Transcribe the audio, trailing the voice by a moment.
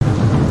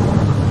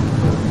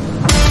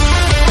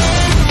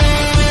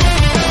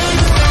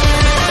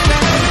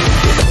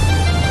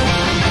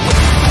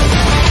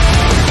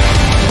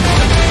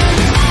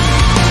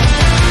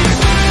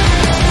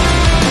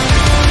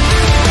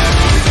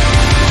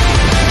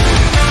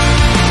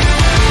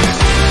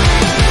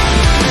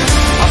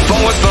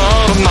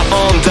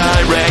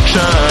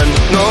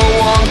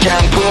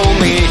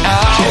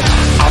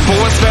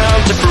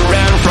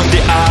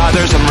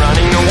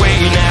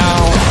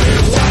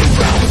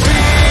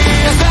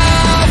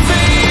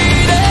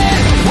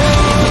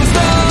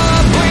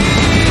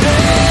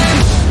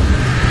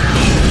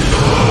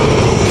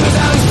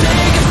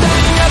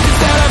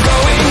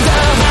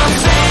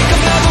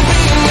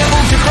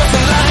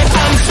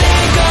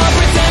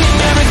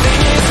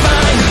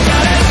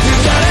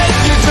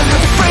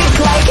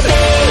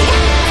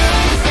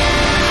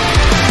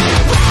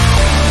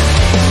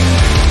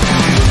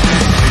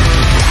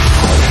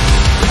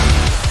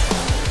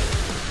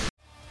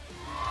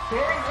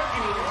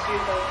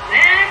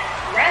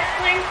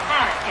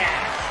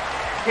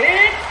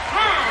It's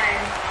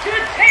time to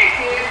take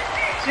it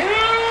to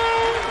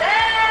the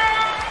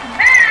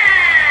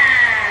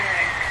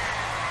max!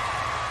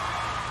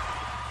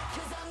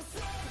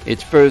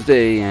 It's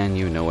Thursday, and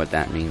you know what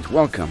that means.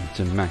 Welcome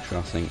to Max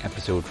Wrestling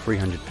episode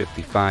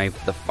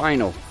 355, the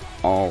final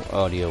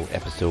all-audio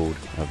episode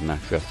of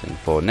Max Wrestling.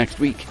 For next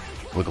week,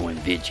 we're going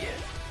video.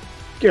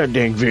 God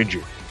dang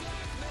video.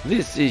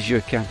 This is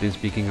your captain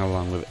speaking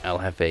along with El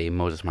Jefe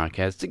Moses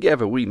Marquez.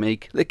 Together we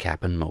make the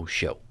Cap and Mo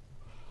Show.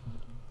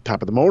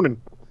 Top of the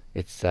morning.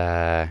 It's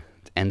end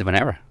of an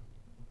era.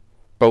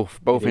 Both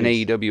in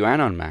is. AEW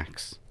and on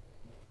Max.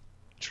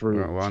 True.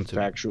 We're on to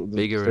factual,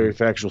 bigger very and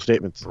factual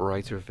statements.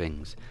 brighter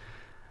things.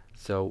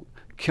 So,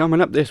 coming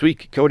up this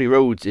week, Cody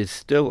Rhodes is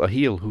still a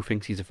heel who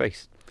thinks he's a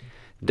face.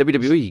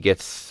 WWE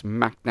gets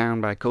smacked down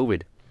by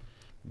COVID.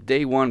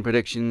 Day one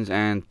predictions,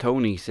 and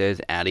Tony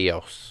says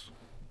adios.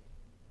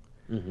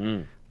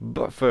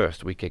 But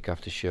first, we kick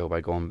off the show by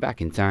going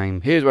back in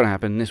time. Here's what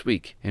happened this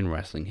week in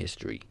wrestling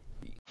history.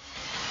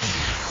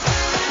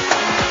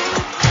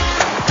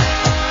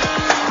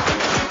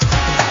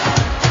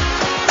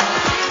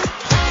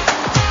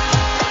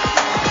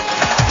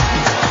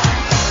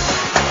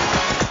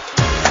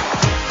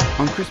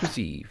 On Christmas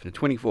Eve, the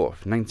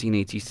 24th,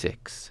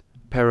 1986,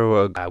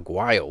 Perro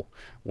Aguayo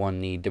won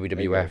the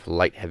WWF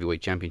Light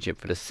Heavyweight Championship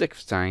for the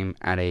sixth time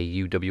at a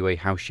UWA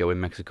house show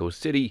in Mexico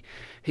City.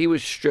 He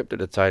was stripped of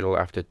the title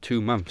after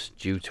 2 months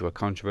due to a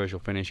controversial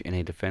finish in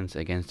a defense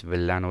against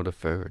Villano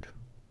III.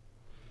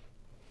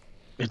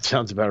 It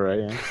sounds about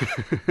right,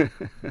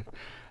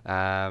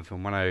 yeah.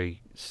 From what I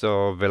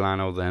saw,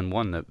 Villano then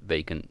won the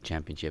vacant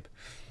championship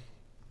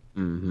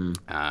in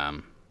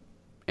a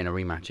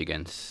rematch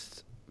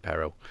against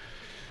Perro.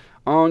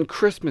 On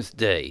Christmas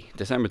Day,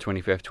 December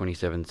 25th,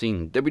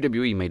 2017,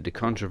 WWE made the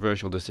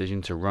controversial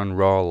decision to run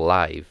Raw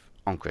live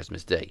on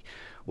Christmas Day,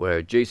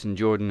 where Jason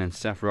Jordan and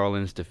Seth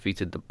Rollins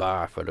defeated The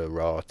Bar for the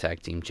Raw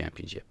Tag Team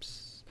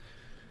Championships.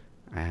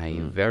 I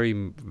very,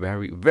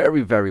 very,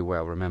 very, very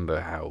well remember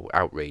how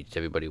outraged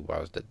everybody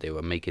was that they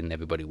were making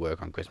everybody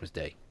work on Christmas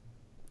Day.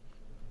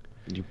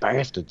 You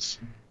bastards.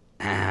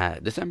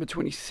 December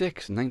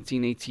 26,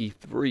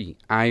 1983,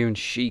 Iron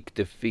Sheik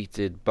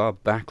defeated Bob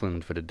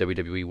Backlund for the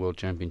WWE World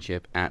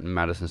Championship at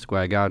Madison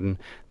Square Garden.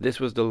 This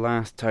was the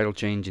last title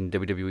change in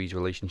WWE's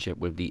relationship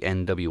with the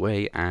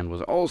NWA and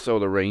was also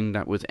the reign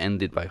that was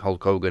ended by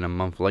Hulk Hogan a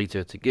month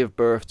later to give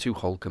birth to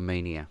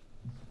Hulkamania.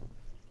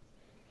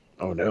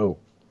 Oh no.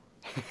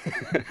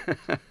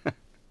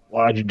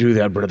 Why'd you do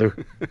that, brother?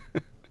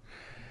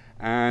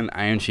 And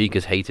Iron Sheik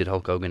has hated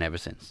Hulk Hogan ever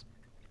since.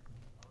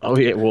 Oh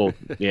yeah, well,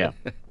 yeah.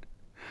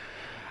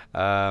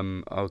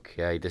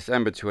 Okay,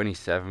 December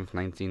 27th,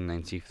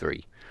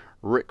 1993.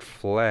 Ric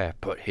Flair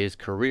put his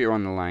career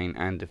on the line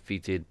and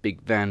defeated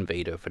Big Van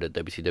Vader for the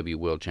WCW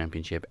World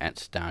Championship at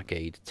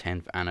Starrcade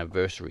 10th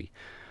anniversary.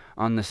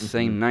 On the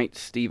same night,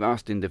 Steve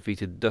Austin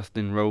defeated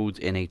Dustin Rhodes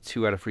in a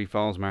 2 out of 3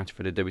 falls match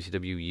for the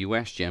WCW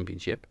US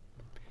Championship.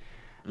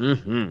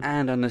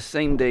 And on the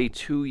same day,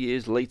 2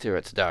 years later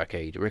at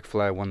Starrcade, Ric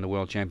Flair won the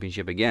World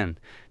Championship again,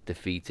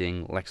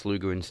 defeating Lex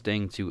Luger and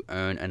Sting to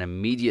earn an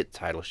immediate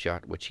title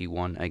shot, which he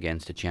won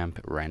against the champ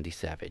Randy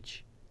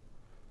Savage.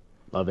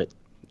 Love it.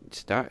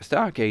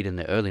 Starrcade in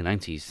the early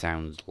 90s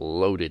sounds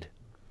loaded.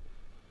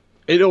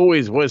 It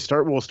always was.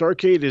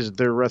 Starrcade is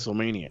their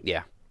WrestleMania.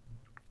 Yeah.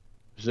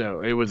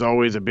 So it was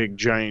always a big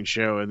giant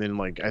show, and then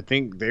I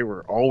think they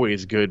were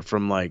always good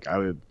from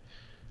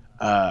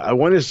I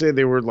want to say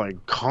they were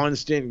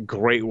constant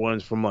great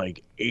ones from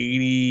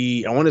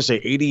 80. I want to say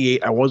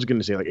 88. I was going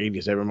to say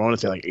 87. I want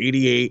to say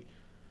 88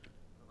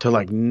 to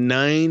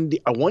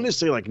 90. I want to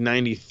say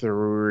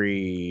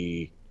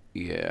 93.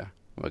 Yeah.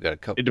 Well, I got a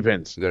couple. It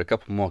depends. We got a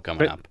couple more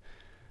coming up.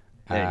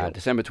 There you go.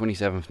 December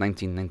 27th,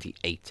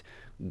 1998.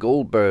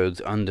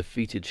 Goldberg's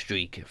undefeated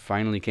streak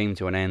finally came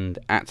to an end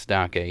at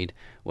Starrcade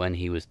when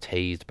he was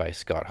tased by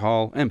Scott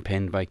Hall and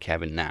pinned by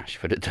Kevin Nash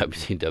for the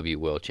WCW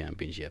World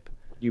Championship.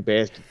 You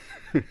bastard.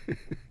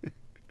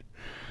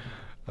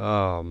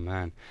 Oh,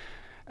 man.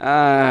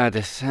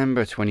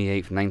 December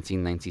 28th,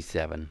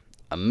 1997.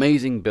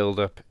 Amazing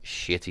build-up,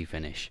 shitty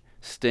finish.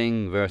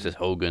 Sting versus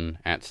Hogan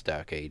at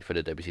Starrcade for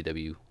the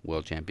WCW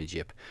World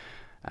Championship.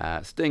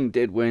 Sting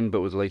did win,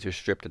 but was later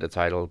stripped of the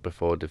title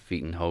before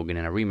defeating Hogan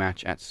in a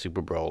rematch at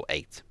Super Brawl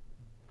 8.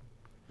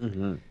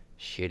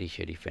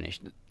 Shitty finish.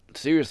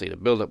 Seriously, the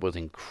build-up was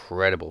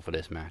incredible for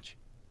this match.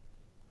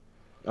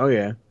 Oh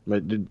yeah,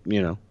 but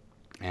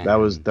that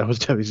was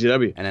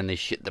WCW. And then they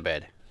shit the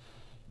bed.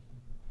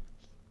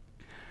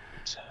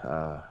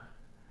 I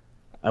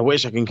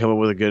wish I can come up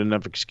with a good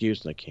enough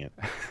excuse, and I can't.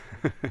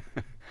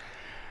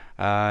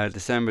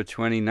 December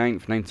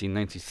 29th,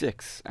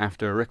 1996.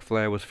 After Ric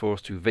Flair was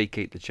forced to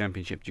vacate the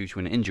championship due to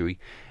an injury,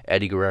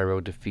 Eddie Guerrero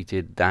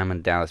defeated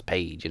Diamond Dallas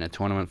Page in a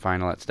tournament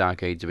final at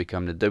Starrcade to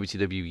become the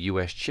WCW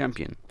US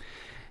champion.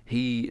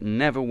 He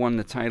never won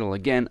the title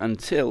again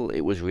until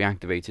it was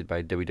reactivated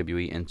by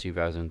WWE in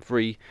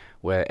 2003,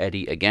 where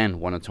Eddie again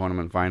won a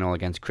tournament final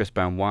against Chris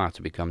Benoit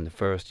to become the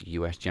first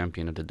US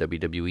champion of the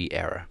WWE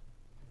era.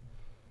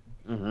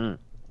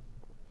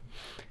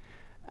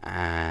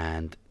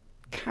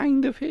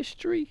 of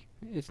history.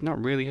 It's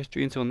not really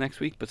history until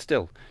next week, but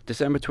still.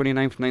 December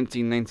 29th,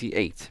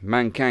 1998,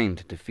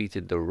 Mankind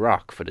defeated The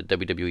Rock for the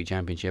WWE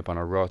Championship on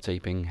a Raw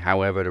taping.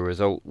 However, the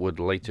result would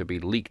later be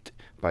leaked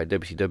by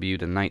WCW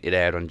the night it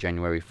aired on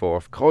January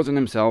 4th, causing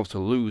themselves to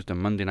lose the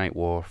Monday Night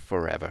War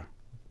forever.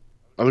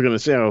 I was gonna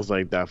say, I was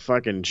like, that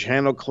fucking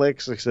channel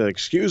clicks. I said,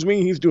 excuse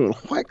me, he's doing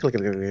what?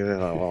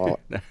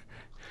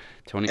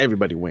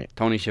 Everybody went.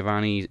 Tony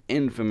Schiavone's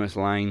infamous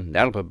line,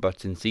 "That'll put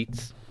butts in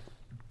seats."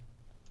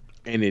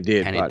 And it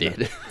did. And partner. it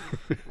did.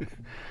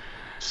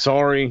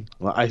 Sorry.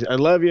 Well, I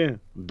love you,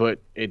 but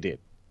it did.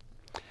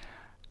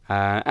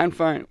 And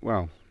fine,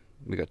 well,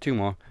 we got two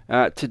more.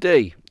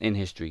 Today in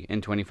history,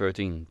 in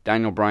 2013,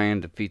 Daniel Bryan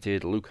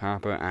defeated Luke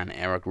Harper and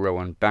Eric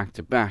Rowan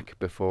back-to-back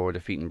before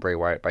defeating Bray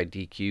Wyatt by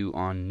DQ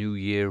on New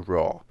Year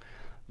Raw.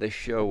 The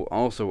show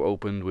also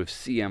opened with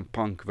CM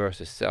Punk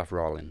versus Seth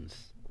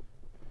Rollins.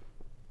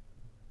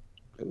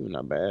 Ooh,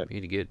 not bad.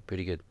 Pretty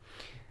good.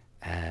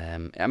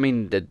 I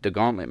mean, the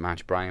gauntlet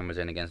match Bryan was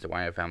in against the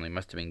Wyatt family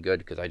must have been good,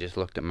 because I just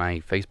looked at my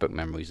Facebook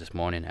memories this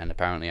morning, and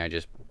apparently I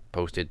just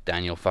posted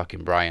Daniel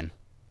fucking Bryan.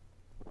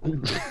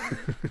 They're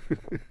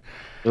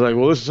like,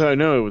 well, this is how I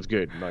know it was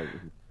good. Like,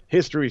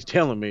 history's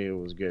telling me it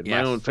was good.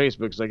 Yes. My own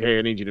Facebook's like, hey,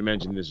 I need you to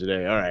mention this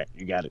today. All right,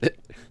 you got it.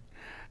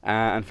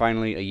 And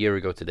finally, a year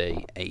ago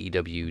today,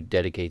 AEW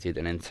dedicated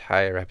an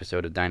entire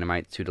episode of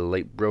Dynamite to the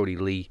late Brody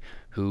Lee,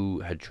 who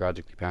had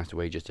tragically passed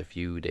away just a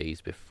few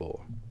days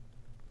before.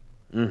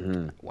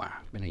 Mm-hmm. Wow,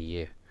 been a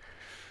year.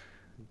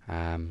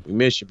 We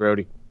miss you,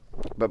 Brody.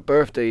 But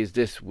birthdays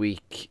this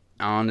week.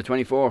 On the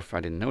 24th, I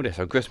didn't know this,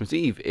 on Christmas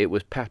Eve, it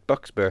was Pat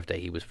Buck's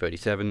birthday. He was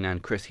 37,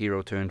 and Chris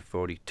Hero turned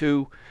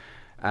 42.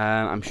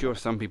 I'm sure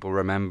some people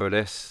remember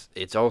this.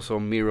 It's also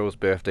Miro's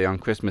birthday on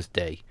Christmas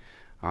Day.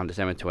 On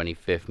December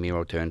 25th,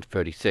 Miro turned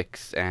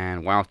 36,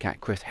 and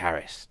Wildcat Chris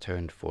Harris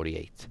turned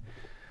 48.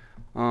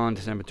 On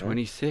December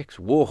 26th,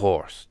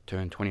 Warhorse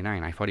turned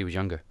 29. I thought he was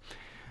younger.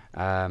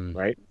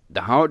 Right.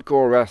 The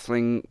hardcore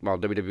wrestling, well,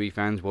 WWE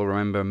fans will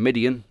remember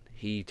Midian.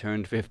 He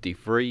turned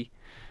 53,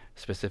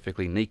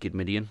 specifically Naked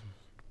Midian,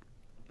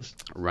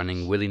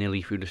 running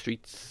willy-nilly through the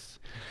streets.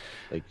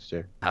 Thank you,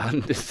 sir. On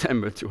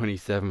December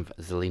 27th,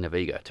 Zelina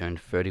Vega turned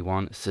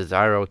 31,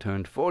 Cesaro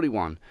turned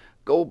 41,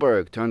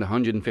 Goldberg turned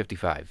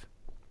 155.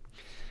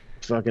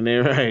 Fucking A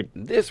right.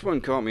 This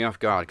one caught me off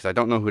guard because I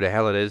don't know who the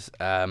hell it is,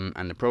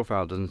 and the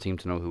profile doesn't seem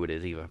to know who it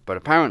is either. But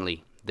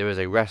apparently, there is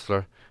a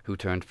wrestler who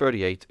turned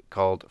 38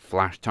 called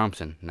Flash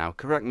Thompson. Now,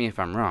 correct me if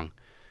I'm wrong,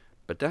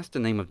 but that's the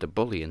name of the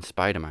bully in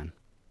Spider-Man.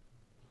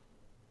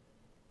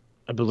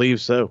 I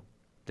believe so.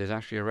 There's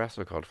actually a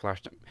wrestler called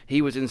Flash Thompson.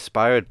 He was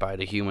inspired by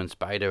the Human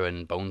Spider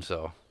and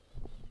Bonesaw.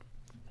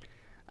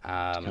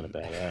 Kind of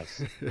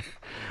badass.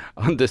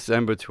 On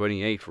December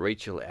 28th,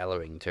 Rachel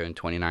Ellering turned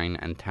 29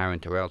 and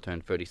Taryn Terrell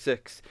turned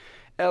 36.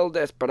 El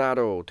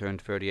Desperado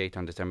turned 38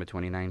 on December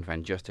 29th,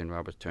 and Justin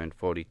Roberts turned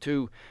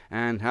 42.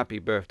 And happy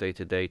birthday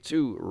today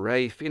to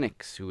Ray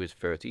Phoenix, who is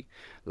 30,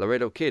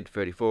 Laredo Kid,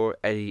 34,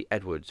 Eddie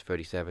Edwards,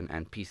 37,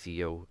 and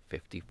PCO,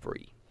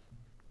 53.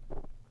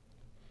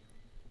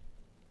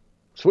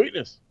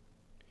 Sweetness.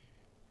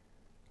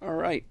 All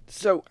right,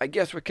 so I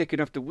guess we're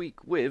kicking off the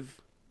week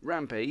with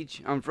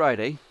Rampage on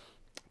Friday,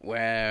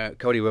 where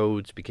Cody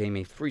Rhodes became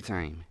a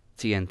three-time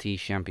TNT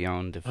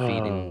champion,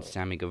 defeating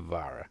Sammy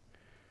Guevara.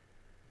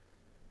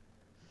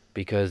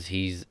 Because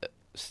he's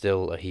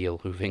still a heel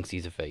who thinks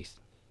he's a face.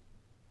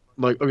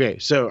 Like, okay,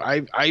 so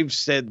I've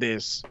said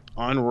this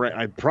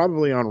on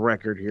probably on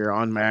record here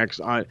on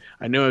Max. I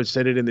know I've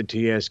said it in the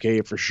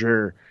TSK for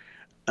sure,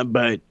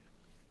 but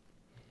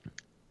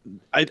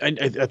I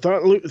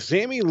thought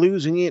Sammy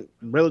losing it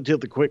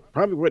relatively quick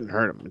probably wouldn't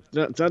hurt him.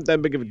 It's not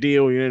that big of a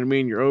deal. You know what I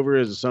mean? You're over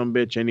as a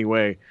sumbitch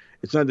anyway.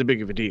 It's not that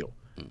big of a deal.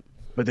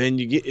 But then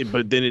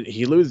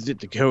he loses it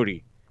to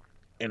Cody,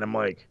 and I'm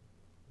like,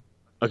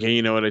 okay,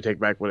 you know what? I take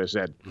back what I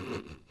said.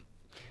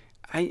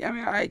 I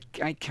mean,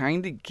 I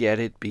kind of get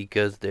it,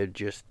 because they're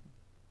just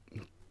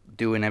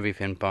doing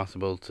everything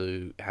possible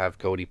to have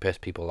Cody piss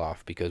people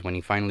off, because when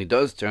he finally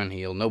does turn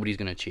heel, nobody's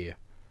going to cheer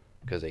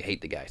because they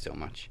hate the guy so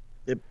much.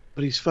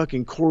 But he's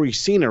fucking Corey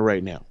Cena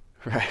right now.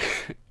 Right.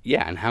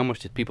 Yeah, and how much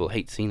did people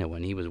hate Cena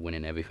when he was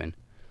winning everything?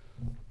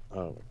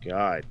 Oh, my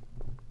God.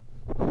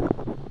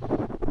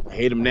 I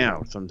hate him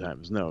now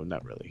sometimes. No,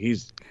 not really.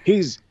 He's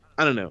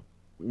I don't know.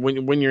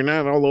 When you're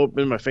not all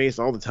open in my face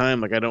all the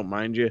time, like, I don't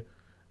mind you.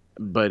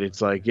 But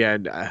it's like, yeah,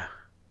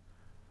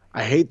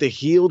 I hate the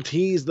heel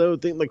tease, though.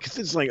 Cause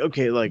it's like,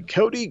 okay, like,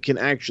 Cody can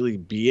actually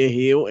be a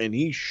heel, and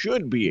he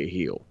should be a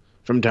heel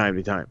from time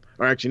to time.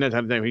 Or actually, not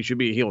time to time, he should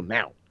be a heel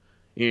now.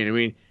 You know what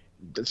I mean?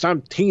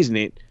 Stop teasing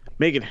it.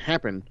 Make it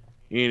happen.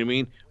 You know what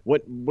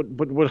I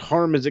mean? What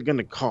harm is it going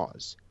to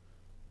cause?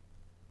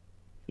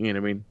 You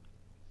know what I mean?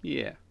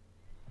 Yeah.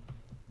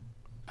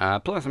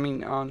 Plus, I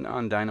mean,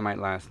 on Dynamite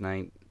last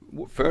night,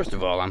 first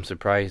of all, I'm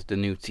surprised the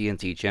new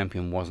TNT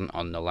champion wasn't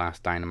on the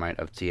last Dynamite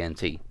of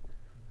TNT.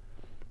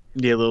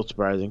 Yeah, a little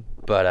surprising.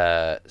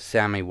 But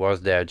Sammy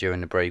was there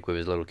during the break with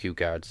his little cue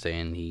card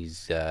saying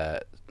he's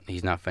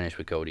not finished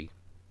with Cody.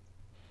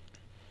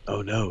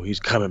 oh no, he's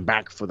coming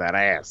back for that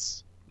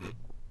ass.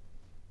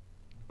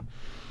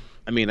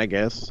 I mean, I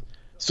guess.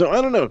 So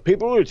I don't know.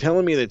 People are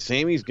telling me that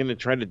Sammy's gonna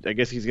try to. I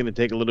guess he's gonna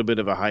take a little bit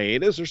of a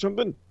hiatus or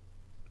something.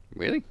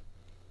 Really?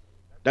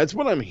 That's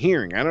what I'm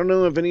hearing. I don't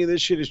know if any of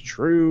this shit is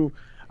true.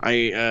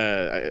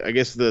 I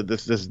guess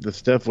the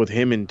stuff with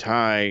him and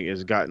Ty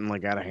has gotten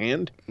like out of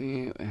hand.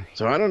 Yeah.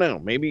 So I don't know.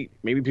 Maybe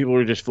people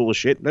are just full of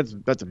shit. That's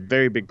a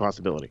very big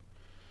possibility.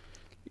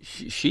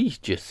 She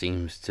just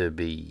seems to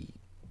be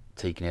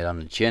taking it on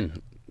the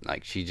chin.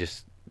 Like, she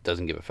just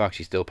doesn't give a fuck.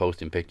 She's still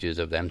posting pictures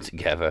of them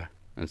together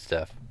and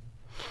stuff.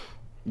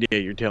 Yeah,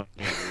 you're telling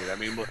me. Dude. I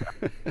mean,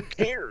 who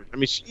cares? I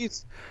mean,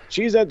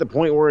 she's at the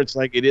point where it's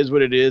like it is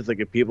what it is. Like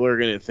if people are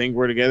gonna think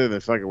we're together, then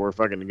fuck it, we're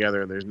fucking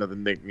together, and there's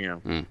nothing they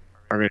are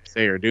gonna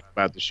say or do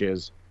about the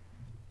shiz.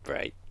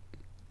 Right.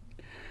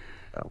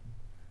 Oh.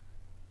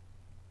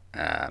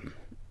 Um.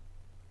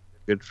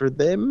 Good for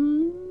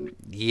them.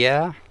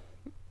 Yeah.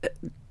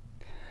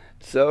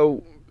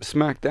 So,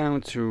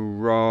 SmackDown to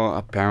Raw,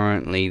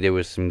 apparently there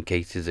was some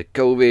cases of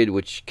COVID,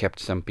 which kept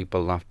some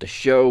people off the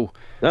show.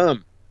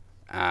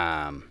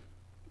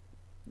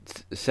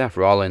 Seth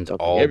Rollins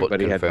all but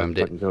confirmed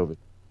it. COVID.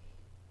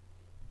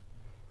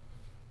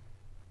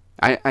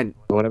 I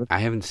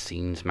haven't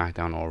seen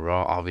SmackDown or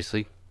Raw,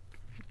 obviously,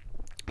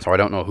 so I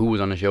don't know who was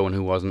on the show and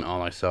who wasn't.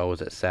 All I saw was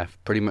that Seth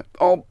pretty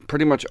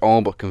much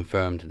all but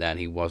confirmed that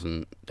he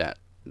wasn't, that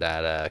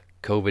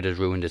COVID has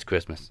ruined his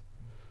Christmas.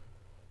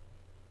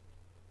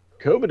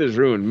 COVID has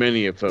ruined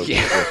many of folks'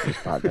 Christmas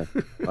partner.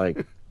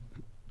 Like,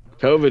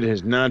 COVID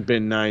has not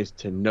been nice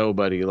to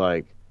nobody.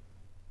 Like,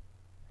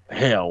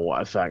 hell,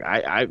 in fact,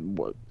 I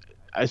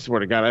swear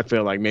to God, I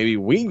feel like maybe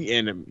we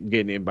end up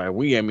getting it. By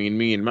we, I mean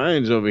me and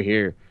mine's over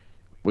here.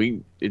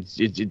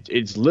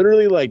 It's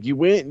literally like you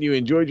went and you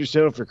enjoyed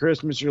yourself for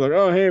Christmas. You're like,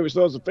 oh hey, we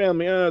saw as a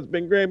family. Oh, it's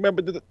been great. Are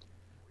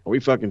we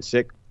fucking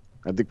sick?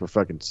 I think we're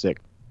fucking sick.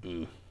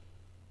 Mm.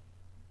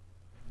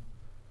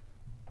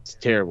 It's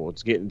terrible.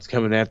 It's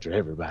coming after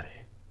everybody.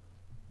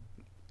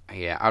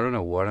 Yeah, I don't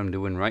know what I'm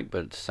doing right,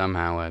 but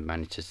somehow I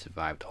managed to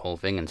survive the whole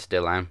thing and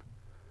still am.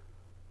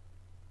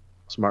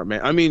 Smart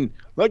man. I mean,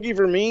 lucky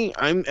for me,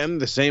 I'm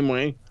the same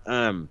way.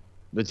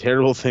 The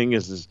terrible thing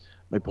is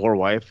my poor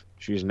wife.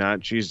 She's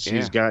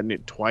gotten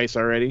it twice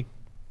already,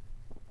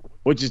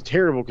 which is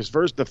terrible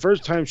because the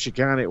first time she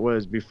got it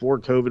was before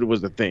COVID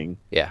was the thing.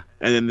 Yeah.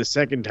 And then the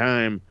second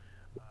time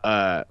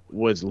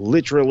was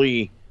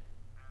literally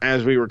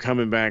as we were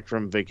coming back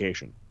from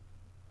vacation.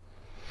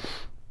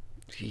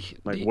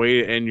 Like,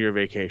 way to end your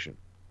vacation.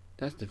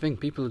 That's the thing.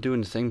 People are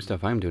doing the same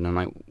stuff I'm doing. I'm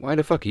like, why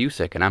the fuck are you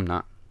sick and I'm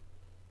not?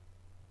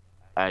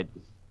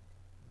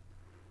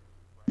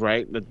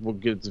 Right?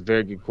 It's a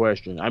very good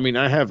question. I mean,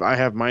 I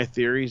have my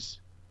theories.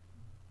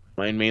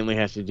 Mine mainly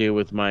has to do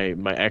with my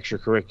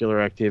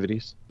extracurricular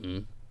activities.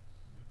 Mm.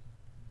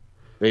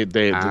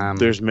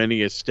 There's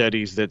many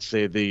studies that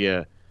say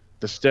the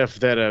stuff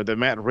that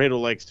Matt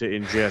Riddle likes to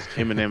ingest,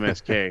 him and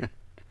MSK,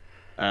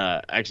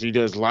 actually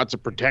does lots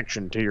of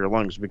protection to your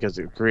lungs because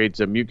it creates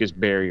a mucus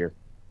barrier.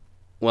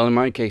 Well, in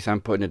my case, I'm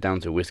putting it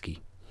down to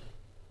whiskey.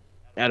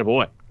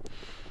 Attaboy.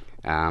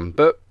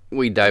 But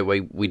we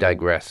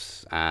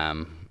digress.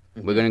 We're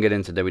going to get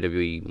into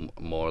WWE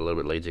more a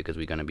little bit later because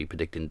we're going to be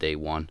predicting day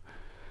one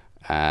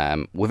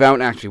without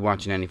actually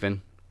watching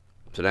anything.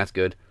 So that's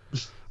good.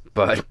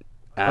 But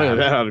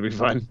that ought to be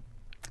fun.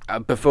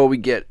 Before we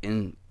get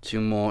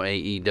into more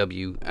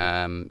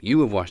AEW,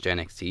 you have watched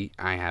NXT.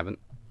 I haven't.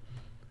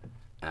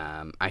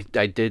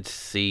 I did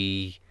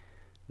see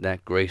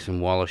that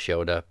Grayson Waller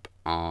showed up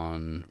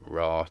on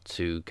Raw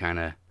to kind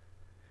of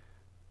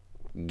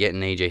get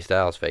in AJ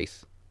Styles'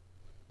 face.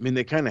 I mean,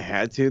 they kind of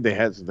had to. They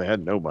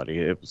had nobody.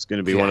 It was going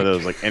to be one of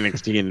those like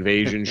NXT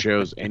Invasion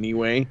shows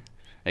anyway.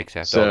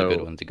 Except all the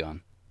good ones are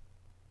gone.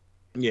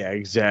 Yeah,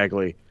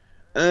 exactly.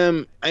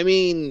 I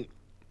mean,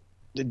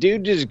 the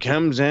dude just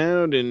comes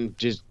out and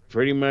just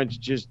pretty much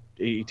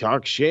he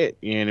talks shit.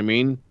 You know what I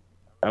mean?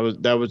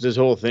 That was his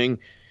whole thing.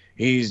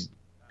 He's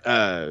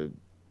I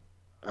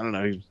don't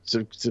know,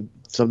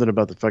 something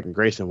about the fucking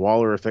Grayson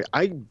Waller effect.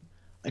 I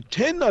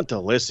tend not to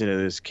listen to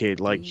this kid.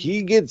 Like,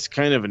 he gets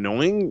kind of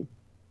annoying.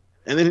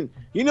 And then,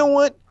 you know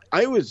what?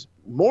 I was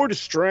more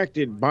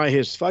distracted by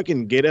his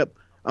fucking get-up.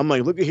 I'm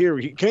like, look at here.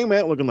 He came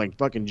out looking like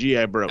fucking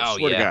G.I. Bro. Oh,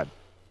 Swear to God.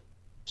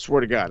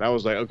 Swear to God. I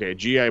was like, okay,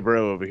 G.I.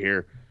 Bro over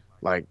here.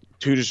 Like,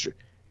 he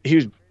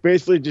was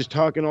basically just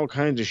talking all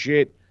kinds of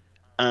shit.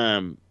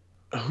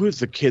 Who's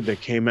the kid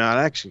that came out?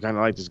 I actually kind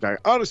of like this guy.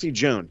 Odyssey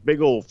Jones.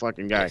 Big old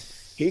fucking guy.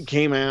 Yes. He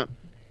came out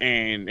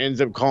and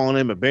ends up calling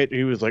him a bitch.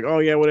 He was like, oh,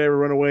 yeah, whatever.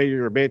 Run away.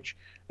 You're a bitch.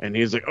 And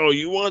he's like, oh,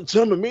 you want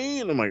some of me?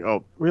 And I'm like,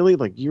 oh, really?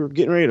 Like, you're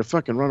getting ready to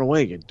fucking run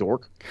away, you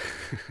dork.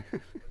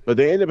 But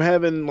they end up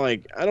having,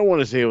 like, I don't want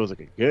to say it was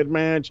like a good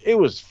match. It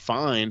was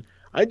fine.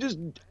 I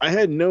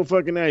had no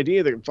fucking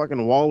idea that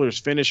fucking Waller's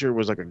finisher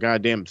was like a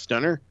goddamn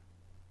stunner.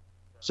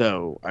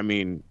 So, I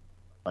mean,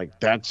 like,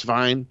 that's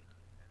fine.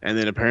 And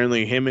then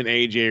apparently him and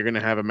AJ are going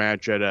to have a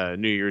match at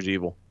New Year's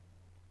Evil.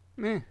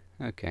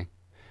 Okay.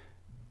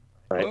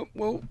 Right.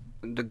 Well,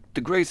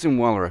 the Grayson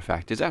Waller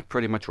effect, is that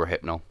pretty much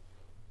Rohypnol?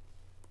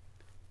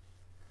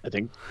 I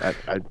think I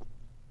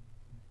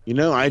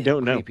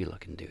don't know. Creepy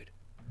looking dude.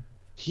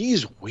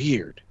 He's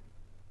weird,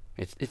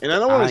 It's and I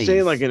the don't want to say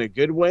eyes. like in a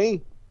good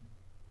way.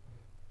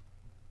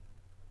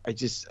 I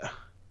just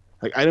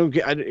like I don't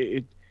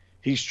get.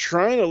 He's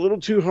trying a little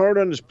too hard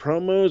on his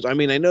promos. I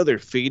mean, I know they're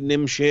feeding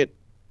him shit.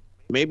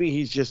 Maybe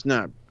he's just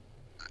not.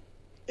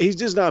 He's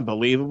just not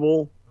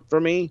believable for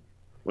me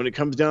when it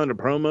comes down to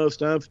promo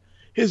stuff.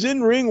 His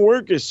in-ring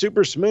work is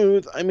super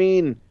smooth. I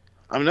mean,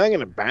 I'm not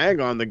gonna bag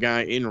on the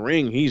guy in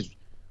ring. He's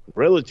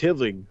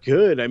relatively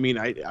good. I mean,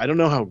 I don't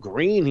know how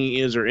green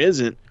he is or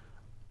isn't.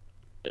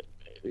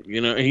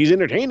 He's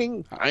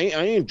entertaining. I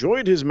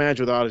enjoyed his match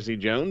with Odyssey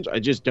Jones. I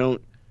just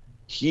don't.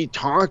 He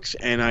talks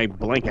and I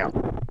blank out.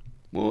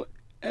 Well,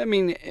 I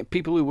mean,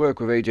 people who work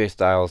with AJ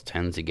Styles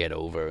tend to get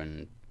over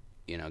and,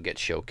 get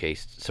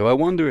showcased. So I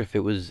wonder if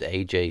it was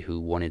AJ who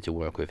wanted to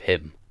work with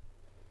him.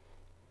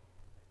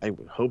 I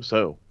would hope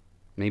so.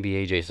 Maybe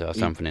AJ saw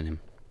something in him.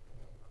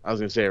 I was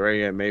gonna say right,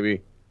 yeah,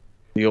 maybe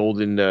the old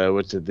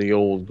the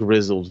old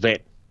grizzled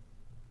vet.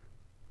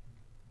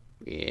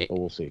 Yeah, But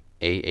we'll see.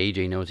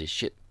 AJ knows his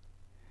shit.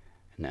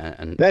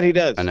 And That he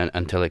does.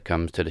 until it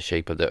comes to the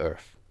shape of the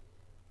earth.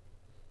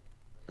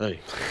 Hey.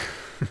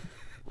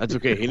 That's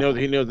okay. He knows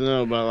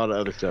about a lot of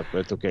other stuff, but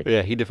it's okay.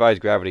 Yeah, he defies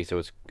gravity, so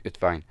it's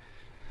fine.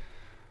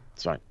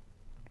 It's fine.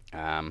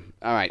 All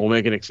right. We'll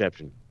make an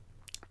exception.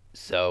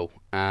 So,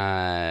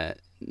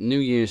 New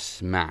Year's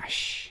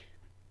Smash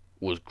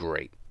was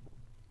great.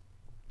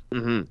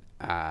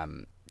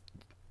 Mm-hmm.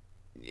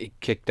 It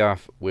kicked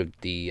off with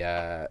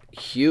the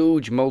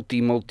huge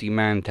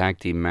multi-man tag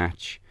team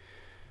match.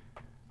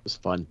 It was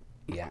fun.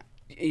 Yeah.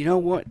 You know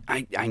what?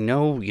 I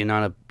know you're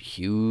not a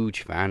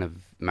huge fan of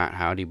Matt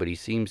Hardy, but he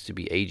seems to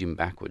be aging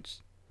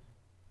backwards.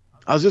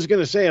 I was just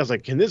gonna say, I was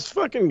like, can this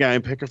fucking guy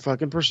pick a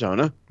fucking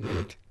persona?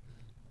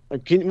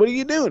 Like, what are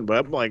you doing,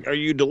 bub? Like, are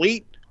you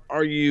Delete?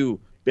 Are you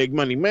Big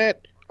Money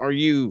Matt? Are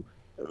you?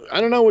 I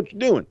don't know what you're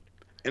doing.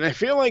 And I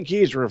feel like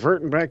he's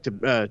reverting back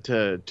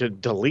to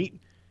Delete,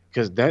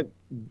 because that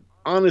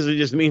honestly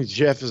just means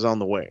Jeff is on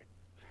the way.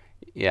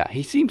 Yeah,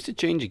 he seems to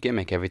change a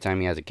gimmick every time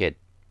he has a kid.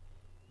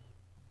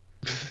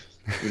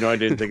 I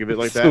didn't think of it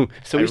like that.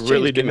 So I he's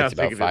really changed did not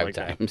gimmicks think about of it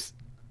 5 like times.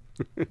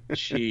 that.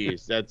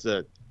 Jeez, that's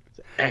an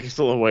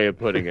excellent way of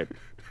putting it.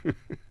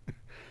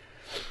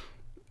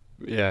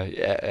 Yeah,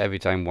 every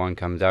time one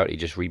comes out, he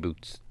just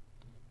reboots.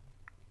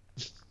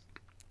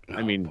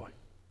 I mean,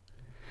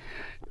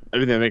 I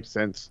think that makes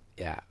sense.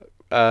 Yeah.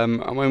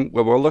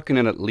 We're looking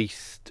at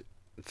least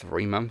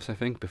 3 months, I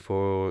think,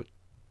 before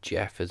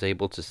Jeff is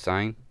able to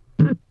sign.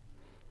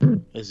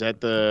 Is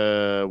that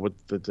the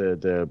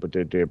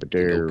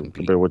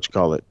non-compete. what you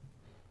call it?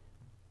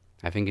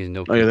 I think his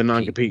no. Oh yeah, the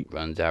non-compete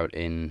runs out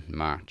in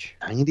March.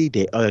 90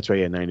 day. Oh, that's right.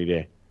 Yeah, 90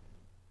 day.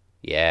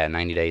 Yeah,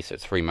 90 days. So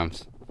it's 3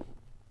 months.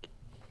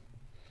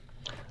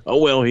 Oh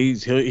well,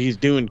 he's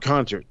doing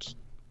concerts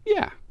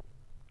Yeah.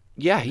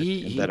 Yeah,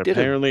 he that did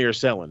apparently are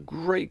selling. a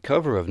great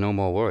cover of No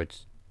More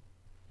Words.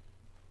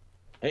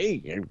 Hey,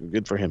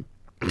 good for him.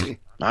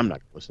 I'm not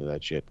gonna listen to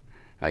that shit.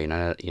 Oh, you're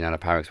not a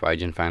Parex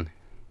Wygen fan?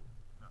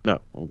 No,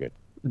 I'm good.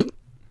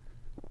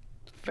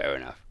 Fair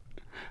enough.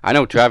 I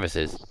know Travis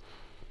is.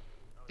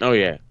 Oh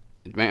yeah.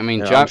 I mean,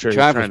 Yeah, I'm sure he's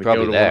Travis trying to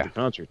probably go to there. watch a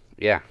concert.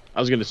 Yeah. I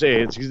was gonna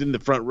say he's in the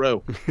front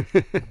row.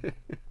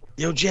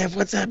 Yo, Jeff,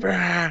 what's up,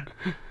 brah?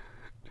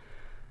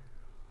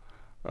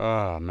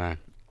 Oh man.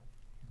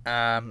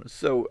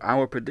 So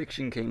our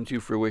prediction came to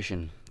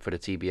fruition for the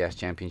TBS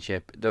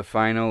Championship. The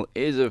final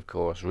is, of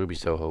course, Ruby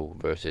Soho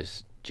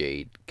versus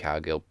Jade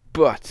Cargill.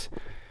 But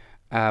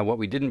what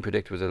we didn't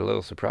predict was a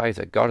little surprise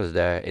that got us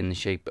there in the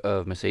shape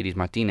of Mercedes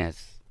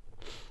Martinez.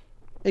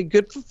 Hey,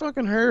 good for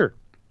fucking her.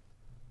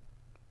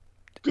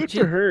 Good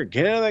for her.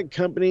 Get out of that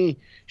company.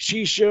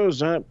 She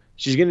shows up.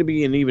 She's going to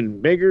be an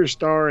even bigger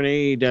star in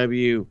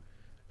AEW.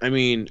 I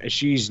mean,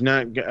 she's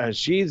not.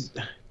 She's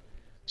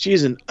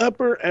an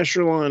upper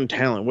echelon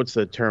talent. What's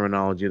the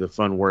terminology? The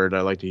fun word I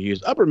like to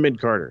use. Upper mid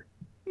Carter.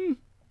 You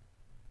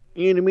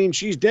know what I mean?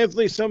 She's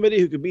definitely somebody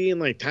who could be in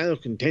like title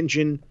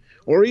contention,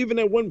 or even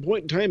at one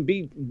point in time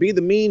be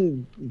the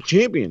mean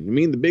champion. I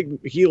mean, the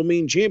big heel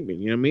mean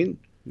champion. You know what I mean?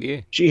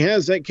 Yeah. She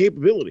has that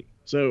capability.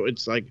 So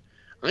it's like,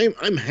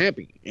 I'm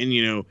happy,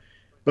 and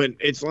but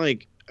it's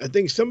like, I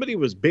think somebody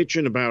was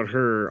bitching about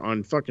her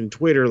on fucking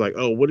Twitter, like,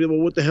 oh,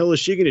 what the hell is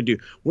she gonna do?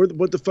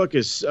 What the fuck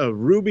is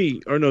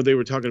Ruby? Or no, they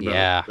were talking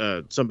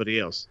about somebody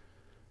else.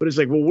 But it's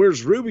like, well,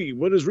 where's Ruby?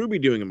 What is Ruby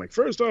doing? I'm like,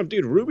 first off,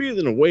 dude, Ruby is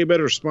in a way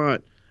better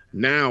spot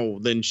now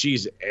than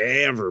she's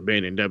ever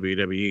been in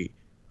WWE.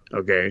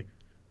 Okay,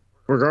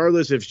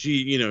 regardless if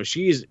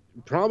she's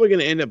probably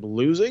gonna end up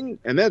losing,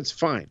 and that's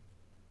fine.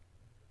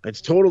 It's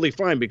totally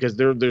fine because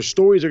their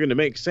stories are going to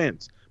make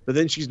sense. But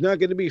then she's not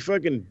going to be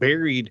fucking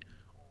buried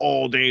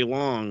all day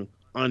long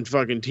on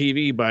fucking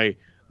TV by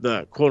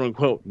the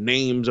quote-unquote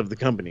names of the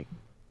company.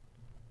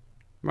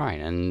 Right,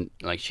 and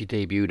like she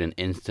debuted and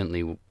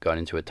instantly got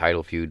into a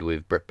title feud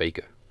with Britt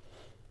Baker.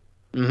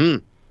 Mm-hmm.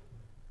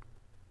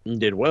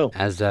 Did well.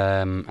 As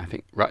I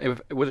think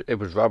it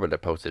was Robert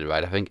that posted it,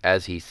 right? I think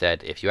as he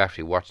said, if you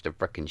actually watched the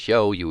frickin'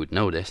 show, you would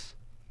notice.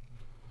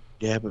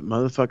 Yeah, but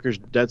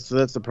motherfuckers, that's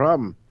the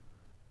problem.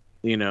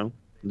 You know,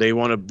 they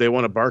want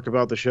to bark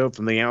about the show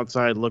from the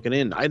outside looking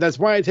in. That's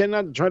why I tend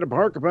not to try to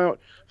bark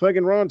about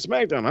fucking Raw and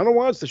SmackDown. I don't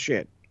watch the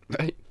shit.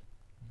 Right.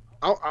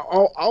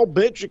 I'll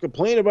bitch and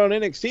complain about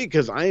NXT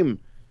because I'm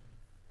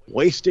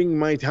wasting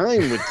my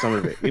time with some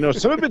of it. You know,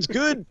 some of it's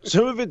good,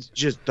 some of it's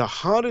just the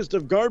hottest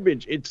of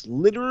garbage. It's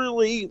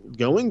literally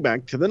going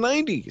back to the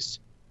 90s.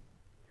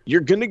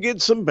 You're gonna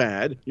get some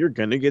bad, you're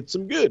gonna get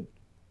some good.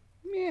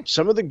 Yeah.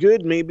 Some of the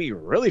good may be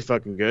really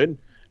fucking good,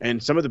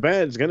 and some of the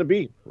bad is gonna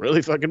be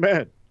really fucking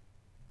bad.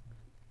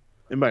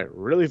 And by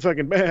really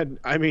fucking bad,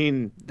 I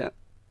mean That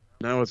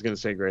I was gonna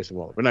say Grayson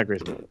Waller, but not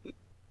Grayson Waller.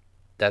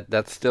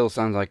 that still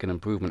sounds like an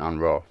improvement on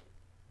Raw.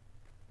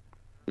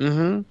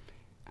 Mm-hmm.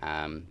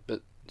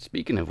 But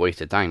speaking of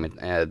wasted time,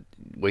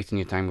 wasting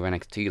your time with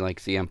NXT like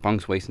CM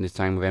Punk's wasting his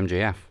time with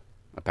MJF,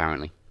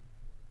 apparently.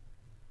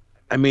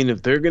 I mean,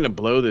 if they're gonna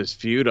blow this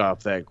feud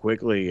off that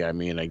quickly, I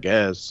mean, I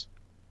guess.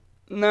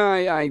 No,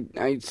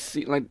 I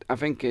see. Like, I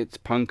think it's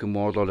Punk and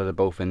Wardlow that are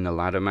both in the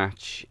ladder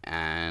match,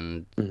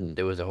 and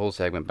there was a whole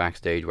segment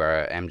backstage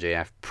where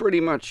MJF pretty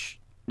much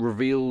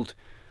revealed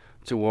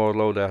to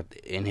Wardlow that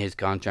in his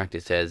contract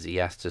it says he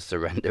has to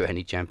surrender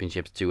any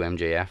championships to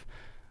MJF.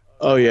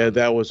 Oh yeah,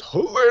 that was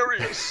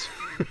hilarious.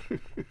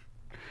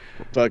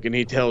 Fucking,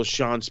 he tells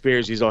Sean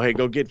Spears, he's all, hey,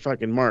 go get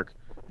fucking Mark.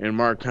 And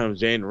Mark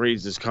comes in,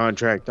 reads his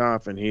contract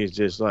off, and he's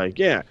just like,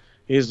 yeah.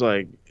 He's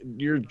like,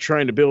 you're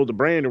trying to build a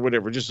brand or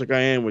whatever, just like I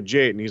am with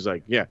Jade. And he's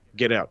like, yeah,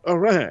 get out. All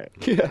right.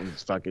 Yeah. And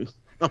it's fucking,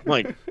 I'm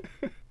like,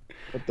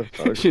 what the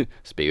fuck?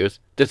 Spears,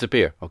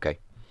 disappear. Okay.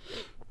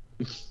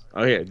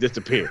 Oh yeah,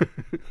 disappear.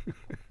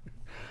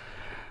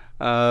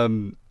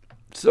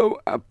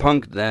 So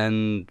Punk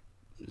then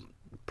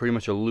pretty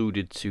much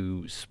alluded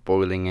to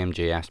spoiling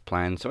MJF's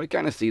plan, so I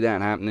kind of see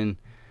that happening.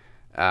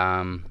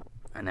 And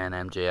then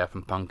MJF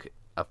and Punk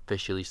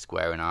officially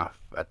squaring off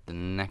at the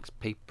next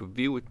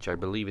pay-per-view, which I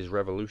believe is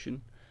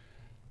Revolution.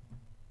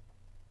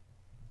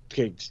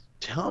 Okay,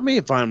 tell me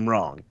if I'm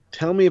wrong.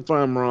 Tell me if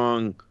I'm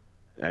wrong.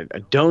 I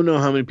don't know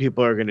how many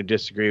people are going to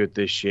disagree with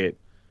this shit.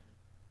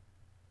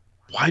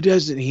 Why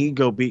doesn't he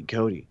go beat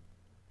Cody?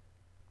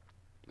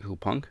 Who,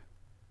 Punk?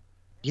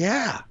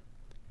 Yeah.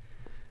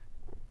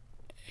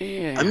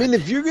 Yeah. I mean,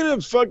 if you're going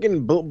to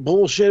fucking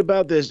bullshit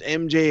about this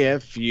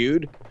MJF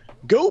feud,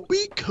 go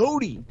beat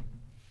Cody.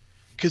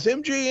 Because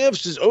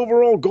MJF's his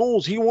overall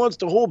goals, he wants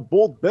to hold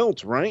both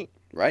belts, right?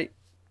 Right?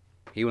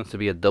 He wants to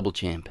be a double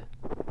champ.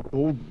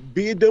 Well,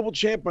 be a double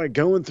champ by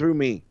going through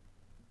me.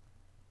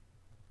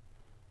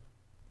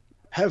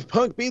 Have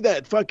Punk be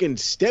that fucking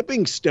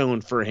stepping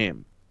stone for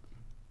him.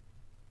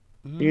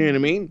 You know what I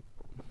mean?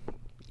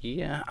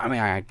 Yeah, I mean,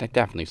 I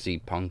definitely see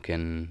Punk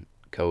and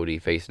Cody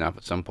facing off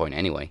at some point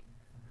anyway.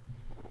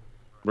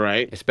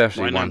 Right.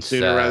 Especially Why not once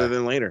sooner rather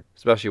than later?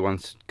 Especially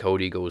once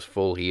Cody goes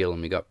full heel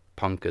and we got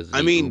Punk as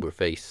the uber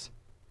face.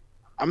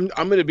 I'm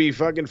gonna be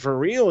fucking for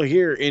real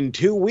here in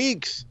 2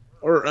 weeks,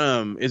 or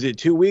is it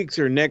 2 weeks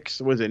or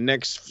next? Was it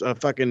next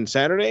fucking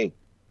Saturday?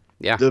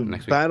 Yeah, the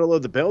next week. Battle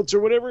of the Belts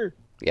or whatever.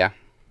 Yeah.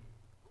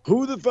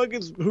 Who the fuck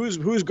is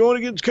who's going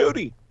against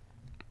Cody?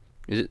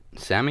 Is it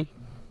Sammy?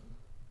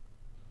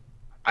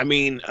 I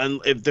mean,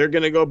 if they're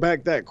gonna go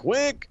back that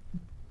quick,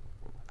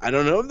 I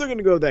don't know if they're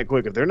gonna go that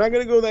quick. If they're not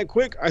gonna go that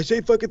quick, I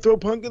say fucking throw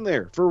Punk in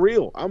there for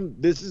real.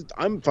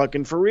 I'm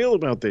fucking for real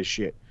about this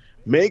shit.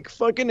 Make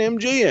fucking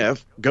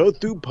MJF go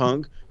through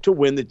Punk to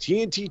win the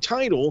TNT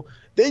title,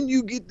 then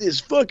you get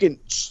this fucking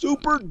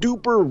super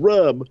duper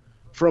rub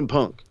from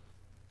Punk.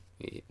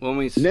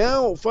 When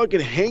Now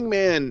fucking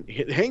Hangman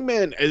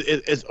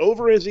as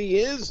over as he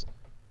is,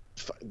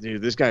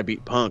 dude, this guy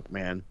beat Punk,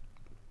 man.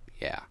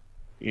 Yeah.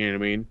 You know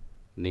what I mean?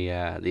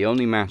 The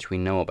only match we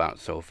know about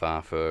so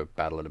far for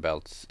Battle of the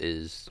Belts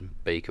is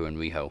Baker and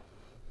Riho.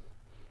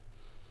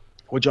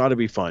 Which ought to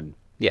be fun.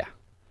 Yeah.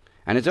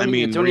 And it's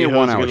only a Riho's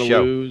 1 hour gonna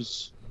show.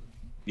 Lose.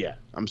 Yeah,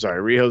 I'm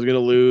sorry. Riho's gonna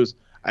lose.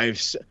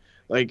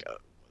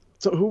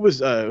 So who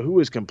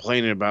was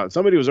complaining about?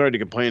 Somebody was already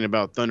complaining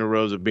about Thunder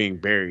Rosa being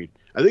buried.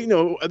 I think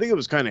it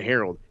was kind of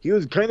Harold. He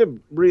was kind of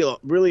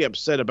really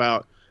upset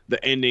about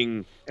the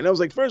ending, and I was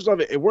like, first off,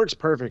 it works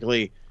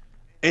perfectly,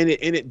 and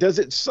it does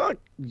it suck?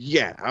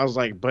 Yeah, I was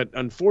like, but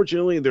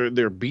unfortunately,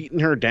 they're beating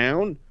her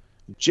down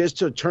just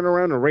to turn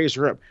around and raise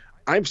her up.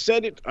 I've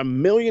said it a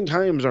million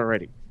times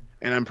already,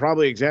 and I'm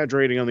probably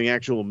exaggerating on the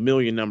actual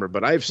million number,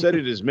 but I've said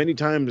it as many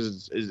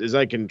times as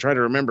I can try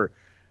to remember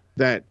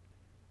that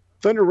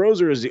Thunder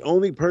Rosa is the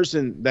only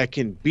person that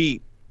can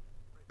beat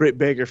Britt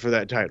Baker for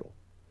that title.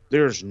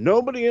 There's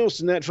nobody else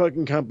in that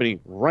fucking company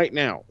right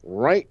now,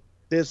 right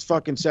this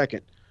fucking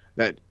second,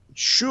 that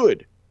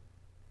should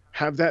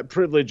have that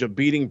privilege of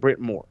beating Britt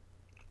Moore.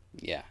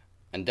 Yeah,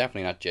 and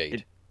definitely not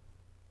Jade.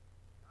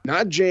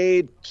 Not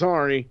Jade.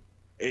 Sorry,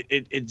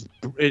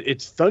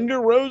 it's Thunder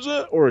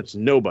Rosa or it's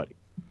nobody.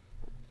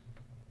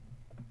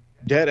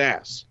 Dead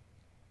ass.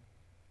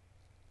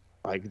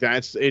 Like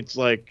it's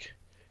like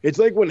It's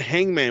like when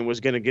Hangman was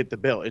gonna get the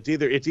belt. It's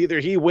either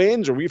he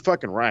wins or we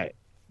fucking riot.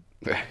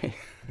 Right.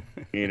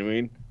 You know what I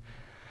mean?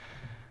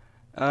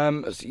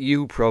 So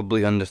you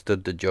probably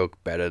understood the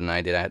joke better than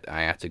I did.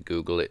 I had to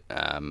Google it.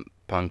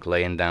 Punk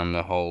laying down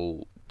the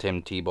whole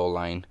Tim Tebow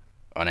line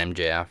on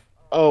MJF.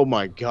 Oh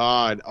my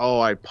god. Oh,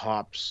 I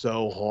popped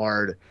so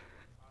hard.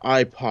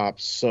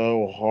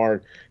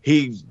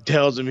 He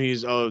tells him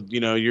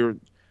you're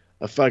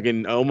a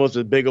fucking almost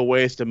as big a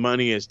waste of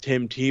money as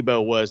Tim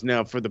Tebow was.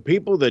 Now, for the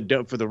people that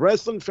don't, for the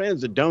wrestling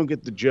fans that don't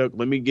get the joke,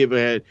 let me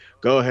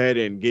go ahead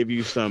and give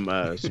you some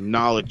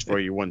knowledge for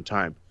you one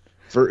time.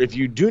 For if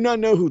you do not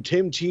know who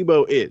Tim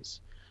Tebow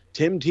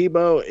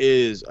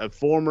is a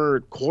former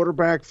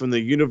quarterback from the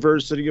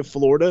University of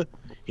Florida.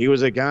 He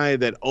was a guy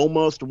that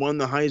almost won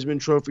the Heisman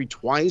Trophy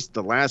twice.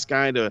 The last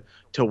guy to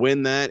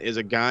win that is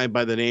a guy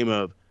by the name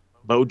of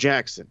Bo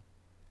Jackson.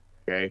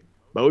 Okay,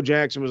 Bo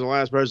Jackson was the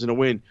last person to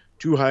win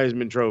 2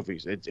 Heisman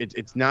trophies.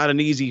 It's not an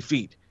easy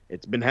feat.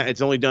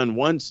 It's only done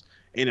once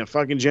in a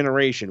fucking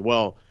generation.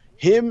 Well,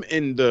 him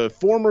and the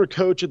former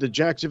coach of the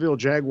Jacksonville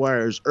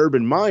Jaguars,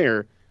 Urban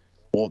Meyer,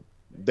 well,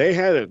 they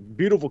had a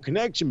beautiful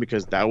connection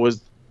because that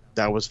was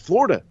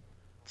Florida.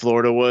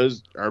 Florida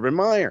was Urban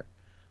Meyer.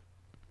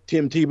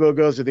 Tim Tebow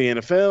goes to the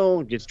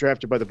NFL, gets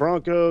drafted by the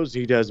Broncos.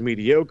 He does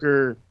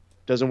mediocre,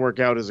 doesn't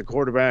work out as a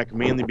quarterback,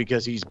 mainly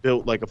because he's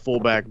built like a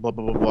fullback, blah,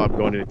 blah, blah, blah,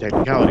 going into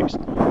technicalities.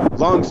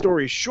 Long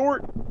story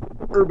short,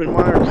 Urban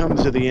Meyer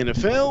comes to the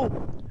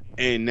NFL,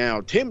 and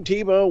now Tim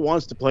Tebow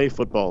wants to play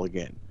football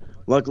again.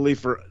 Luckily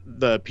for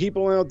the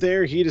people out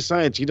there, he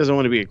decides he doesn't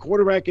want to be a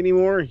quarterback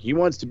anymore. He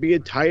wants to be a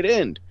tight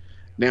end.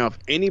 Now, if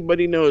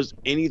anybody knows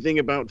anything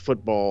about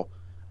football,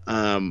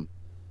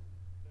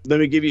 let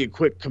me give you a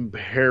quick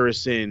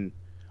comparison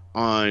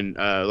on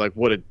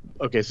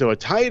so a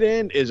tight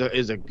end is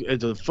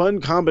a fun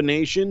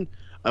combination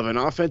of an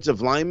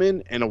offensive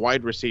lineman and a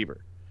wide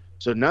receiver.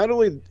 So not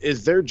only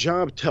is their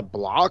job to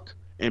block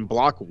and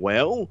block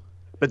well,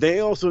 but they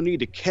also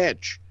need to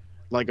catch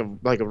like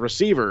a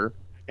receiver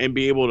and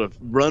be able to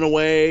run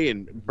away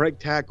and break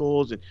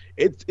tackles, and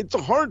it's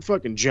a hard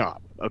fucking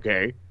job.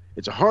 Okay,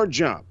 it's a hard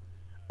job.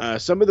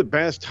 Some of the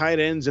best tight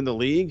ends in the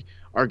league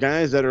are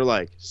guys that are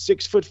like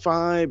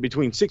 6'5",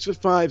 between 6'5",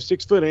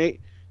 6'8",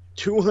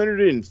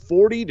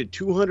 240 to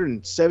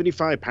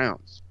 275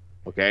 pounds.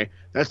 Okay,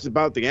 that's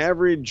about the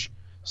average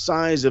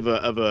size of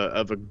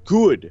a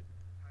good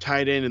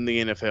tight end in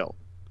the NFL.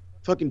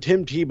 Fucking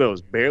Tim Tebow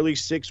is barely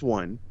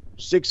 6'1",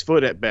 6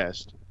 foot at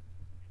best,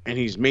 and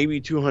he's maybe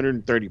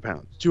 230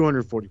 pounds,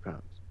 240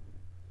 pounds.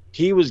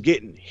 He was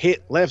getting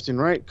hit left and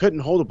right, couldn't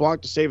hold a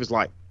block to save his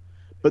life.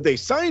 But they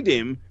signed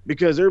him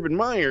because Urban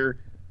Meyer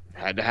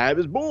had to have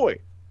his boy.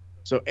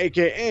 So,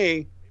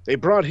 AKA, they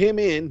brought him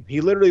in.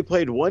 He literally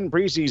played 1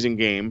 preseason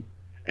game,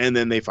 and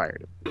then they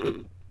fired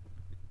him.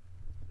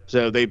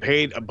 So they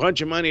paid a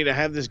bunch of money to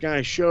have this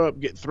guy show up,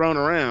 get thrown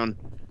around,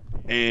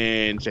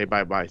 and say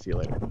bye-bye, see you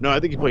later. No, I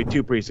think he played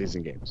 2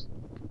 preseason games.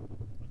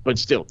 But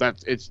still,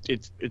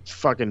 it's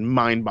fucking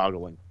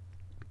mind-boggling.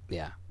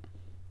 Yeah.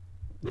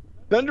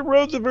 Thunder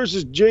Rosa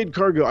versus Jade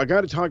Cargill. I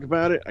got to talk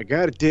about it. I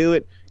got to do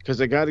it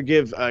because I got to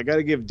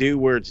give due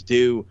where it's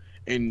due.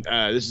 And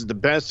this is the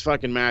best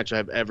fucking match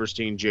I've ever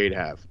seen Jade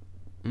have.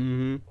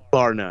 Mm-hmm.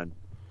 Bar none.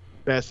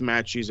 Best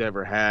match she's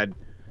ever had.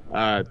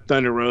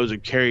 Thunder Rosa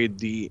carried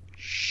the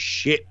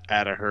shit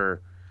out of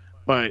her.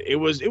 But it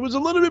was a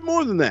little bit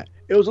more than that.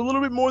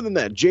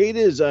 Jade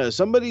is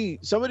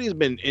somebody's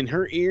been in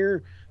her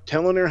ear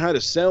telling her how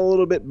to sell a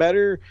little bit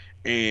better,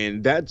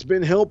 and that's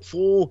been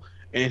helpful.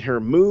 And her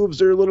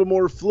moves are a little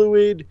more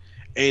fluid,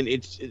 and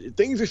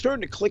things are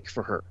starting to click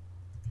for her.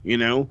 You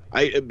know,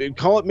 I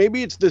call it,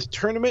 maybe it's this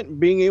tournament,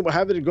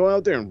 having to go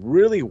out there and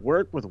really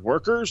work with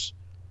workers.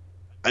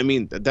 I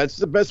mean, that's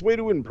the best way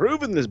to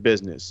improve in this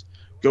business.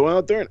 Go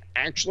out there and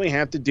actually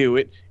have to do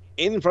it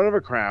in front of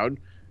a crowd.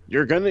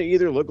 You're going to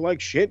either look like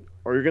shit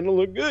or you're going to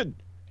look good.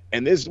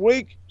 And this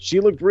week, she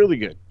looked really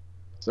good.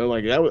 So,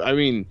 like,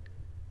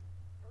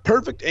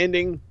 perfect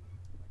ending.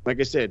 Like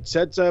I said,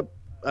 sets up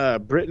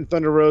Britt and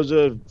Thunder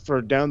Rosa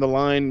for down the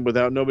line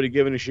without nobody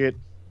giving a shit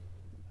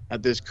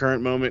at this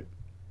current moment.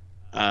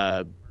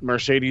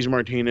 Mercedes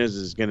Martinez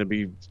is going to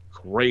be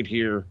great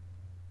here.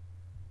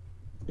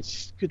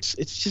 It's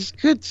just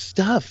good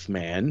stuff,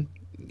 man.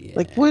 Yeah.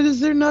 Like, what is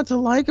there not to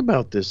like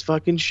about this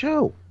fucking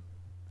show?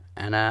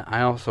 And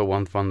I also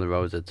want Thunder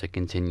Rosa to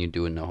continue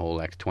doing the whole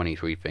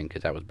X-23 thing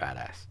because that was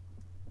badass.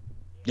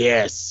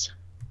 Yes.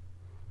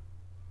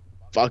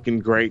 Fucking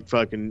great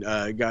fucking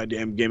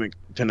goddamn gimmick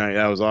tonight.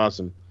 That was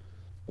awesome.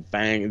 The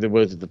fang,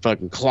 the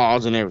fucking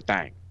claws and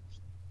everything.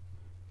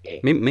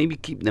 Maybe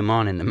keep them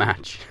on in the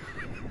match.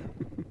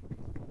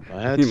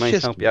 Well, He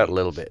might help you out a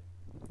little bit.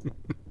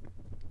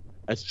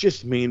 That's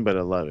just mean, but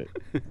I love it.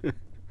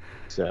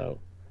 So,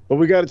 but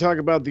we got to talk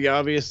about the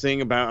obvious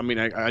thing about, I mean,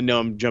 I know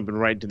I'm jumping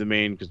right to the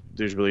main because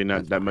there's really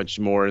not that much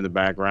more in the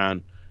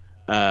background.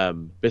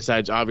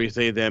 Besides,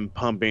 obviously, them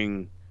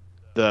pumping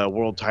the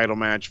world title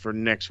match for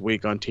next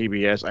week on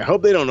TBS. I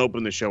hope they don't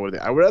open the show with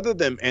it. I would rather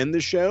them end the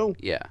show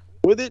Yeah.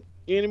 with it.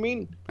 You know what I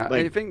mean?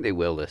 I think they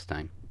will this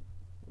time.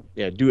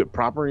 Yeah, do it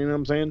proper. You know what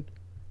I'm saying?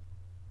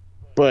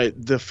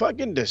 But the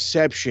fucking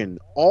deception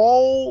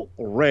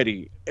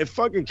already, if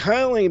fucking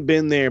Kyle ain't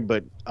been there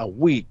but a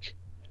week,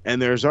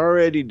 and there's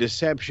already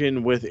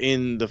deception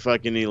within the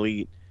fucking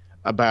elite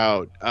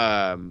about,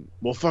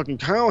 well, fucking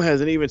Kyle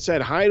hasn't even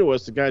said hi to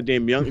us,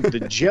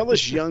 the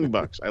jealous Young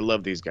Bucks. I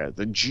love these guys.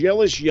 The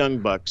jealous Young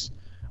Bucks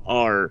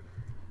are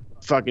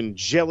fucking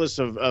jealous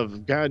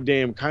of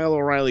goddamn Kyle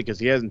O'Reilly because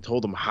he hasn't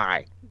told them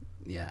hi.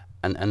 Yeah,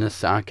 and the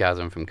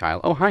sarcasm from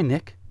Kyle. Oh, hi,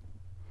 Nick.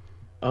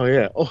 Oh,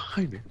 yeah. Oh,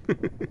 hi, Nick.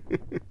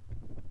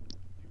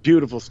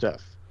 Beautiful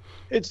stuff.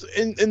 It's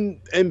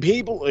and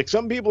people, like,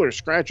 some people are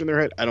scratching their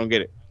head. I don't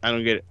get it. I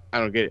don't get it. I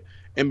don't get it.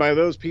 And by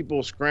those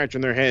people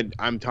scratching their head,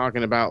 I'm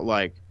talking about,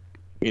 like,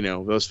 you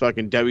know, those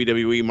fucking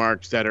WWE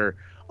marks that are,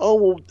 oh,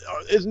 well,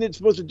 isn't it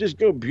supposed to just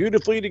go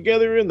beautifully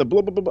together in the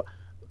blah blah blah blah.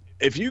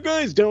 If you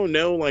guys don't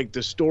know, like,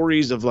 the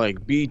stories of,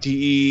 like,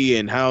 BTE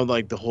and how,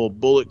 like, the whole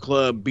Bullet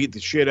Club beat the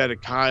shit out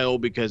of Kyle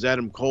because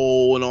Adam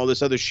Cole and all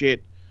this other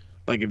shit,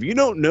 like, if you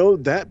don't know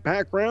that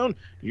background,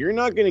 you're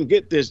not going to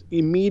get this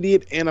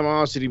immediate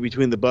animosity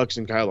between the Bucks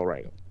and Kyle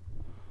O'Reilly.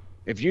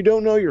 If you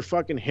don't know your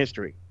fucking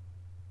history,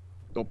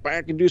 go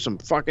back and do some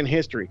fucking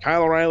history.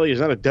 Kyle O'Reilly is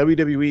not a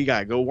WWE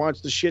guy. Go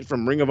watch the shit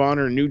from Ring of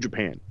Honor and New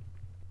Japan.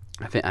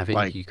 I think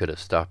Like, you could have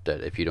stopped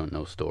it if you don't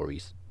know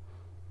stories.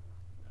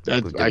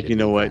 that's, With like, you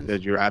know WWE what? fans.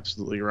 That you're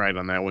absolutely right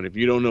on that one. If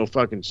you don't know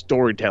fucking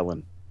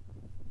storytelling,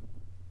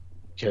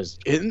 because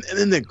and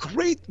then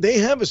they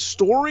have a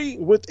story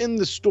within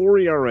the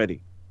story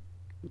already,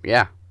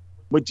 Yeah,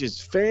 which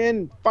is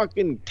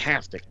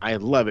fan-fucking-tastic. I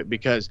love it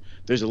because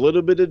there's a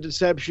little bit of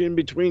deception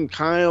between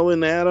Kyle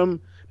and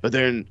Adam, but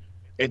then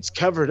it's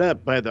covered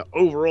up by the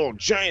overall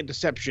giant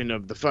deception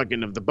of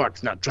the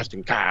Bucks not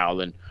trusting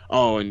Kyle, and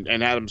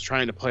Adam's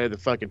trying to play the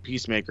fucking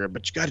peacemaker,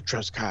 but you gotta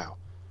trust Kyle.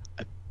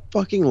 I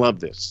fucking love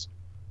this.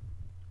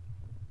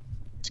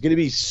 It's gonna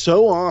be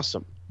so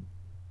awesome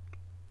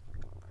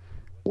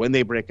when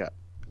they break up.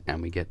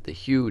 and we get the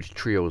huge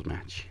trios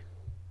match.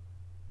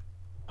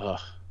 Ugh.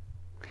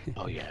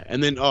 Oh yeah.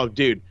 And then, oh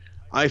dude,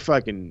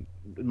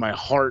 my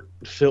heart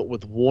filled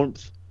with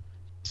warmth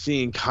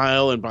seeing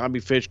Kyle and Bobby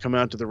Fish come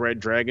out to the Red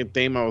Dragon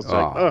theme. I was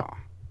like,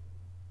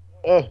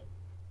 oh,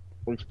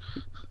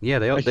 Yeah, I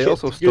they get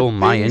also good stole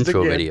my things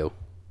intro again. video.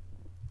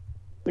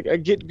 like I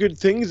get good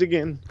things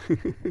again.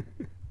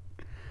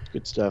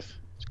 Good stuff.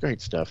 It's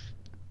great stuff.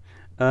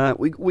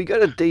 We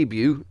got a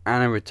debut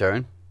and a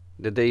return.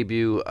 The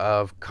debut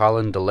of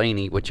Colin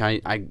Delaney, which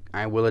I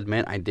will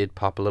admit I did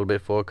pop a little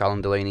bit for.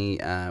 Colin Delaney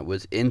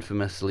was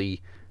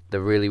infamously the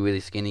really,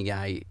 really skinny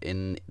guy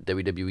in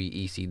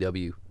WWE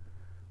ECW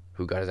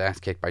who got his ass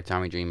kicked by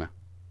Tommy Dreamer.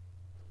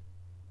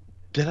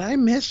 Did I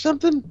miss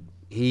something?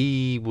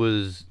 He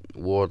was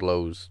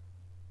Wardlow's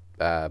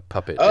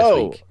puppet this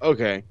Oh, week.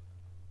 okay.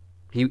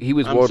 He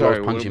was I'm Wardlow's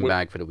sorry, punching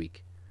bag for the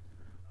week.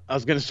 I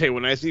was gonna say,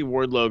 when I see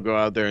Wardlow go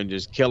out there and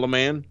just kill a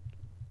man,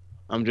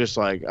 I'm just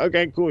like,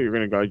 okay, cool. You're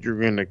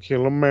gonna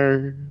kill a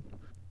man,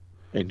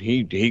 and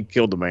he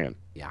killed the man.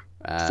 Yeah.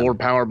 4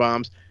 power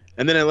bombs,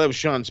 and then I love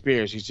Sean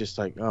Spears. He's just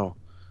like, oh,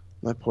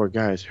 that poor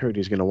guy is hurt.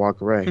 He's gonna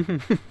walk away.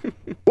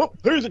 Whoop!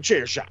 There's a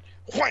chair shot.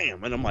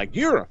 Wham! And I'm like,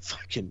 you're a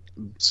fucking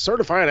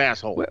certified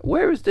asshole.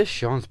 Where has this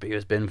Sean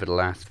Spears been for the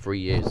last 3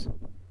 years?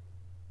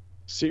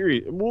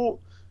 Serious? Well,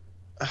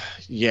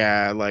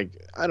 yeah. Like,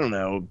 I don't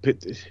know.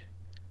 But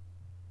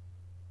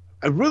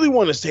I really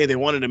want to say they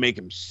wanted to make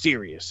him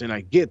serious, and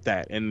I get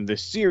that. And the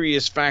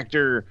serious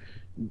factor,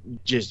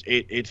 just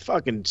it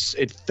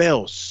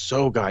fell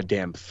so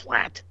goddamn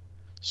flat,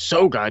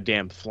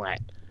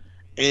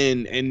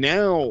 and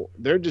now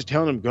they're just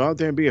telling him, go out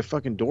there and be a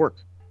fucking dork.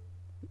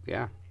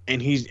 Yeah.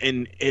 And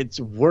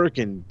it's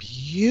working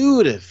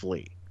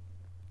beautifully.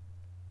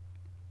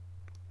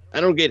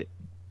 I don't get it.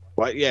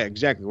 Why? Yeah,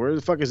 exactly. Where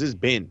the fuck has this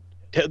been?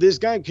 This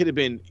guy could have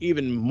been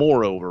even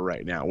more over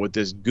right now with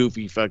this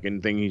goofy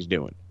fucking thing he's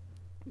doing.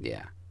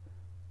 Yeah.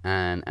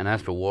 And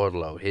as for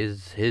Wardlow,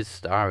 his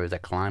star is a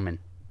climbing.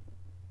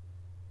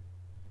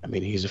 I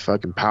mean, he's a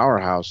fucking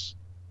powerhouse.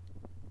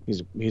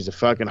 He's a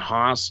fucking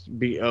Haas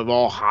of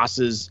all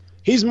Haas's.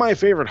 He's my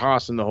favorite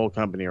Haas in the whole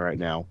company right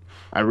now.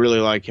 I really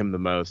like him the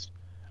most.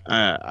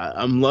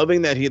 I'm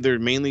loving that they're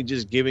mainly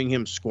just giving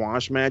him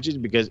squash matches,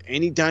 because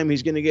anytime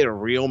he's going to get a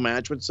real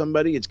match with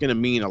somebody, it's going to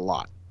mean a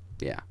lot.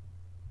 Yeah.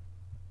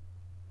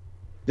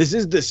 This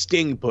is the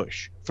Sting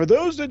push. For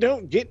those that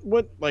don't get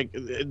what, like,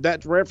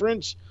 that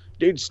reference,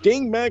 dude,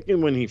 Sting back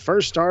in when he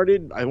first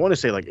started, I want to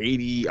say like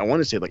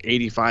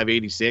 85,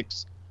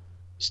 86.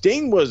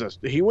 Sting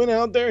he went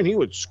out there and he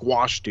would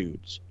squash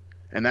dudes.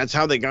 And that's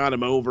how they got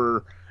him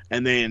over.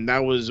 And then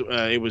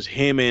it was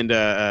him and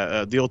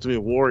the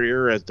Ultimate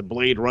Warrior as the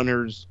Blade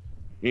Runners.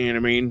 You know what I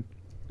mean?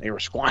 They were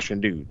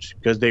squashing dudes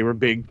because they were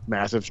big,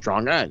 massive,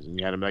 strong guys. And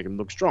you had to make them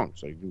look strong.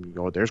 So you can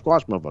go out there and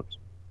squash motherfuckers.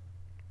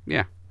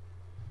 Yeah.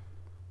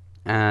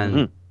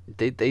 And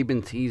they've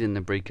been teasing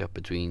the breakup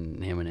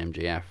between him and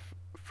MJF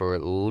for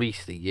at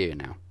least a year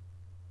now.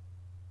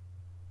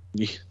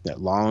 Yeah, that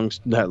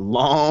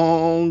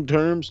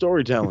long-term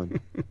storytelling.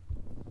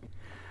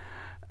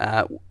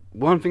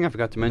 one thing I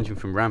forgot to mention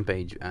from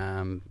Rampage,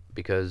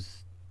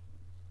 because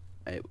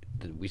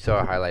we saw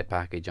a highlight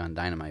package on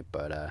Dynamite,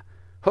 but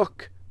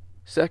Hook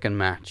second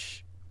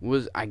match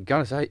was, I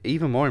gotta say,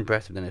 even more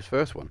impressive than his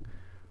first one.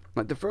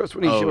 Like the first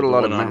one, he showed a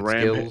lot of mat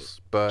skills,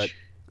 but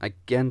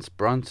against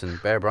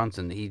Bear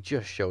Bronson, he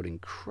just showed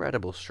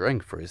incredible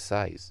strength for his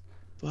size.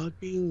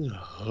 Fucking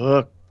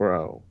Hook,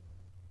 bro.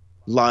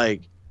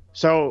 Like,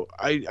 so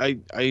I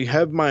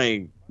have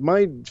my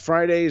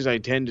Fridays. I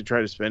tend to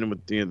try to spend them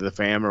with the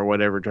fam or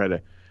whatever.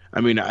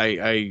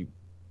 I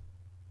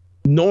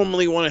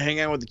normally want to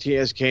hang out with the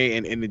TSK,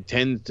 and it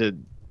tends to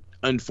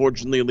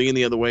unfortunately lean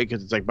the other way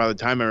because it's like by the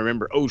time I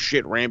remember, oh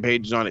shit,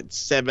 Rampage is on at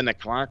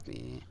 7:00.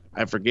 Yeah.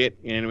 I forget,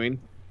 you know what I mean?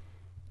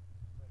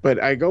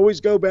 But I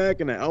always go back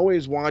and I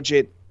always watch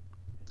it,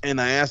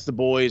 and I ask the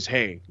boys,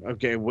 hey,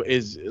 okay,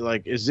 is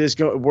this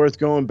worth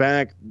going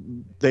back?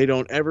 They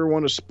don't ever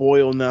want to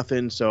spoil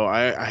nothing, so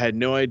I had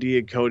no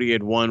idea Cody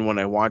had won when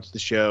I watched the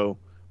show,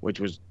 which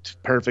was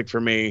perfect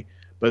for me.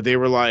 But they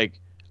were like,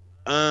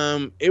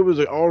 it was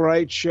an all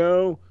right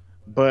show,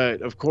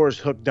 but of course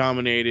Hook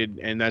dominated,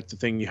 and that's the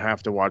thing you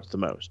have to watch the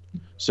most.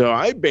 So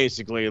I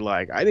basically,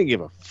 I didn't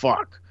give a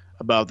fuck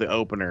about the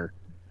opener.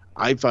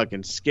 I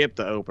fucking skipped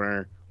the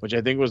opener, which I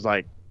think was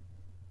like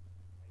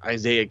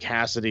Isaiah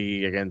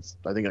Cassidy against,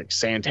 I think, like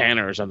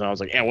Santana or something. I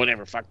was like, yeah,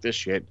 whatever, fuck this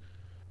shit.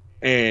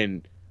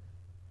 And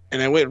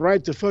I went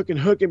right to fucking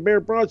Hook and Bear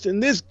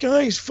Bronson. This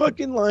guy's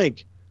fucking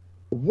like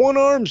one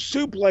arm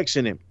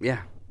suplexing him.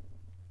 Yeah.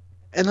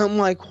 And I'm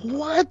like,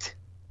 what?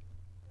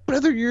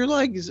 Brother, you're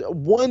like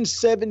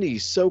 170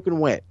 soaking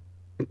wet.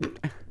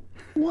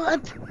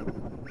 What?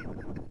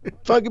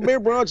 Fucking Bear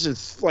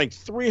Bronson's like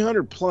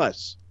 300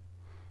 plus.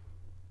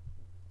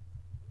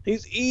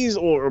 He's easy,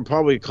 or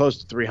probably close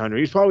to 300.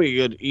 He's probably a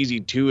good easy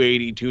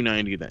 280,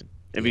 290 then,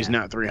 if he's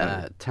not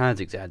 300. Taz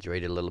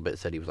exaggerated a little bit,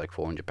 said he was like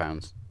 400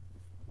 pounds.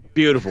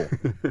 Beautiful.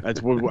 That's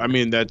what I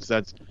mean. That's.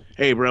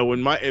 Hey, bro.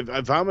 When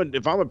if I'm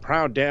a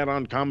proud dad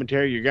on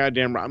commentary, you're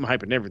goddamn right. I'm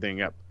hyping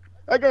everything up.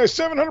 That guy's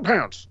 700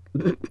 pounds.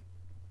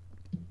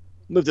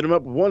 Lifted him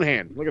up with one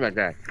hand. Look at that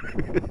guy.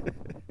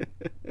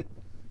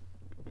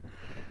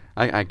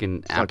 I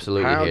can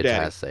absolutely hear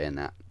Taz saying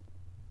that.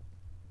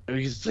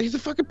 He's a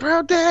fucking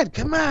proud dad.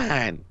 Come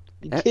on.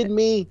 You kidding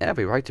me?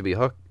 Every right to be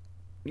Hook.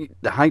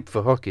 The hype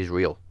for Hook is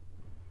real.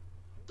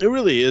 It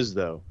really is,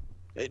 though.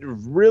 It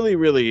really,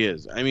 really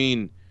is. I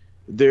mean,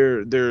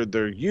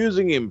 they're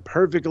using him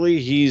perfectly.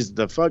 He's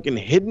the fucking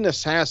hidden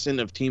assassin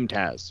of Team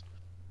Taz.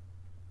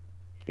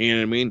 You know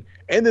what I mean?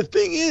 And the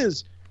thing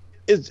is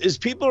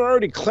people are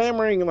already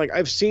clamoring. Like,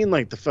 I've seen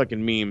like the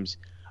fucking memes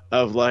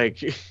of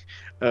like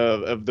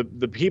of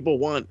the people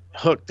want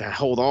Hook to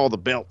hold all the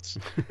belts,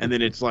 and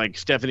then it's like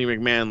Stephanie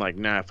McMahon like,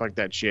 nah, fuck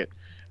that shit,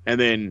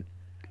 and then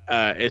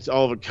it's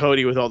all of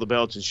Cody with all the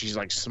belts, and she's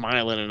like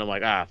smiling, and I'm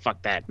like,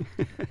 fuck that.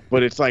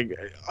 But it's like,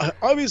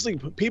 obviously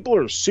people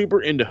are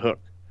super into Hook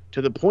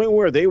to the point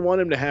where they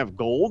want him to have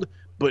gold,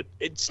 but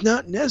it's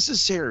not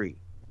necessary.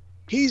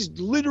 He's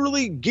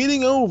literally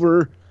getting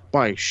over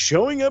by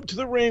showing up to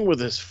the ring with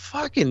this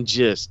fucking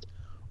just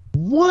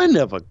one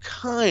of a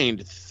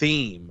kind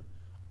theme.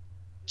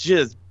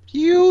 Just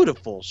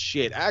beautiful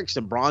shit.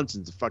 Action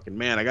Bronson's a fucking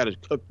man. I got his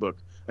cookbook.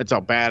 That's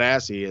how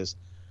badass he is.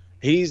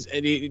 He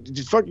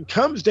just fucking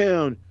comes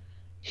down.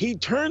 He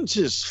turns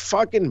his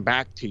fucking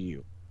back to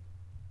you,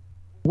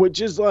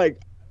 which is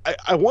like,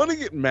 I want to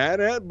get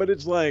mad at, but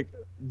it's like,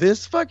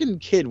 this fucking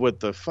kid with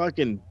the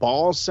fucking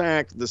ball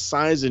sack the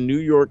size of New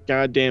York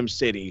goddamn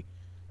city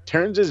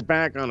turns his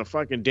back on a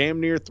fucking damn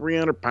near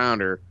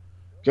 300-pounder,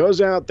 goes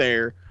out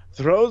there,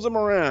 throws him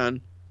around,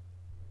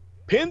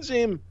 pins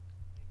him,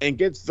 and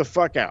gets the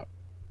fuck out.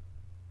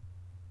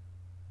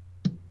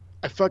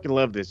 I fucking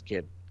love this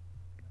kid.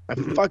 I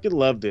fucking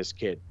love this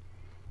kid.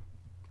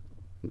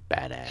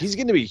 Badass. He's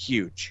going to be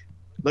huge.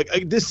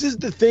 Like, this is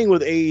the thing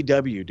with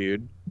AEW,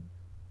 dude.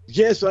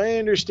 Yes, I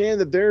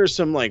understand that there are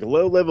some like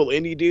low-level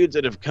indie dudes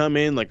that have come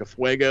in, like a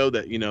Fuego,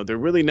 that, you know, they're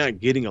really not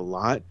getting a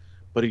lot.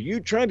 But are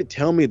you trying to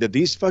tell me that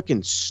these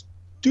fucking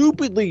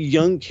stupidly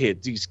young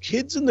kids, these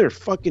kids in their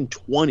fucking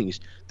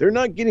 20s, they're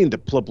not getting the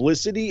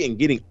publicity and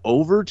getting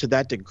over to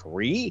that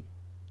degree?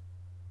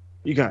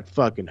 You got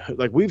fucking,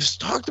 like, we've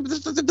talked about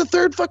this, the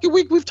third fucking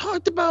week we've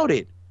talked about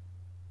it.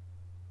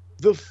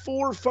 The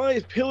 4 or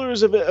 5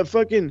 pillars of a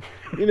fucking,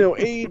 you know,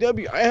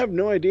 AEW. I have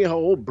no idea how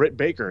old Britt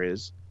Baker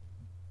is.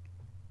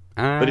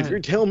 But if you're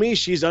telling me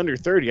she's under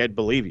 30, I'd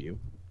believe you.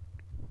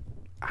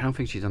 I don't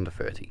think she's under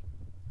 30.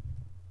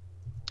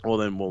 Well,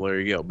 there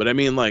you go. But I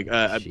mean, like,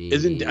 I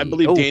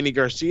believe Danny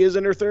Garcia's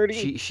under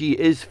 30? She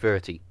is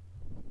 30.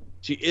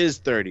 She is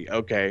 30.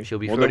 Okay. She'll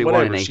be 31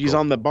 in April. She's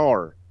on the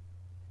bar,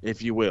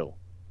 if you will.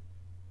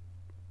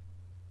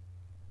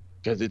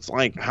 Because it's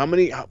like, how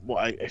many... Well,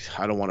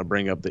 I don't want to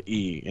bring up the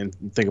E and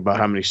think about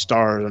how many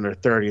stars under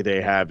 30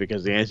 they have,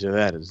 because the answer to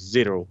that is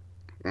 0.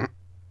 I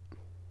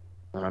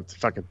don't have to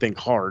fucking think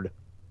hard.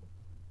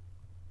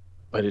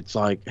 But it's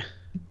like,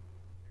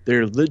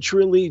 they're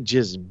literally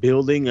just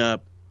building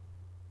up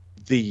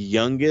the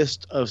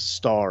youngest of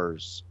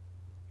stars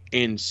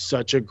in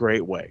such a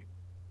great way.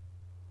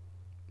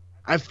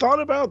 I thought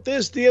about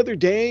this the other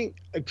day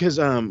because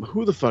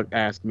who the fuck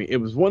asked me? It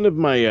was one of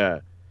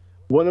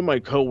my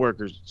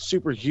coworkers,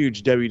 super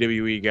huge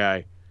WWE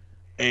guy,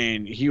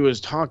 and he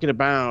was talking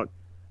about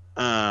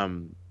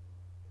um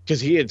because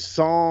he had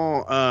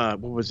saw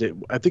what was it?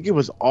 I think it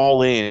was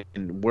All In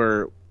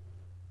where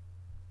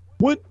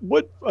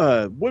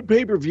what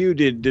pay per view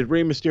did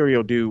Rey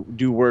Mysterio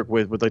do work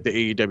with like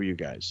the AEW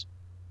guys?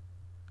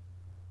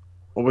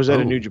 Or was that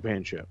a Oh, New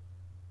Japan show?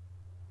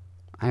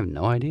 I have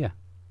no idea.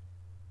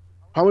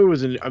 Probably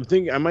was an. I'm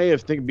thinking I might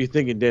have be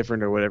thinking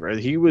different or whatever.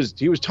 He was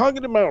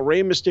talking about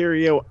Rey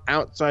Mysterio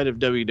outside of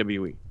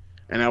WWE,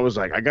 and I was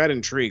like, I got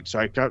intrigued, so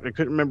I couldn't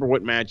remember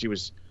what match he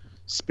was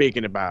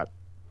speaking about,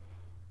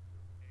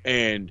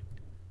 and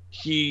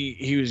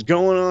he was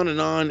going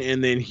on,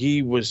 and then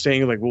he was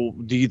saying like, well,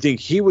 do you think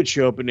he would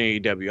show up in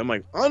AEW? I'm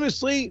like,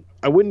 honestly,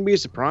 I wouldn't be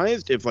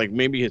surprised if like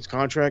maybe his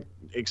contract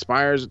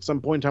expires at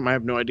some point in time. I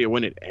have no idea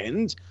when it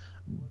ends,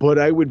 but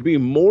I would be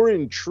more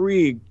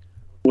intrigued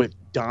with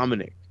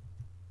Dominic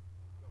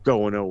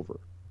going over.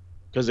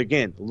 Because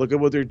again, look at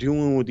what they're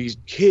doing with these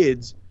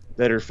kids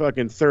that are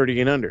fucking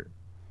 30 and under.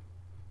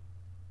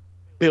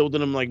 Building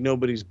them like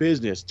nobody's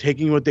business,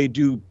 taking what they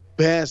do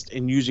best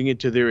and using it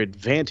to their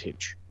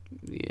advantage.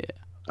 Yeah.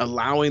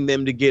 Allowing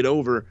them to get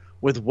over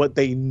with what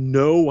they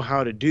know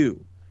how to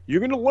do. You're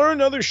going to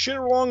learn other shit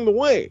along the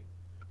way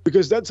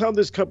because that's how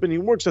this company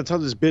works. That's how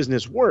this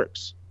business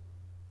works.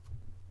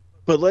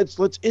 But let's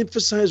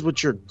emphasize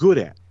what you're good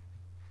at.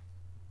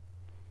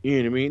 You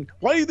know what I mean?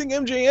 Why do you think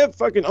MJF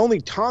fucking only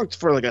talked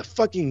for like a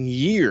fucking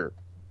year?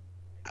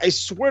 I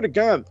swear to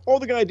God, all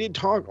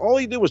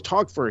he did was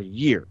talk for a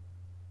year.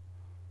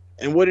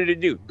 And what did it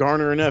do?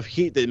 Garner enough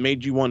heat that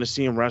made you want to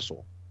see him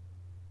wrestle.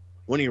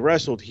 When he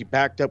wrestled, he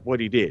backed up what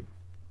he did.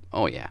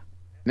 Oh yeah.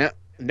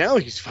 Now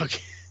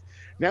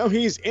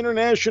he's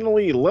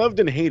internationally loved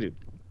and hated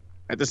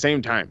at the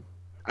same time.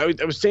 I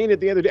was saying it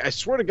the other day. I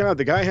swear to God,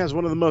 the guy has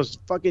one of the most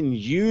fucking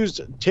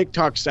used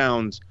TikTok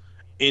sounds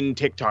in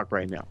TikTok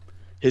right now.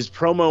 His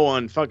promo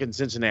on fucking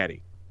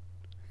Cincinnati.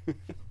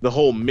 The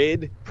whole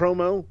mid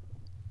promo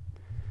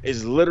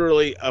is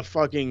literally a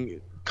fucking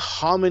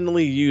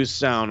commonly used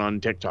sound on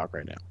TikTok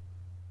right now.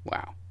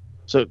 Wow.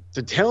 So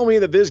to tell me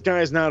that this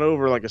guy's not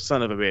over like a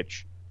son of a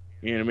bitch,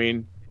 you know what I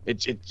mean?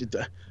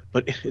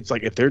 But it's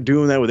like if they're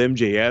doing that with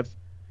MJF,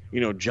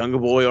 you know, Jungle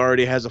Boy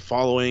already has a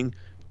following,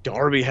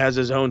 Darby has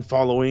his own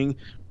following,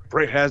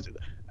 Bray has.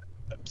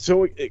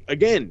 So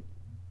again,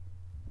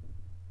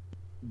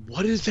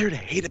 what is there to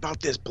hate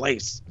about this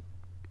place?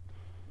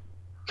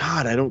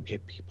 God, I don't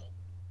get people.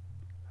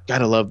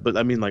 Gotta love, but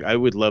I mean, like, I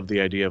would love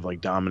the idea of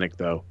like Dominic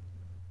though,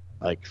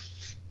 like.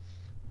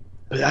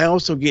 But I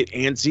also get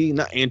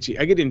not antsy.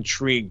 I get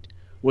intrigued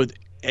with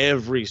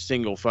every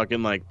single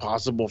fucking like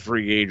possible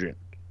free agent.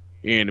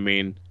 You know what I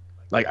mean?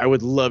 Like I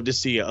would love to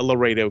see a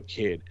Laredo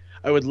Kid.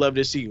 I would love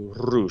to see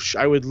Roosh.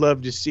 I would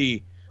love to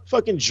see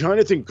fucking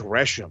Jonathan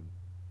Gresham.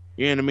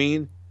 You know what I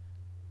mean?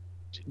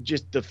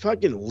 Just the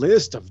fucking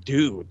list of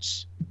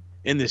dudes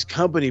in this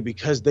company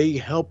because they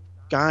help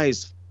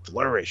guys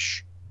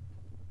flourish.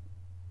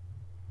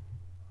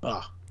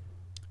 Ugh.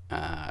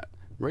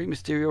 Rey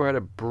Mysterio had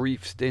a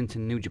brief stint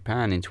in New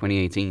Japan in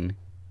 2018.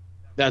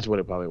 That's what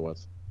it probably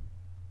was.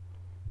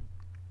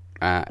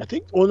 Uh, I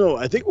think. Well, no.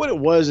 I think what it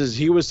was is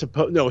he was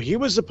supposed. No, he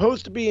was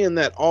supposed to be in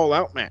that All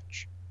Out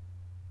match,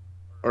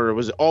 or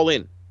was it All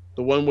In?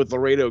 The one with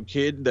Laredo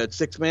Kid, that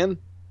 6-man.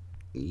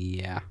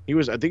 yeah. He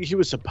was. I think he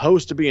was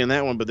supposed to be in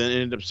that one, but then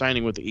ended up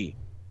signing with the E.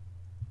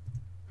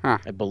 Huh.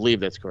 I believe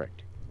that's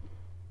correct.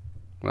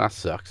 Well, that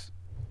sucks.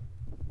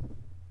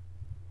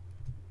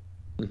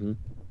 Mm-hmm.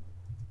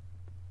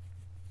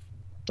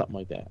 Something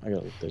like that. I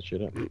gotta look that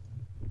shit up.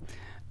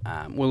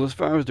 Well, as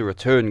far as the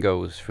return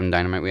goes from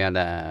Dynamite, we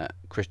had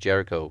Chris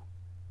Jericho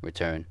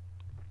return.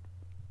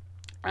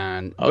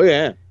 And Oh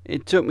yeah.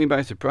 it took me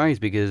by surprise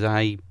because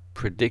I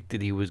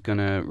predicted he was going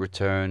to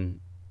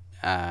return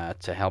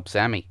to help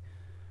Sammy.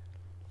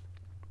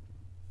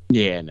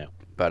 Yeah. No.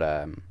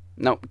 But,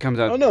 no, it comes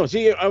out. Oh no.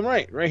 See, I'm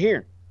right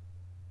here.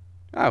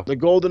 Oh, The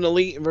Golden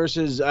Elite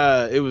versus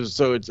it's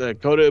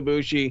Kota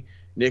Ibushi,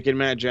 Nick and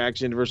Matt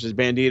Jackson versus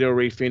Bandito,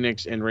 Rey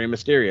Fenix, and Rey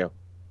Mysterio.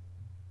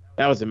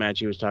 That was the match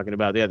he was talking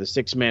about. Yeah, the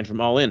 6-man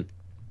from All In.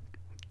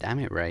 damn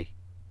it, Ray.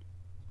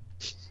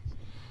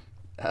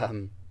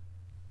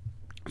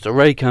 So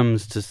Ray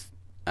comes to,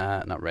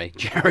 not Ray,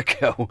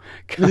 Jericho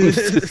comes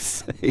to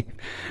save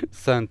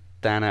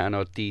Santana and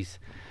Ortiz,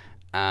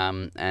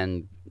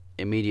 and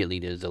immediately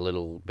there's a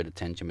little bit of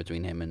tension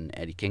between him and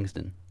Eddie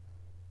Kingston.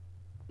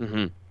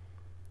 Mm-hmm.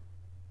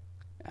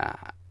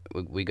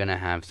 We're gonna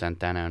have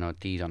Santana and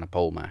Ortiz on a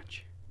pole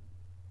match.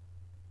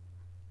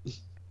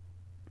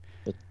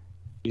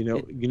 You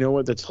know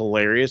what? That's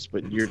hilarious,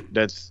 but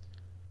that's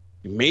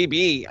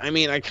maybe. I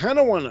mean, I kind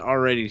of want to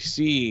already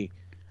see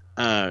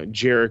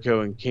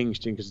Jericho and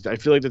Kingston because I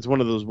feel like that's one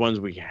of those ones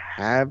we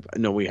have.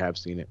 No, we have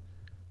seen it.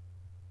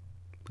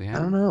 We have. I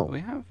don't know. We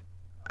have.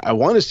 I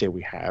want to say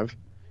we have.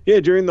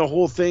 Yeah, during the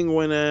whole thing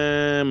when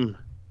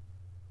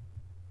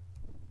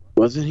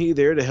Wasn't he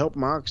there to help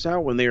Mox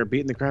out when they were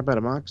beating the crap out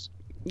of Mox?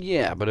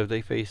 Yeah, but if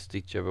they faced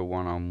each other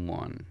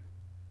one-on-one,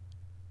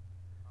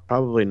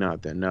 Probably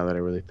not then, now that I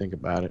really think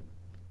about it.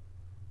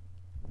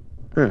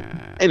 Huh.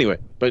 uh, Anyway,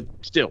 but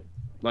still,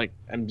 like,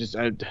 I'm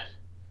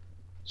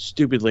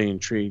stupidly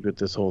intrigued with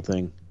this whole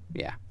thing.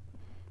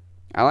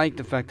 I like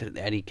the fact that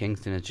Eddie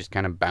Kingston is just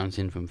kind of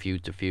bouncing from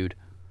feud to feud.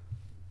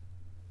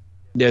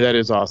 Yeah, that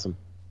is awesome.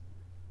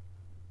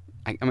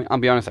 I mean, I'll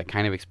be honest, I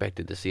kind of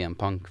expected the CM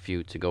Punk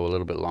feud to go a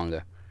little bit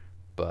longer,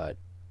 but,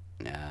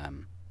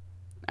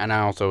 and I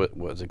also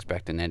was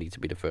expecting Eddie to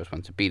be the first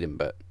one to beat him,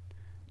 but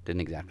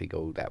didn't exactly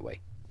go that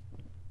way.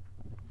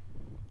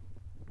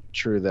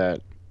 True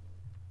that.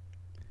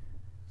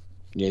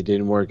 Yeah, it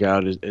didn't work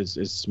out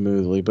as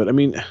smoothly, but I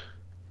mean,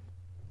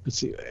 let's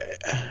see.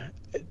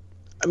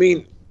 I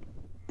mean,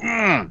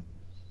 I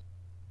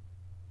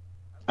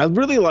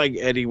really like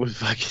Eddie with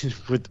fucking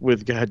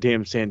with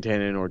goddamn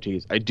Santana and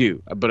Ortiz. I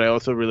do, but I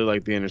also really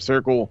like the Inner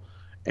Circle,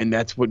 and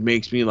that's what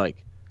makes me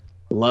like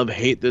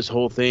hate this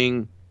whole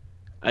thing.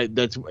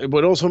 That's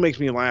what also makes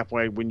me laugh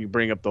when you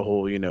bring up the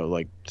whole,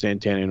 like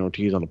Santana and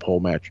Ortiz on a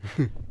pole match,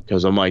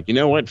 because I'm like, you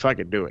know what, fuck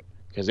it, do it,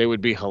 because it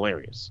would be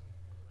hilarious.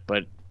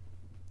 But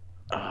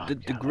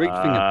The great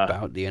thing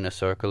about the Inner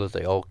Circle is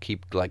they all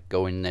keep like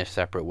going their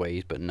separate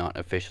ways, but not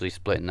officially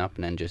splitting up,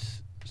 and then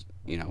just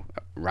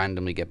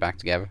randomly get back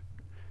together.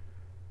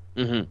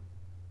 Mm-hmm.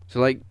 So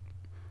like,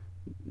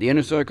 the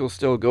Inner Circle's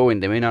still going.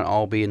 They may not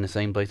all be in the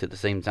same place at the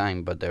same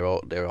time, but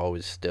they're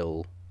always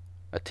still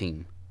a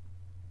team.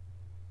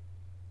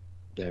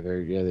 Yeah,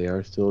 they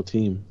are still a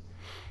team.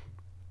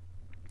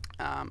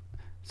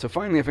 So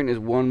finally, I think there's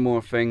one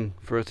more thing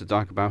for us to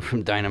talk about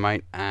from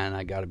Dynamite, and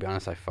I gotta be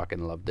honest, I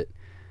fucking loved it.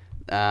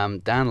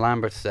 Dan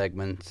Lambert's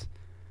segment.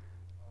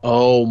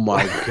 Oh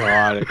my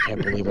god, I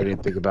can't believe I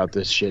didn't think about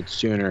this shit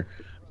sooner.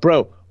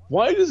 Bro,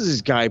 why does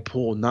this guy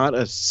pull not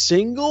a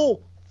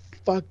single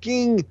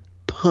fucking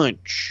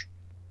punch?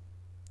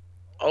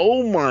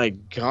 Oh my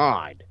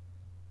god.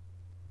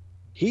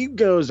 He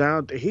goes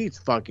out, he's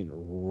fucking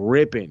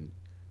ripping.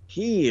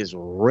 He is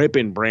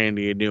ripping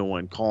Brandy a new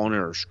one, calling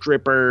her a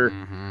stripper.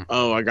 Mm-hmm.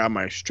 Oh, I got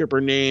my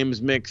stripper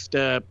names mixed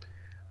up.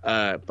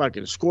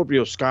 Fucking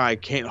Scorpio Sky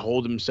can't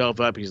hold himself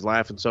up. He's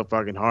laughing so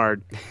fucking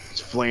hard. He's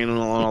flailing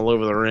all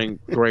over the ring.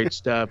 Great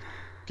stuff.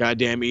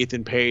 Goddamn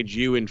Ethan Page,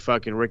 you and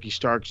fucking Ricky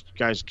Starks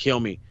guys kill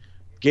me.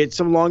 Get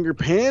some longer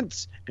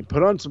pants and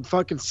put on some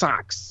fucking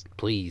socks.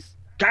 Please.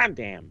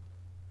 Goddamn.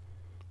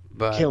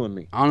 But Killing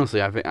me.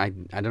 honestly, I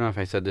don't know if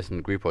I said this in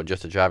the group or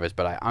just to Travis,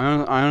 but I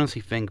honestly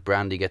think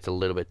Brandy gets a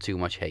little bit too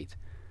much hate.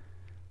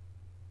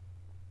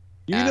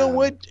 You know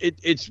what?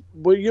 It's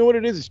well, you know what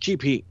it is? It's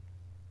cheap heat.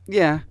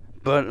 Yeah,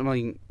 but I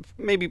mean,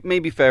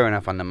 maybe fair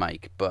enough on the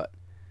mic, but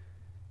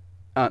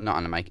not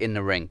on the mic, in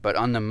the ring. But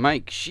on the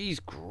mic,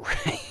 she's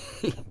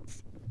great.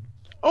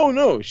 Oh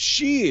no,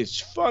 she is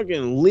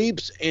fucking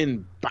leaps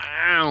and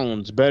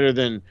bounds better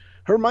than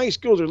her mic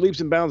skills are leaps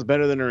and bounds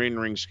better than her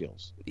in-ring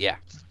skills. Yeah.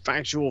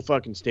 Factual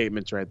fucking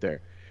statements right there.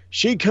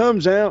 She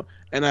comes out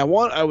and I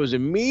was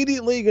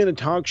immediately gonna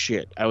talk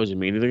shit.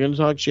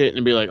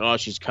 And be like, oh,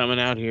 she's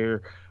coming out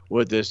here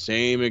with the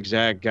same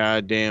exact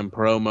goddamn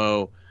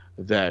promo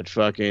that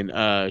fucking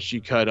she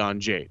cut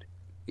on Jade.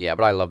 Yeah,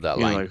 but I love that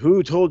line. Like,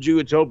 who told you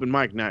it's open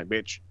mic night,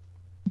 bitch?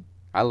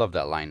 I love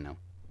that line though.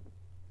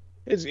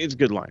 It's a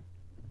good line.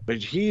 But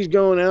he's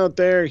going out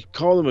there, he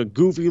called him a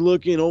goofy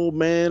looking old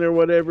man or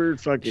whatever,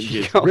 fucking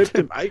just ripped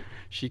him.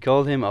 She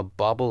called him a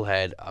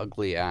bobblehead,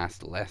 ugly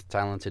ass, less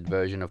talented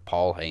version of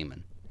Paul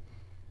Heyman.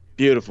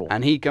 Beautiful.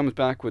 And he comes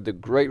back with the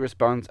great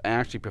response, I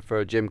actually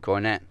prefer Jim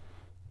Cornette.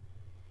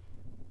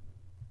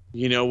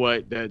 You know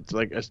what? That's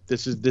like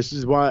this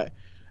is why,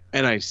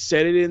 and I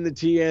said it in the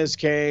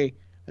TSK,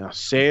 and I'll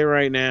say it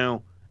right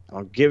now. I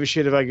don't give a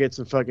shit if I get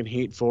some fucking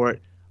heat for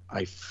it.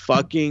 I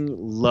fucking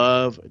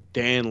love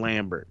Dan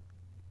Lambert.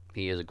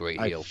 He is a great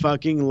I heel.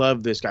 fucking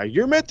love this guy.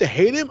 You're meant to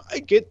hate him. I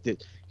get this.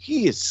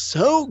 He is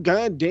so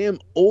goddamn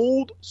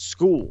old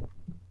school.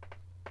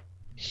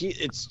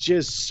 It's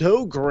just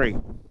so great.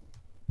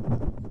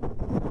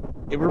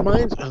 It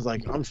reminds I was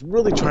like, I'm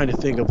really trying to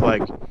think of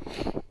like,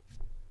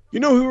 you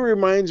know who it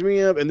reminds me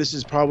of? And this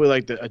is probably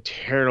like a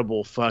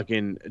terrible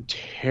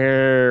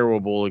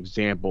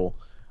example.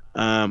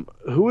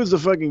 Who was the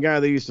fucking guy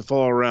that used to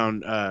follow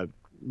around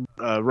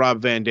Rob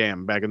Van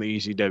Dam back in the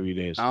ECW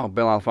days? Oh,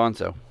 Bill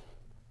Alfonso.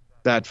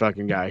 That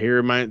fucking guy.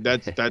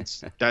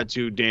 That's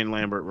who Dan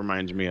Lambert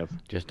reminds me of.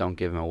 Just don't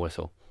give him a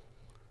whistle.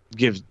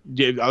 I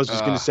was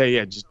just gonna say,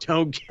 yeah, just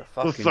don't give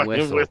a fucking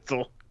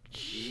whistle.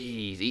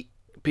 Jeez,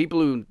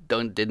 people who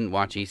didn't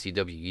watch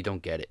ECW, you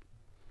don't get it.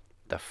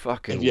 The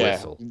fucking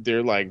whistle.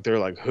 They're like,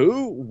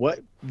 who?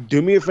 What?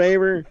 Do me a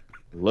favor,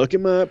 look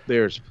him up.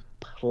 There's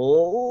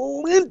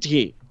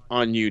plenty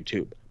on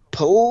YouTube.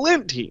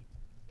 Plenty.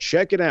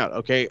 Check it out,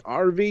 okay?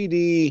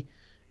 RVD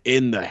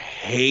in the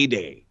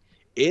heyday.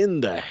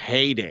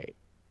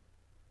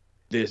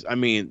 This, I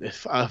mean,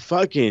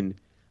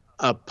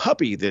 a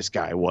puppy this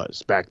guy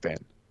was back then.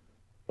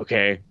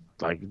 Okay?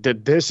 Like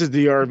this is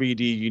the RVD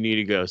you need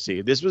to go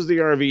see. This was the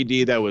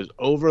RVD that was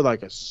over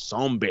like a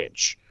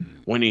sumbitch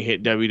when he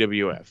hit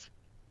WWF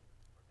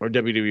or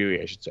WWE,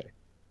 I should say.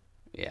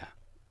 Yeah.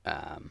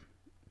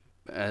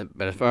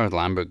 But as far as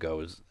Lambert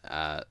goes,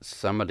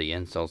 some of the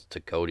insults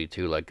to Cody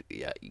too, like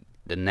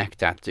the neck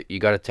tattoo. You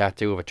got a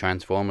tattoo of a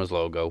Transformers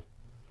logo.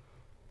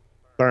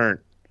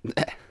 Burnt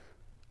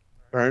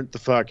the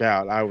fuck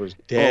out. I was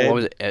dead. Oh, what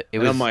was it? It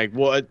was I'm like,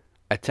 what?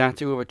 a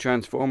tattoo of a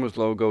Transformers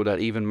logo that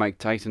even Mike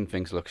Tyson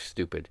thinks looks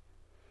stupid.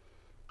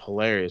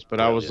 Hilarious. But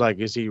I was like,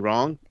 is he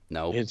wrong?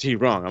 No. Is he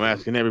wrong? I'm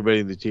asking everybody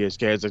in the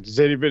TSK. It's like, does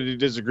anybody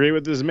disagree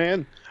with this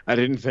man? I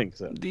didn't think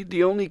so.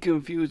 The only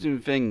confusing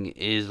thing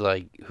is,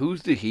 like,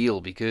 who's the heel?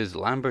 Because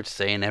Lambert's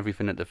saying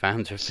everything that the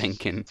fans are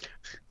thinking.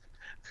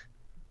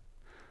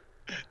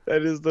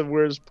 That is the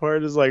worst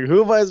part. Is like,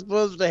 who am I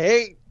supposed to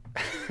hate?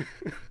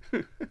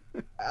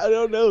 I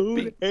don't know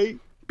who to hate.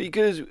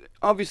 Because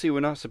obviously we're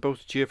not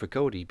supposed to cheer for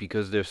Cody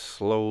because they're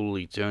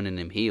slowly turning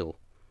him heel.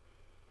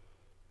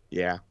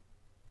 Yeah.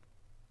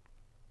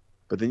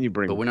 But then you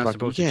bring. But we're not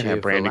supposed to you can't cheer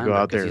have for Brandy go Lambert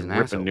out there 'cause and he's an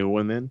rip asshole. a new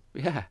one. Then.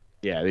 Yeah.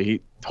 Yeah,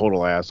 he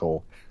total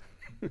asshole.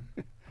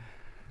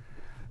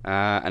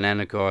 And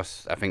then of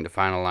course I think the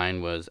final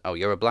line was, "Oh,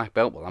 you're a black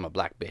belt? Well, I'm a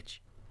black bitch."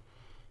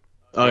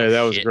 Oh yeah,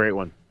 that was a shit. great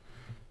one.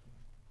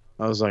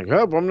 I was like,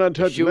 oh, I'm not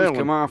The touching shoes that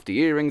come one. off, the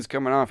earrings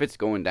coming off, it's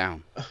going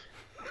down.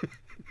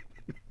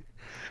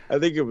 I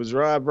think it was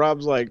Rob.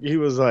 Rob's like, he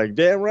was like,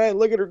 damn right,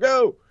 look at her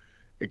go.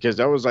 Because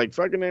I was like,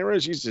 fucking damn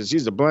right. She says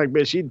she's a black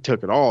bitch. She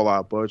took it all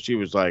out, but she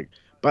was like,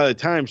 by the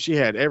time she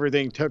had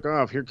everything took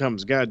off, here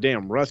comes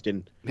goddamn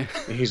Ruskin. And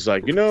he's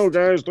like,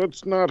 guys,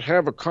 let's not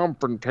have a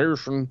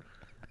confrontation.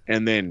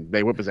 And then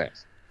they whip his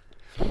ass.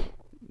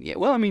 Yeah,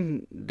 well, I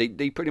mean,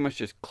 they pretty much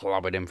just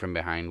clobbered him from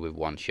behind with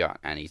one shot,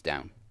 and he's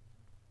down.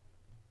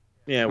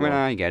 Yeah, I mean, well,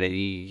 I get it.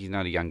 He's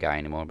not a young guy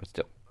anymore, but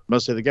still.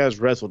 must say the guy's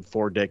wrestled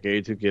 4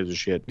 decades. Who gives a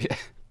shit?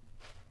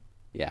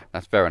 Yeah,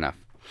 that's fair enough.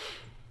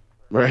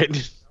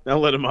 Right? I'll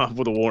let him off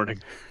with a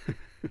warning.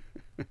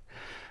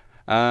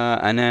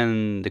 And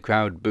then the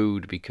crowd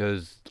booed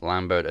because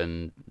Lambert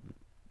and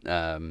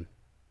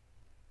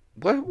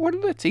what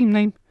are the team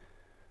name?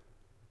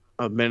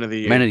 Men of the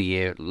Year. Men of the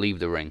Year leave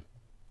the ring,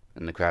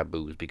 and the crowd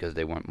boos because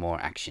they want more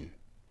action.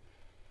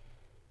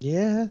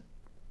 Yeah.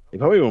 They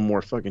probably want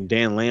more fucking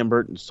Dan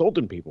Lambert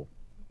insulting people.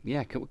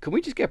 Yeah, can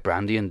we just get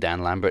Brandy and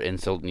Dan Lambert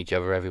insulting each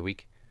other every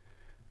week?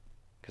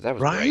 Because that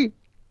was Right? great.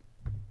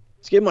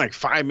 Let's give him like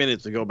 5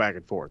 minutes to go back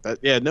and forth.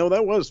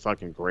 That was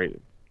fucking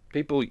great.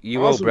 People,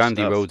 you Awesome owe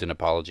Brandy stuff. Rhodes an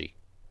apology.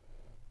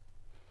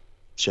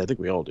 Shit, I think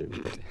we all do.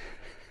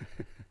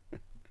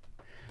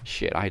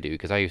 Shit, I do,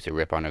 because I used to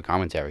rip on her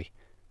commentary.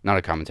 Not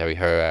her commentary,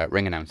 her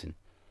ring announcing.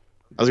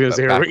 I was going to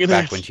say, back, ringing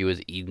back that. when she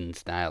was Eden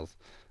Styles.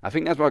 I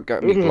think that's what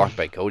got me blocked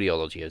by Cody all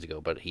those years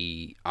ago, but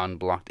he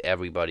unblocked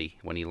everybody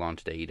when he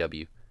launched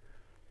AEW.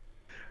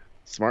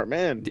 Smart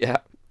man. Yeah.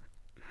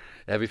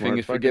 Everything Smart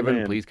is fucking forgiven.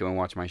 man. Please come and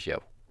watch my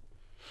show.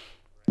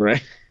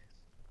 Right?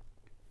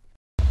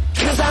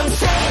 Cause I'm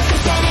sick of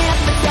standing up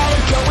instead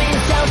of going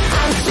down.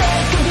 I'm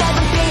sick of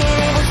never being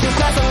able to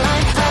cross the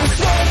line. I'm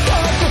sick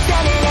of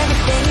pretending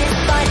everything is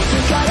fine.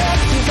 You got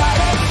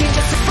it, you're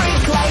just a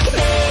freak like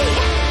me.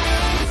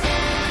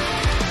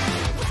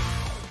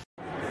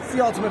 It's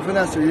the Ultimate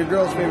Finesser, your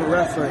girl's favorite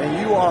wrestler, and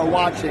you are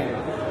watching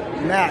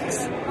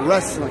Max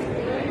Wrestling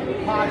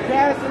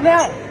Podcast. And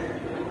now,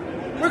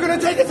 we're gonna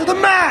take it to the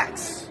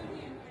max!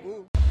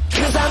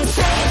 Cause I'm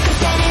sick of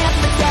standing up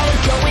instead of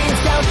going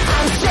down.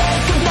 I'm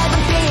sick of never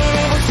being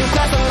able to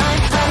cross the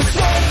line. I'm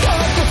sick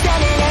of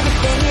pretending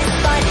everything is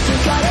fine. You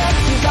got it,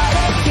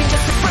 you're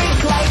just a freak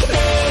like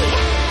me.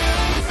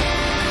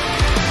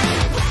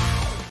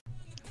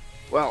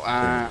 Well,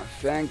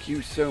 thank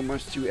you so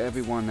much to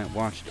everyone that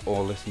watched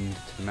or listened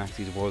to the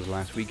Maxis Awards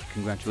last week.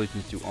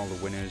 Congratulations to all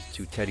the winners,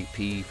 to Teddy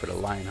P for the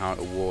Lionheart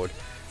Award,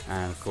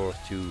 and of course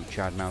to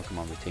Chad Malcolm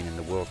on retaining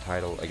the world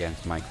title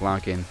against Mike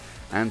Larkin,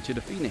 and to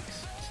the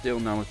Phoenix, still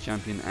Knowledge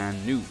Champion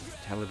and new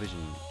television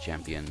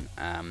champion.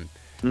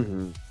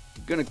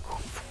 Gonna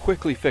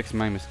quickly fix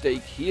my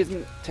mistake. He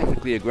isn't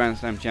technically a Grand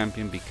Slam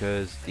champion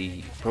because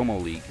the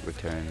Promo League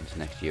returns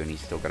next year and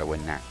he's still got to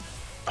win that.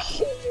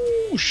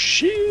 Oh,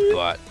 shit.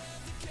 But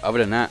other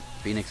than that,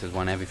 Phoenix has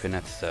won everything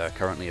that's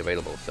currently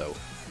available, so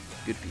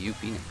good for you,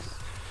 Phoenix.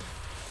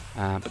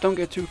 But don't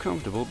get too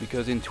comfortable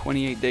because in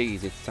 28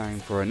 days it's time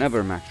for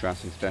another Max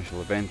Wrestling special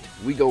event.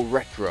 We go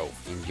retro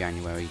in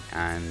January,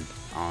 and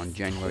on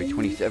January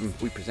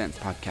 27th we present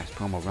Podcast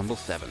Promo Rumble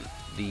 7,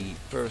 the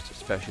first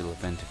special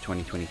event of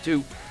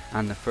 2022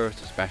 and the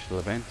first special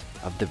event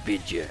of the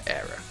Vidya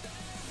era.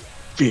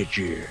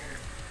 Vidya.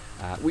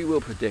 We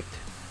will predict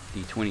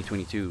the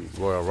 2022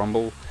 Royal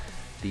Rumble.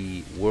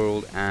 The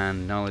World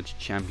and Knowledge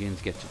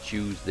Champions get to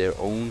choose their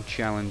own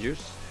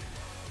challengers.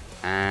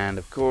 And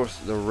of course,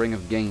 the Ring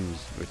of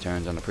Games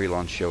returns on the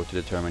pre-launch show to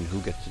determine who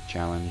gets to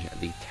challenge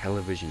the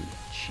television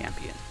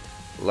champion.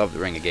 Love the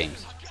Ring of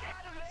Games.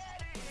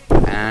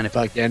 And if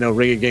Fuck, yeah, I know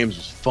Ring of Games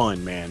was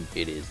fun, man.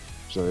 it is,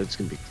 So it's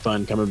going to be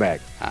fun coming back.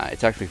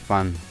 it's actually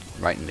fun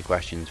writing the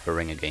questions for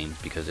Ring of Games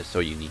because it's so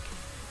unique.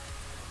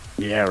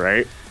 Yeah,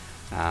 right.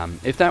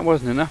 If that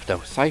wasn't enough,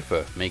 though,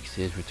 Cypher makes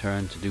his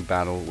return to do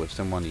battle with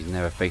someone he's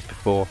never faced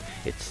before.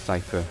 It's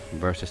Cypher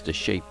versus The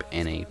Shape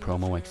in a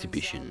promo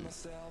exhibition.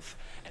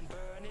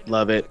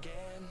 Love it.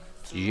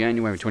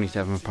 January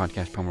 27th,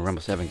 podcast promo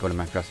Rumble 7. Go to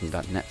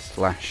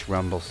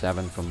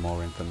macwrestling.net/Rumble7 for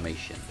more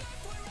information.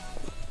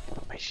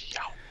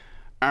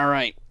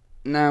 Alright,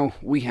 now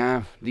we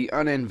have the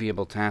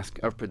unenviable task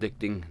of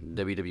predicting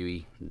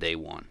WWE Day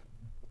 1.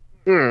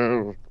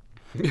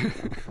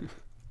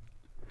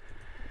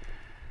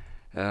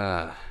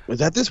 Was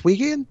that this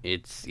weekend?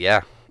 It's,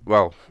 yeah,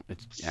 well,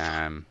 it's,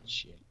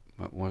 Shit.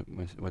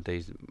 what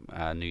day's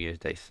New Year's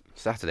Day?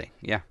 Saturday,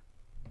 yeah.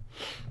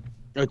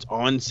 It's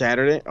on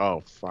Saturday?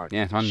 Oh, fuck.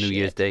 Yeah, it's on New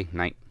Year's Day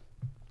night.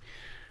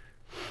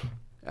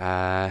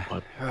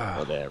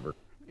 Whatever.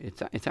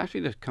 It's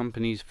actually the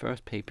company's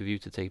first pay-per-view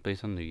to take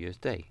place on New Year's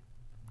Day.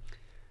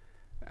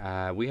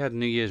 We had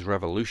New Year's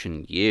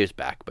Revolution years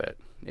back, but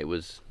it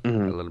was a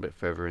little bit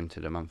further into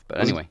the month.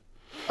 But anyway.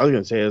 I was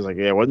going to say,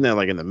 wasn't that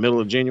like in the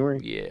middle of January?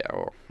 Yeah,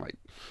 or like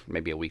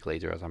maybe a week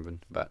later or something.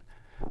 But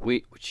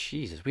we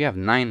have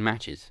 9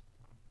 matches.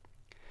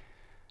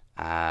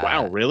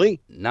 Wow,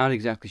 really? Not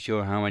exactly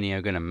sure how many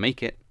are going to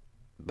make it,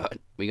 but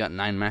we got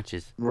 9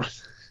 matches.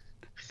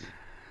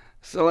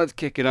 So let's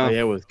kick it off. Oh,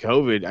 yeah, with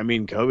COVID. I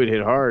mean, COVID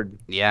hit hard.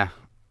 Yeah.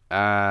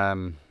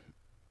 I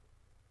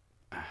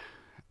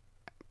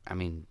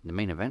mean, the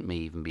main event may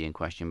even be in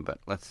question, but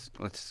let's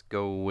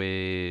go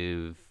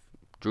with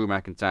Drew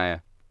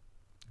McIntyre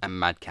and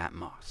Madcap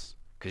Moss.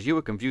 Because you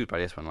were confused by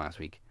this one last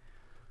week.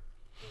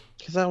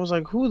 Because I was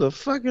like, who the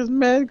fuck is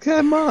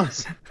Madcap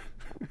Moss?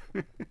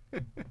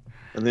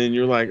 And then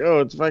you're like, oh,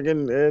 it's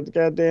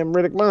goddamn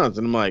Riddick Moss.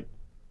 And I'm like,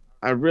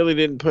 I really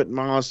didn't put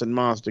Moss and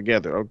Moss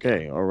together.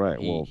 Okay, all right,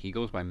 well. He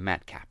goes by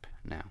Madcap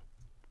now.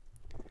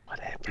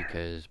 Whatever.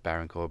 Because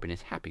Baron Corbin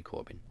is Happy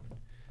Corbin.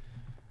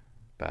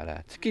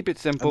 But to keep it I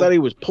simple. thought he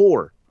was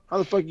poor. How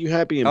the fuck are you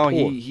happy and poor?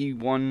 He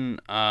won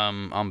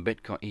on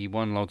Bitcoin. He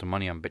won loads of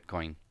money on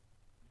Bitcoin.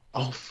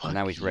 Oh, fuck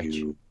Now he's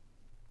rich.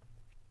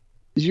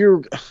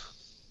 You're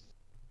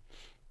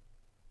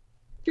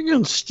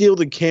gonna steal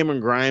the Cameron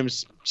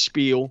Grimes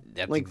spiel.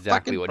 That's like,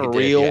 exactly what he for did.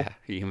 real? Yeah.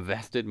 He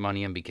invested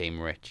money and became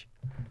rich.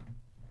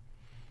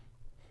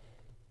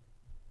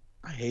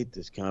 I hate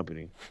this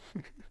company.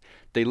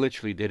 They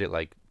literally did it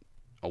like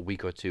a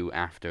week or two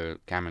after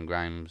Cameron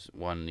Grimes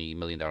won the $1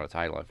 million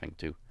title, I think,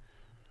 too.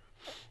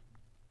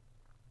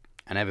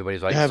 And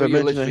everybody's like, Have so I you're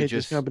mentioned I literally hate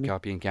this just company?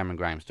 copying Cameron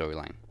Grimes'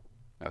 storyline.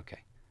 Okay.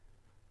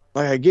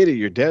 Like, I get it,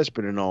 you're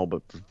desperate and all,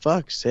 but for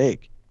fuck's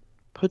sake,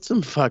 put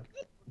some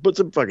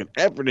fucking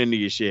effort into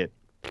your shit.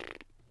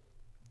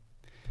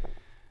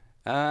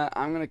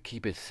 I'm going to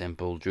keep it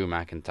simple. Drew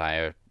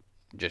McIntyre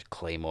just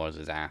claymores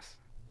his ass.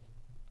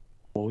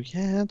 Oh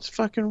yeah, it's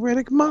fucking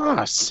Riddick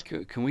Moss.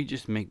 Can we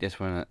just make this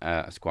one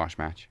a squash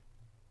match?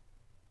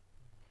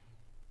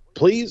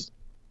 Please?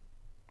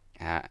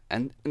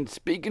 And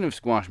speaking of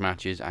squash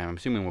matches, I'm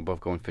assuming we're both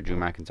going for Drew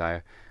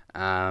McIntyre.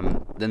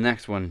 The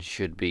next one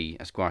should be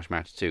a squash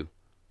match too.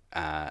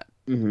 Dolph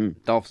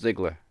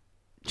Ziggler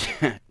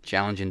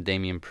challenging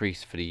Damian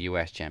Priest for the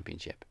US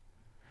Championship.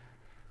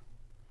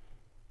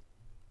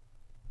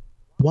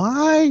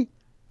 Why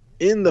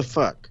in the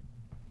fuck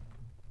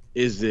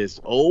is this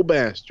old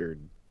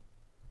bastard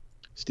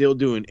still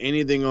doing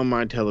anything on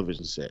my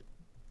television set?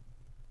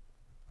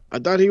 I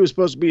thought he was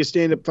supposed to be a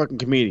stand-up fucking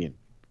comedian.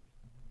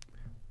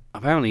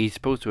 Apparently, he's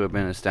supposed to have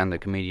been a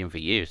stand-up comedian for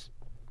years.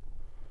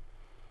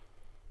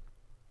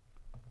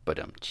 But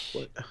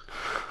What?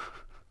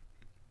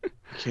 I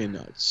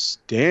cannot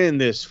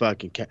stand this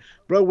fucking cat,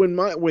 bro. When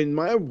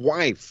my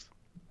wife,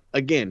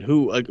 again,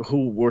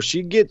 where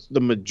she gets the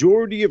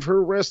majority of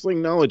her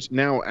wrestling knowledge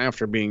now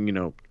after being,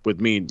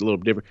 with me a little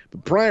different,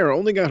 but prior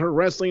only got her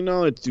wrestling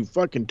knowledge through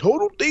fucking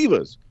Total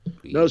Divas.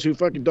 Knows who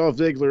fucking Dolph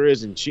Ziggler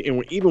is, and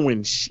even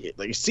when she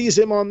sees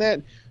him on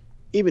that,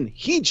 even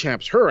he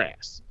chaps her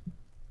ass.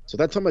 So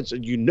that's how much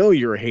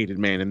you're a hated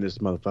man in this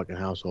motherfucking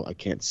household. I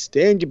can't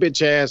stand your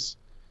bitch ass.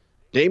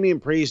 Damian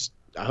Priest,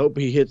 I hope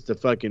he hits the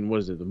fucking, what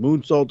is it, the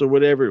moonsault or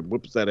whatever, and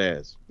whips that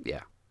ass. yeah,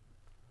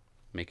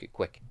 make it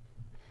quick.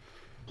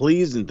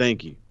 Please and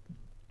thank you.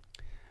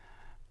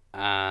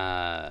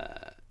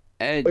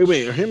 Edge.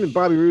 Wait, are him and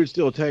Bobby Roode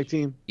still a tag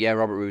team? Yeah,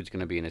 Robert Roode's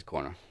gonna be in his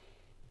corner.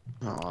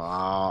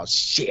 Oh,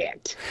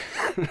 shit.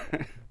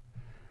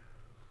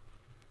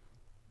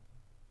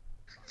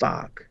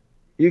 Fuck.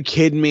 You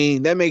kidding me?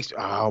 That makes,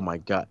 oh my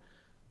God.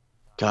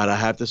 God, I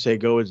have to say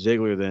go with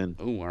Ziggler then.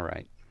 Ooh, all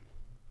right.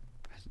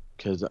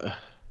 Because,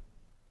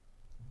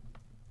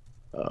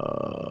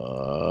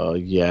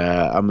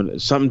 yeah,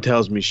 something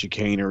tells me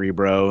chicanery,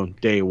 bro.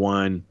 Day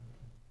one.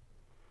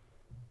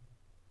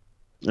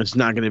 It's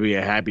not going to be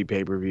a happy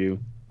pay-per-view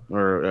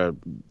or a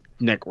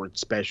network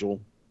special.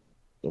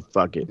 So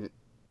fuck it.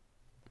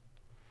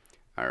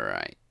 All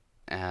right.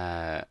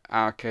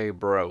 RK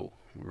Bro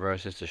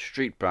versus the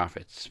Street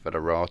Profits for the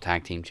Raw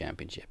Tag Team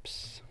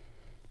Championships.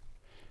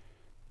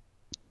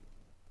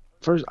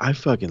 First, I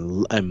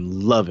fucking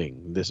am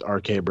loving this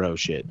RK Bro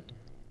shit.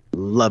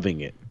 Loving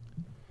it.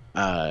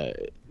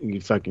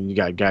 You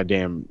got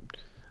goddamn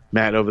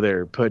Matt over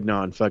there putting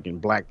on fucking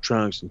black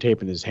trunks and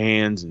taping his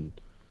hands, and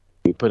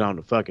he put on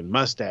a fucking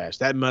mustache.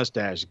 That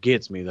mustache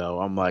gets me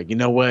though. I'm like, you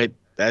know what?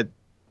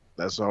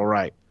 That's all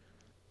right.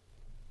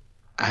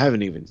 I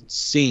haven't even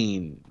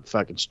seen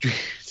fucking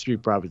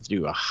Street Profits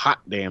do a hot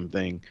damn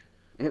thing.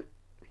 Yep.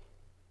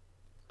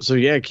 So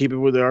yeah, keep it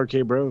with the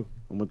RK Bro.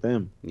 I'm with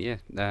them. Yeah,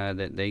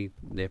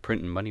 they're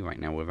printing money right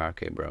now with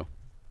RK Bro.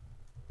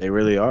 They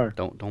really are.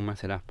 Don't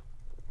mess it up.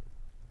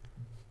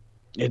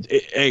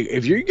 Hey,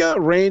 if you got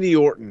Randy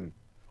Orton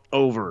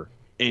over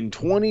in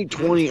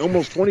 2020,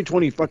 almost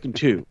 2020 fucking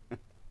 2,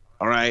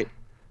 all right,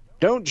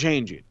 don't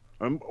change it.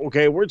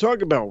 Okay, we're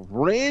talking about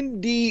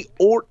Randy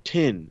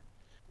Orton.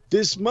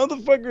 This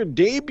motherfucker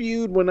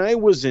debuted when I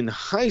was in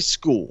high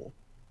school.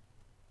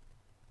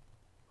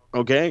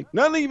 Okay,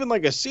 not even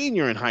like a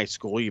senior in high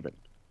school. Even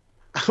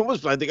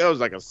I think I was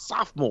like a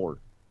sophomore.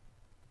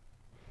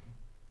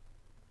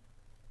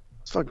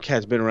 This fucking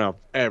cat's been around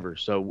forever.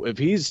 So if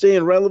he's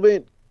staying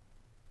relevant,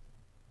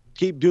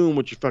 keep doing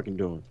what you're fucking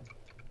doing.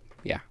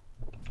 Yeah.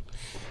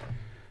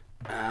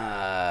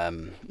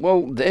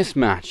 Well, this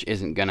match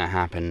isn't gonna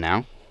happen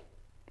now.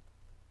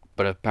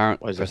 But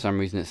apparently, for some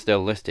reason, it's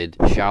still listed.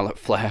 Charlotte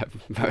Flair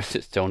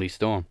versus Toni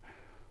Storm.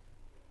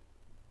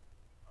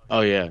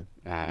 Oh yeah,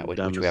 which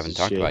we haven't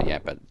talked about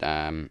yet. But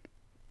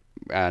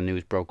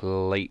news broke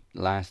late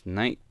last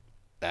night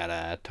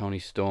that Toni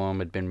Storm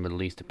had been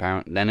released.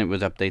 Apparently, then it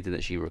was updated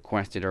that she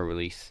requested her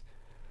release.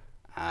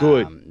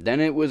 Good.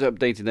 Then it was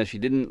updated that she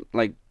didn't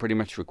pretty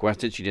much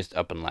request it. She just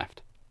up and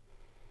left.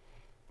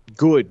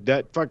 Good.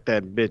 Fuck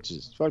that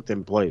bitches. Fuck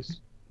them place.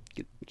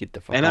 Get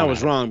the fuck. And I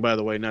was wrong, by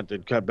the way, not to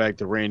cut back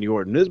to Randy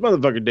Orton. This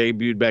motherfucker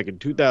debuted back in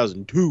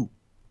 2002.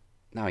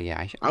 Oh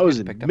yeah, I was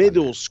in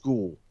middle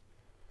school.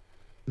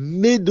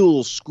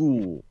 Middle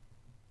school.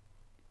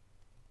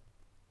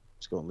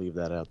 Just gonna leave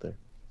that out there.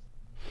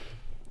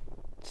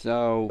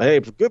 So hey,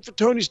 good for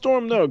Toni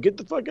Storm though. Get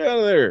the fuck out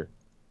of there.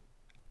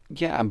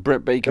 Yeah, and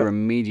Britt Baker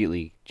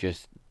immediately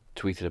just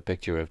tweeted a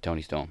picture of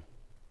Toni Storm.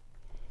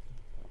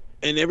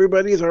 And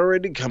everybody's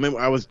already coming.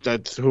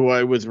 That's who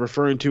I was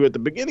referring to at the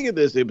beginning of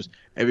this. It was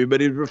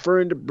everybody's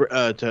referring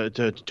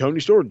to Toni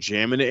Storm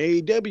jamming to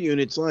AEW, and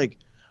it's like,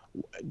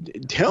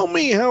 tell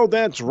me how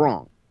that's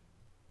wrong.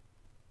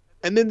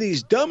 And then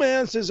these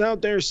dumbasses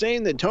out there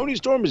saying that Toni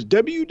Storm is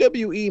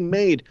WWE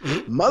made.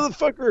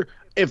 Motherfucker,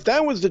 if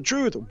that was the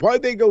truth,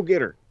 why'd they go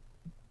get her?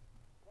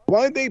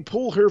 Why'd they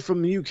pull her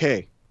from the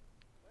UK?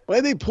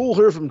 Why'd they pull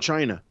her from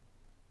China?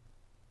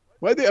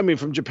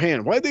 From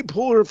Japan? Why'd they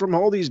pull her from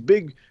all these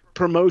big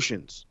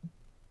promotions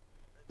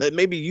that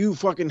maybe you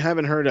fucking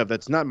haven't heard of?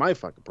 That's not my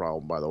fucking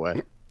problem, by the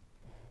way.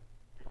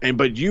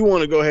 But you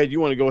want to go ahead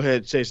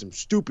and say some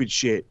stupid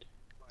shit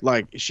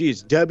like she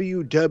is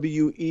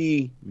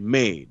WWE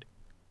made.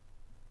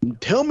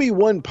 Tell me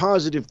one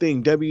positive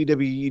thing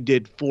WWE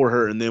did for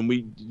her, and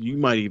then you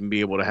might even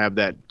be able to have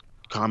that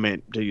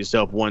comment to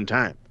yourself one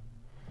time.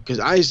 Because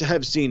I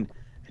have seen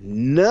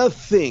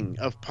nothing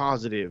of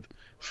positive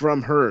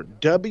from her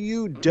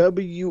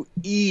WWE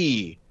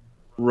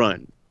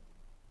run.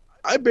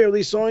 I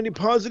barely saw any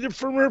positive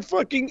from her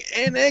fucking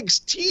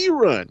NXT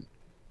run.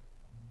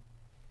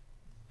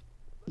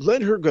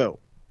 Let her go.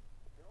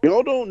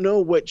 Y'all don't know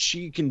what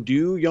she can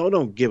do. Y'all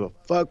don't give a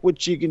fuck what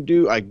she can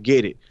do. I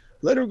get it.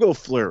 Let her go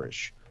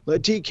flourish.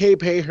 Let TK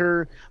pay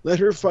her. Let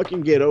her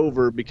fucking get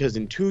over, because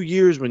in 2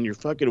 years when your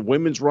fucking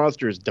women's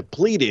roster is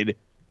depleted,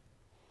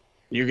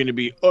 you're going to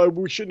be, oh,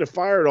 we shouldn't have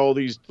fired all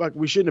these,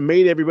 we shouldn't have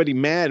made everybody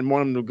mad and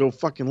want them to go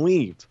fucking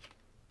leave.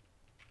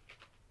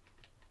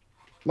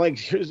 Like,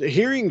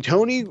 hearing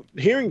Tony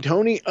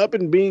up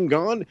and being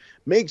gone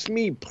makes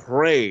me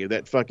pray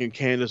that fucking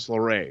Candice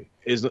LeRae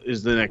is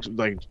the next,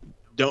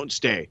 don't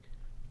stay.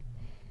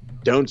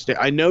 Don't stay.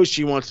 I know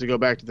she wants to go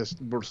back to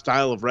the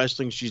style of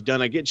wrestling she's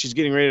done. I get she's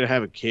getting ready to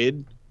have a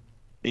kid,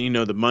 and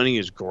the money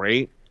is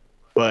great,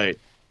 but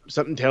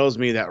something tells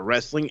me that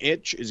wrestling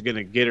itch is going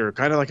to get her,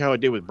 kind of like how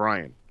it did with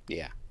Bryan.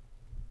 Yeah.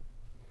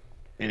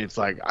 And it's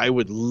like, I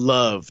would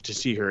love to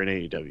see her in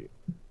AEW.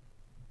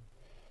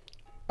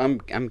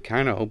 I'm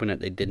kind of hoping that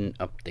they didn't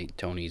update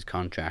Tony's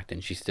contract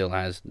and she still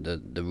has the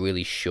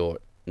really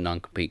short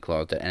non-compete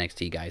clause that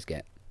NXT guys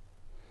get.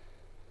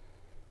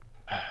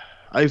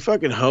 I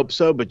fucking hope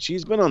so, but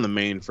she's been on the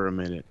main for a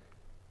minute.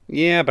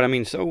 Yeah, but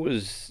so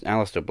was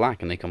Aleister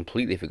Black, and they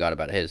completely forgot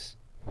about his.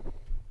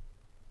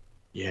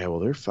 Yeah, well,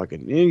 they're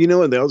fucking... You know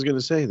what I was going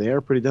to say? They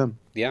are pretty dumb.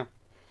 Yeah.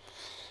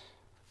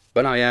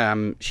 But no,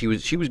 yeah, she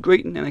was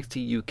great in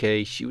NXT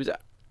UK. She was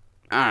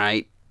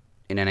alright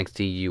in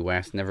NXT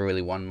US. Never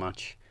really won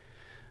much.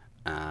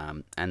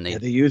 And they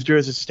used her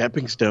as a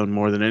stepping stone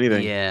more than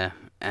anything. Yeah,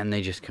 and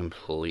they just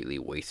completely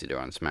wasted her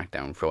on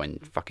SmackDown, throwing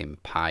fucking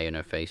pie in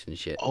her face and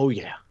shit. Oh,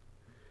 yeah.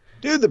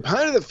 Dude, the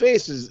pie in the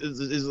face is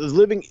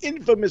living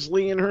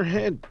infamously in her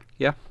head.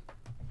 Yeah.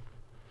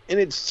 And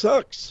it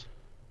sucks.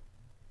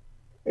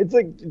 It's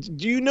like,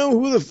 do you know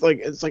who the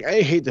it's like,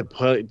 I hate to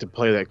play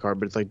that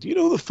card, but it's like, do you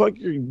know who the fuck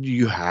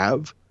you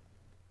have?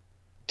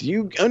 Do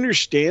you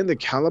understand the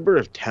caliber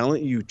of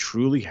talent you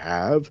truly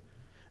have?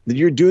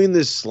 You're doing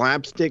this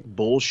slapstick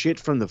bullshit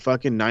from the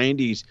fucking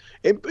 90s.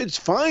 It's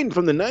fine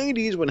from the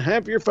 90s when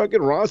half your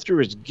fucking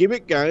roster is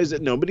gimmick guys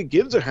that nobody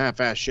gives a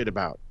half-ass shit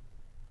about.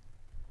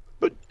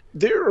 But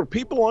there are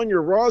people on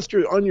your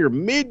roster, on your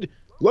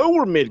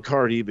lower mid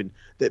card even,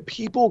 that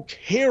people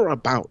care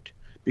about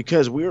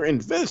because we're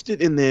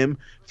invested in them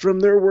from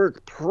their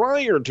work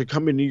prior to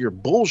coming to your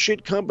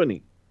bullshit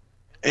company.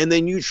 And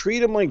then you treat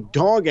them like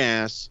dog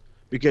ass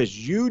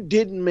because you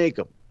didn't make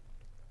them.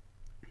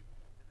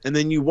 And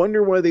then you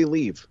wonder why they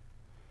leave.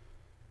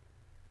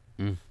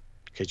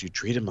 Because you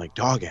treat them like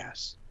dog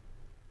ass.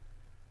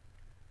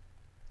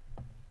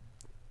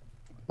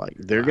 Like,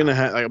 they're going to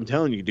have, like, I'm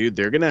telling you, dude,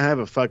 they're going to have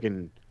a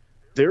fucking,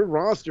 their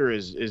roster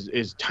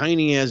is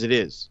tiny as it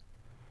is.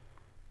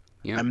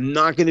 Yeah. I'm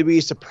not going to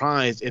be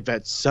surprised if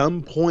at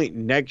some point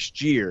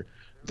next year,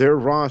 their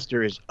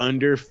roster is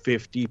under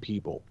 50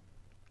 people.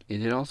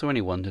 Is it also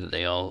any wonder that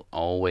they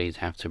always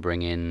have to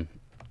bring in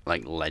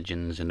like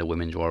legends in the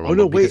women's Royal Rumble? Oh,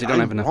 no, because wait, they don't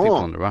have I'm enough people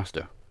wrong. on the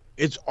roster.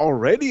 It's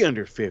already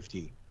under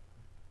 50.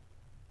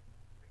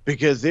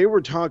 Because they were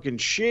talking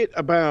shit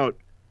about,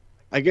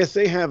 I guess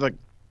they have like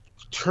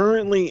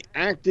currently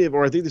active,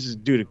 or I think this is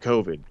due to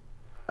COVID,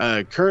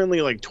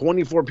 currently like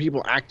 24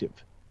 people active.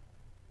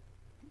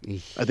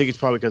 I think it's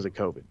probably because of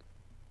COVID.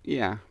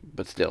 Yeah,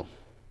 but still.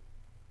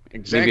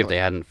 Exactly. Maybe if they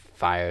hadn't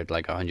fired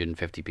like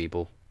 150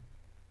 people,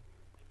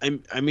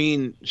 I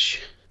mean,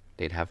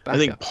 they'd have backups. I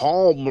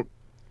think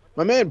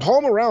my man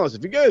Paul Morales,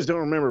 if you guys don't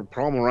remember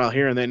Paul Morales,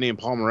 hearing that name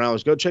Paul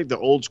Morales, go check the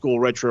old school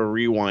retro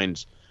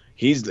rewinds.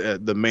 He's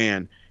the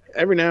man.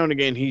 Every now and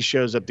again, he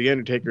shows up, the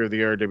Undertaker of the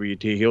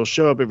RWT. He'll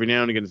show up every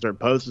now and again and start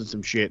posting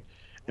some shit.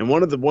 And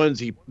one of the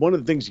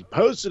things he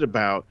posted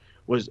about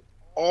was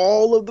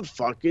all of the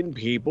fucking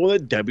people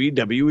that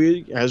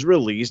WWE has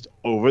released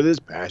over this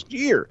past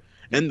year.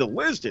 And the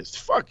list is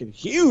fucking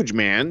huge,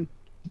 man.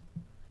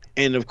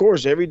 And of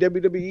course, every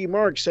WWE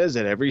mark says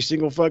that every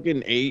single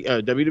fucking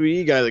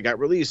WWE guy that got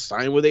released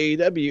signed with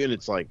AEW. And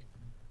it's like,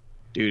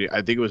 dude,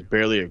 I think it was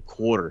barely a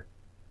quarter.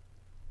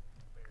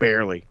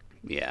 Barely.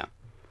 Yeah.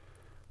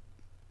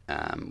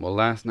 Well,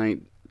 last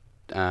night,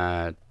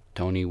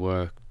 Tony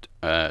worked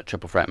a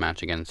triple threat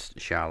match against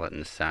Charlotte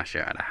and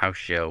Sasha at a house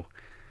show.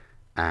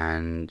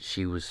 And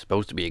she was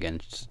supposed to be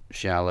against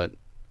Charlotte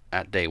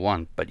at day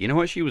one. But you know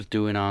what she was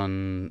doing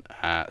on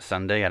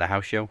Sunday at a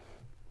house show?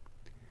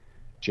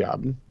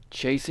 Job.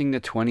 Chasing the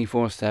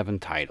 24/7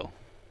 title.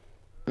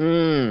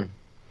 And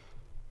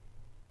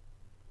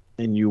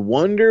you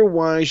wonder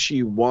why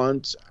she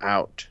wants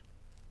out.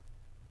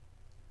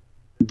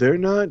 They're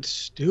not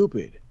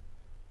stupid.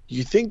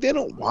 You think they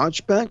don't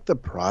watch back the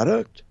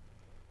product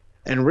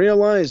and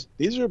realize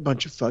these are a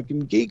bunch of fucking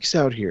geeks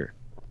out here?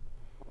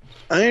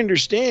 I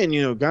understand,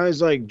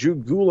 guys like Drew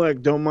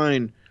Gulak don't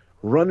mind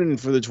running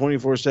for the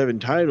 24/7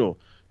 title.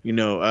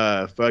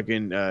 Akira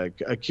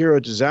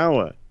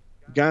Tozawa,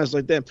 guys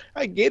like that.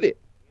 I get it.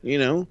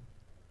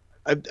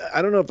 I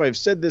don't know if I've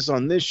said this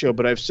on this show,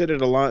 but I've said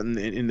it a lot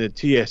in the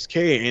TSK,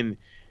 and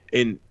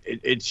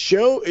it's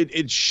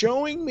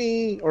showing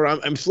me, or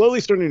I'm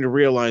slowly starting to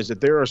realize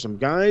that there are some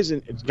guys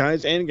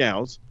and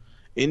gals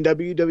in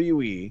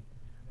WWE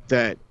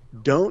that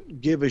don't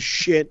give a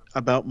shit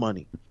about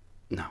money.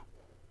 No.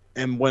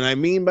 And what I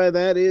mean by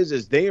that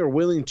is they are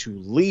willing to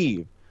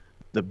leave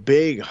the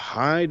big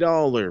high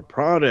dollar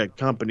product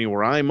company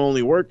where I'm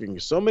only working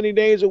so many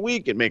days a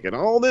week and making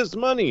all this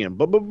money and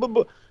blah, blah, blah,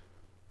 blah.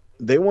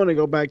 They want to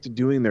go back to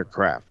doing their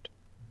craft.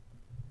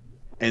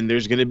 And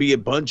there's going to be a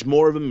bunch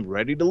more of them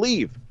ready to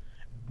leave.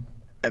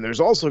 And there's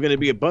also going to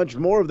be a bunch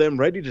more of them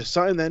ready to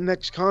sign that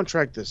next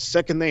contract the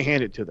second they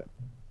hand it to them.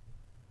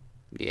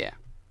 Yeah.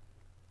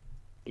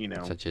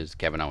 Such as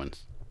Kevin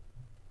Owens.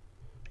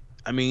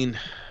 I mean,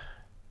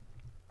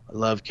 I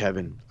love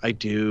Kevin. I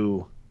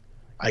do.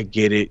 I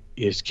get it.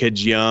 His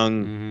kid's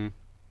young,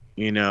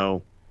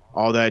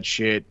 all that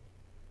shit.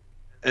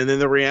 And then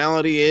the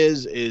reality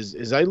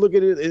is I look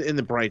at it in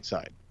the bright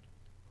side.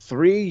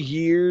 3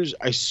 years,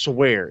 I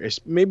swear,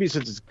 maybe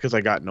since it's because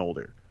I gotten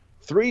older.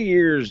 3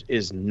 years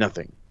is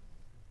nothing.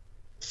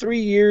 3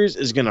 years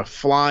is going to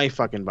fly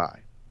fucking by.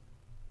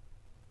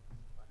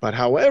 But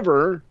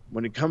however,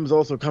 when it comes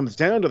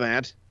down to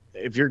that,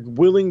 if you're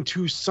willing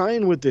to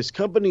sign with this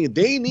company,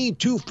 they need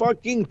to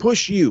fucking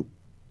push you.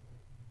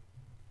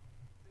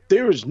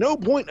 There is no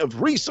point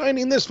of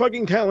re-signing this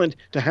fucking talent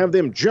to have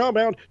them job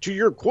out to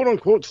your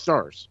quote-unquote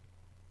stars.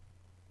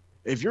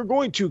 If you're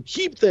going to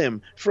keep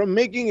them from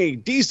making a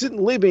decent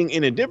living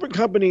in a different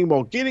company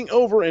while getting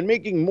over and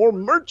making more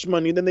merch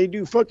money than they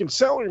do fucking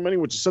salary money,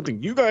 which is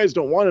something you guys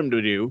don't want them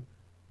to do,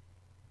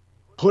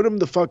 put them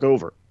the fuck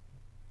over.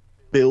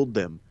 Build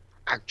them.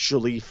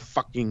 Actually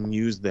fucking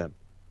use them.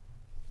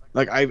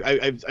 Like,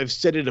 I've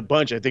said it a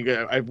bunch. I think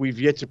we've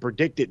yet to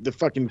predict it. The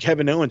fucking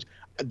Kevin Owens.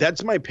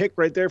 That's my pick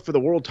right there for the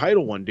world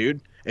title one,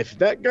 dude. If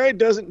that guy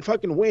doesn't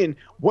fucking win,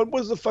 what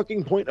was the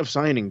fucking point of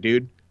signing,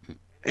 dude?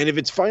 And if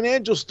it's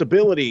financial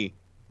stability,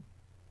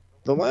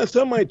 the last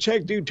time I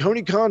checked, dude,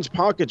 Tony Khan's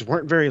pockets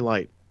weren't very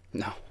light.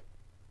 No.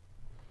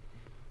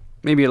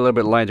 Maybe a little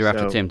bit lighter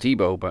after Tim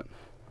Tebow, but...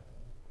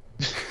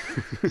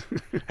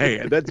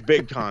 Hey, that's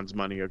Big Con's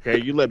money, okay?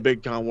 You let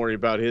Big Con worry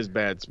about his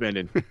bad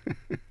spending.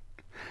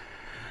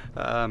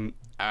 All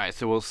right,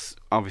 so we'll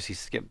obviously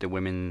skip the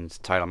women's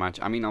title match.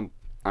 I mean,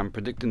 I'm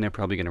predicting they're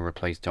probably going to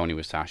replace Tony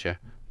with Sasha,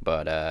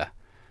 but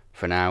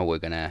for now we're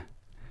gonna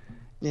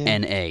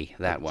NA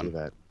that one. Do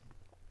that.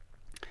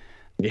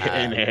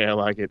 Yeah, NA, I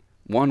like it.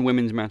 One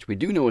women's match we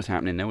do know is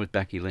happening now is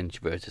Becky Lynch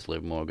versus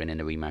Liv Morgan in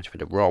a rematch for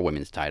the Raw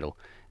Women's title,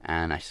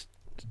 and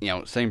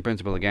same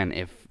principle again.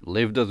 If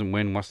Liv doesn't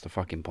win, what's the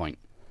fucking point?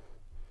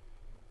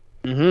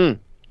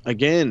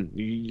 Again,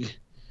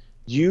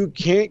 you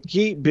can't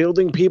keep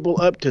building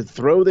people up to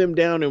throw them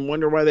down and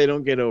wonder why they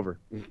don't get over.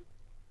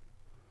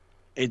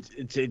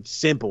 It's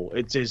simple.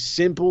 It's as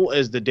simple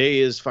as the day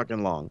is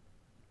fucking long.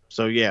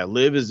 So yeah,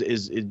 Liv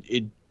is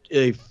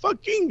a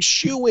fucking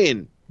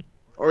shoe-in,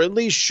 or at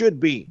least should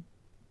be.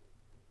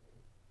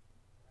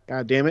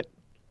 God damn it.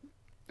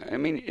 I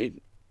mean,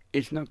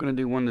 it's not going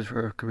to do wonders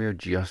for her career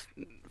just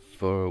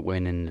for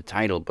winning the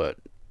title, but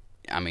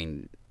I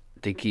mean,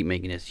 they keep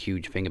making this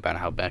huge thing about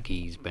how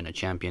Becky's been a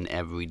champion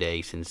every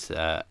day since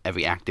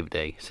every active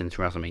day since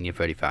WrestleMania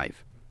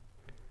 35.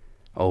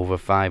 Over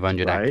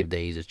 500 active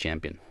days as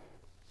champion.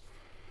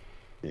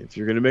 If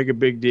you're going to make a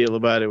big deal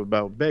about it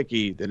about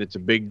Becky, then it's a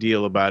big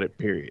deal about it,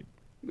 period.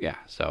 Yeah,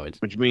 so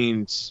which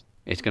means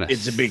it's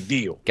a big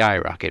deal.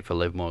 Skyrocket for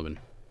Liv Morgan.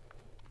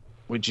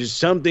 Which is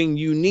something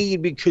you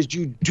need because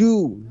you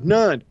do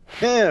not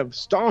have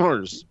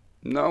stars.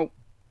 No.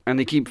 And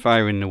they keep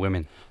firing the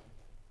women.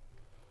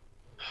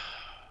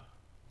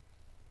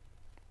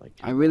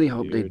 I really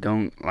hope they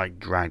don't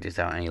drag this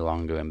out any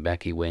longer and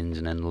Becky wins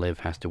and then Liv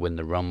has to win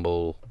the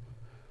Rumble.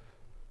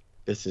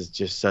 This is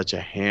just such a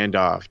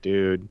handoff,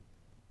 dude.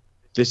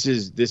 This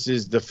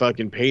is the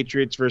fucking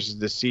Patriots versus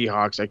the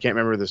Seahawks. I can't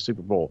remember the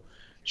Super Bowl.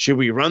 Should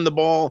we run the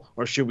ball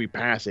or should we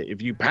pass it?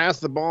 If you pass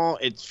the ball,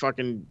 it's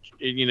fucking,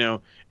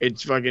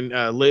 it's fucking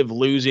Liv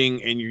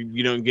losing and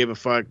you don't give a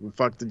fuck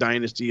the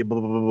dynasty, blah,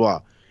 blah, blah,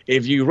 blah.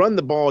 If you run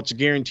the ball, it's a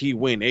guaranteed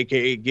win,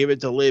 a.k.a. give it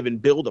to Liv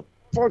and build a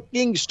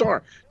fucking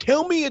star.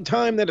 Tell me a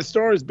time that a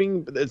star has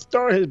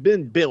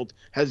been built,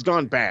 has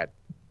gone bad.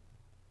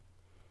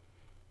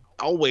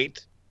 I'll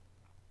wait.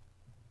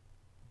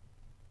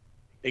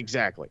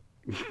 Exactly.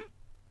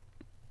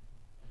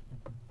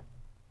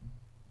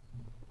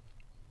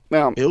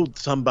 Well, build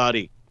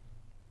somebody.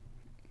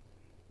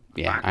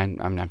 Yeah,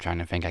 I'm trying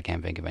to think. I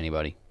can't think of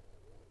anybody.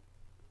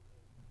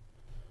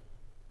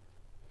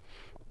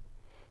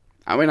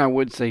 I mean, I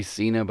would say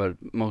Cena, but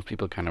most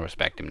people kind of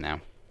respect him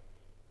now.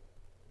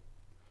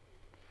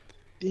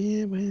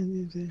 Yeah,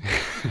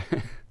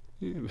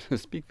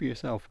 speak for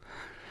yourself.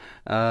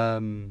 I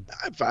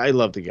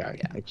love the guy.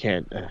 Yeah. I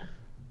can't.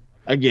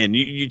 Again,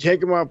 you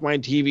take him off my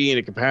TV in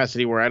a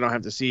capacity where I don't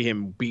have to see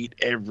him beat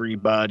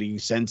everybody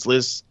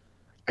senseless.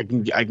 I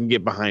can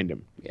get behind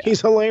him. Yeah. He's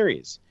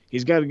hilarious.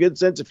 He's got a good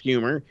sense of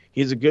humor.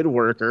 He's a good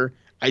worker.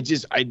 I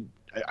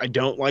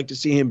don't like to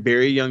see him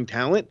bury young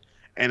talent,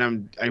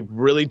 and I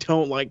really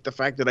don't like the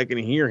fact that I can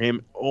hear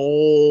him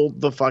all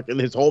the fucking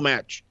his whole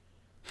match.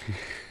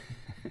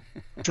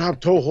 Drop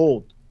toe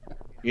hold.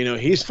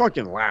 He's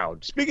fucking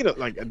loud. Speaking of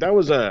that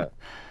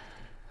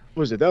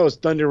was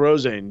Thunder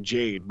Rosa and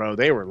Jade, bro.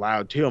 They were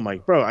loud too. I'm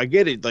like, bro, I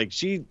get it. Like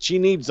she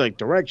needs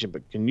direction,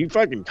 but can you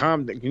fucking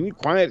calm down? Can you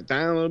quiet it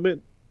down a little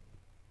bit?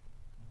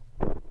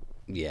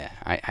 Yeah,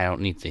 I don't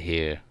need to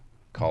hear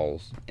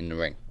calls in the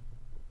ring.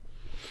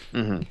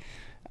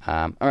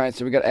 All right,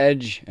 so we got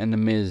Edge and The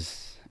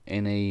Miz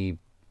in a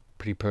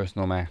pretty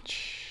personal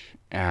match.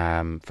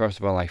 First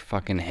of all, I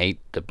fucking hate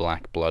the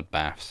black blood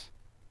baths.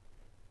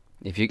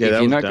 If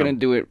you're not going to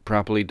do it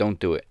properly, don't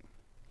do it.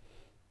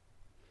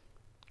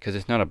 Because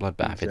it's not a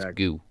bloodbath, It's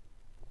goo.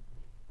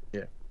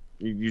 Yeah.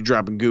 You're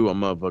dropping goo on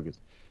motherfuckers.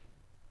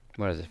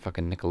 What is it,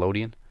 fucking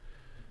Nickelodeon?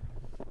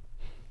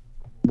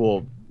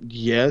 Well,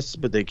 yes,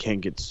 but they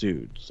can't get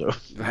sued, so.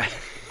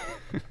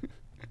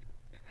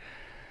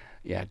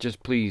 Yeah,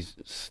 just please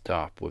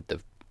stop with the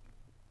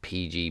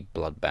PG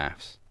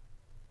bloodbaths.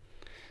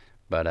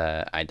 But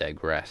I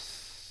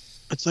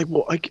digress. It's like,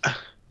 well,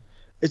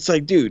 it's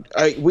like, dude,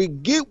 we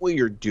get what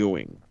you're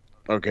doing,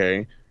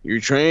 okay? You're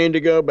trying to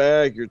go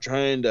back. You're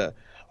trying to,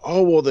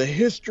 the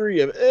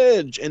history of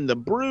Edge and the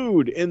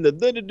Brood and the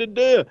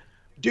da-da-da-da.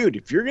 Dude,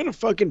 if you're going to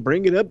fucking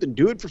bring it up, then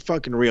do it for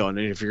fucking real. And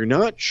if you're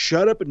not,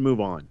 shut up and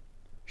move on.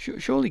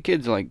 Surely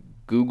kids are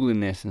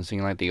Googling this and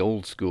seeing the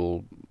old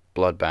school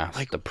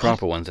bloodbaths, the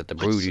proper ones that the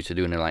Brood used to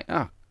do, and they're like,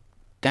 oh,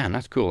 damn,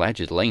 that's cool.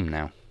 Edge is lame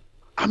now.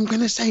 I'm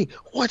going to say,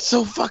 what's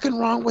so fucking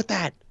wrong with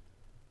that?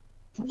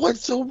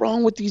 What's so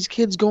wrong with these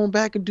kids going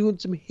back and doing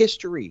some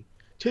history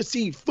to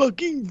see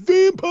fucking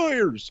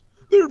vampires?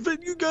 You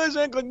guys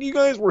act like you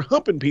guys were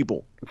humping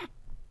people.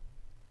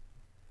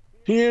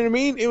 You know what I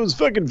mean? It was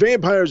fucking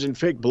vampires and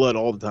fake blood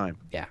all the time.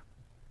 Yeah.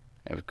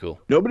 That was cool.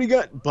 Nobody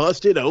got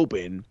busted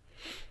open.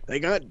 They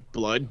got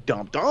blood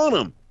dumped on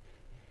them.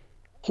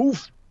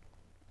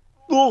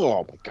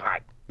 Oh, my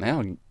God.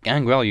 Well,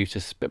 Gangrel used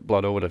to spit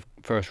blood over the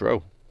first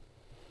row.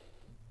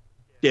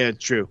 Yeah,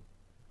 it's true.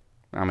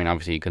 I mean,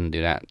 obviously you couldn't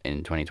do that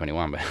in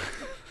 2021,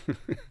 but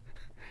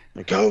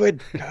Like,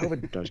 COVID. No,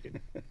 just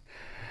kidding.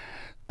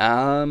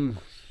 I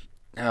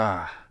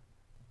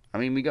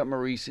mean, we got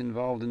Maurice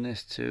involved in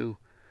this too.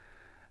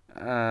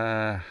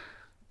 I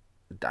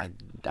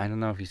don't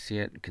know if you see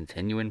it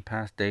continuing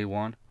past day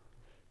one,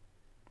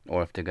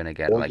 or if they're gonna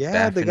get Well, like yeah,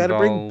 Beth they got to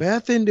bring involved.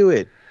 Beth into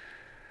it.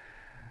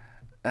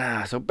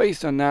 So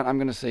based on that, I'm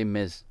gonna say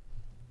Miz.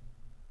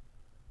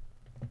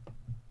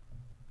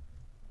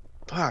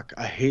 Fuck,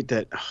 I hate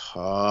that.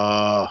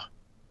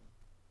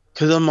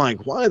 Because I'm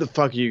like, why the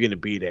fuck are you gonna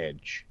beat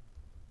Edge?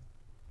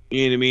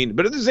 You know what I mean?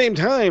 But at the same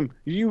time,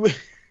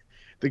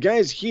 the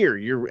guy's here.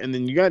 And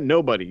then you got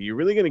nobody. You're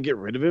really gonna get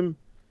rid of him?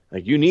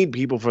 Like, you need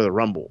people for the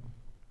Rumble.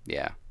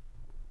 Yeah.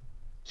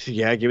 So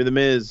yeah, give me the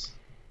Miz.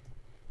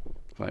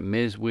 Like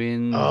Miz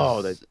wins.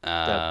 Oh, that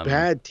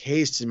bad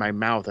taste in my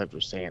mouth after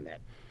saying that.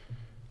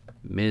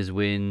 Miz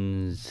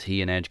wins.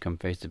 He and Edge come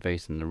face to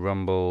face in the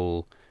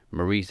Rumble.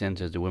 Maurice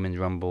enters the Women's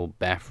Rumble.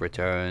 Beth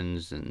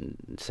returns and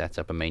sets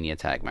up a Mania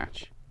tag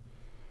match.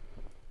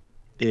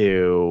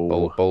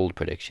 Ew. Bold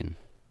prediction.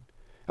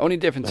 Only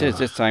difference is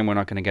this time we're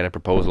not going to get a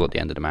proposal at the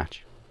end of the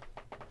match.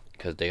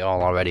 Because they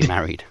all already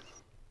married.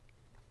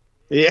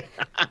 Yeah.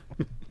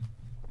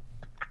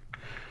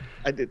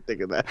 I did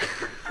think of that.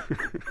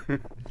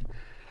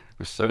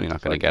 We're certainly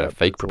not going to get a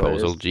fake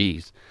proposal.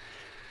 Jeez.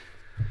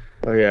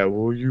 Oh yeah,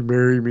 will you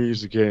marry me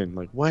again?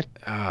 Like, what?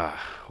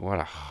 What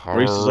a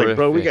Maurice is like,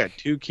 bro, we horrific, got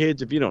 2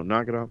 kids. If you don't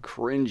knock it off,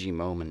 cringy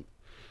moment.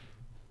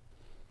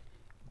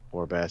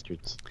 poor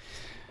bastards.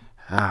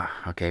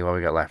 Okay, what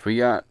we got left? We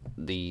got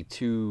the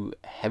 2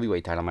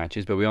 heavyweight title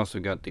matches, but we also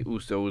got the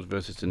Usos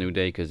versus the New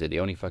Day because they're the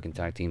only fucking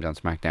tag teams on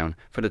SmackDown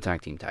for the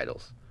tag team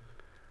titles.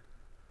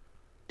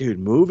 Dude,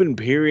 move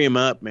Imperium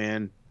up,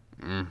 man.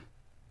 Mm.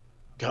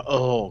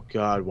 Oh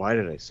God, why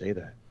did I say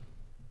that?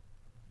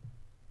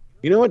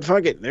 You know what?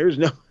 Fuck it. There's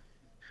no.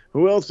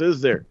 Who else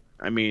is there?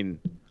 I mean,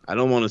 I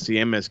don't want to see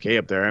MSK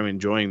up there. I'm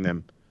enjoying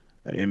them.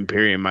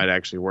 Imperium might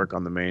actually work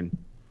on the main.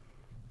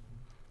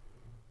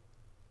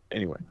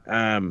 Anyway,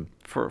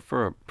 For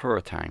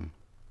a time.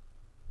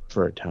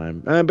 for a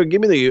time. But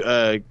give me the.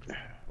 I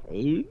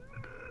mean,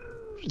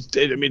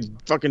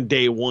 fucking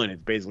day one.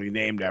 It's basically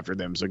named after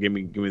them. So give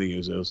me the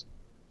Usos.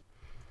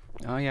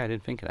 Oh yeah, I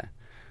didn't think of that.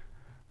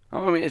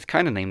 Oh, I mean, it's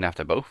kind of named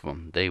after both of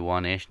them. Day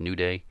one-ish, New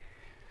Day.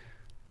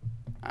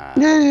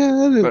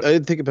 Yeah, I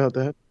didn't think about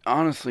that.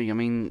 Honestly, I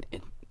mean,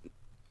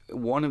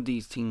 one of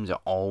these teams are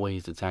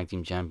always the tag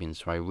team champions,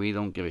 so I really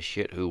don't give a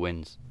shit who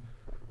wins.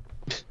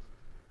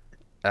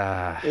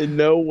 In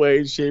no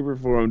way, shape, or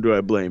form do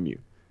I blame you.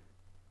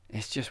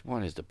 It's just,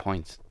 what is the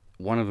point?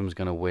 One of them's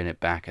gonna win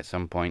it back at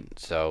some point,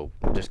 so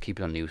just keep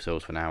it on the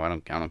Usos for now. I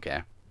don't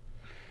care.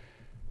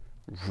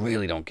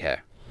 Really don't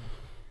care.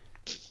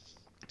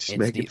 Just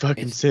make it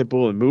fucking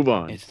simple and move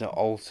on. It's the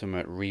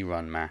ultimate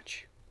rerun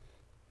match.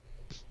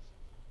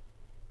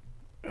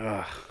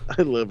 Ugh.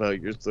 I love how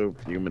you're so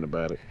human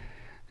about it.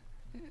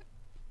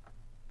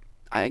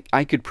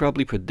 I could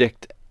probably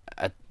predict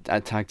a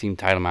tag team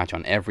title match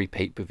on every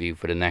pay-per-view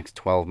for the next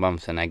 12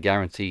 months, and I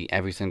guarantee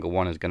every single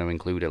one is going to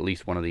include at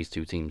least one of these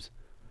 2 teams.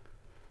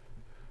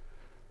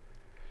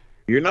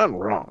 You're not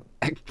wrong.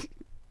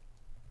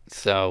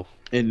 So,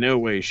 in no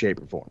way,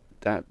 shape, or form.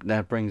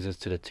 That brings us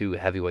to the 2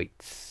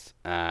 heavyweights.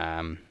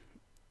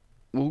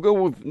 We'll go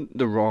with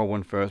the Raw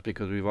one first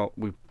because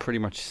we've pretty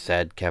much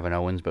said Kevin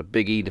Owens, but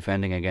Big E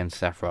defending against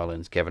Seth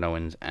Rollins, Kevin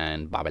Owens,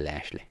 and Bobby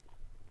Lashley.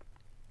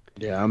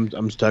 Yeah,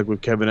 I'm stuck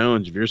with Kevin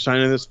Owens. If you're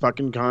signing this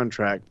fucking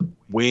contract,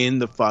 win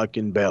the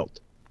fucking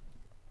belt.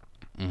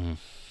 Mm-hmm.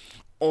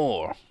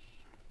 Or,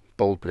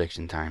 bold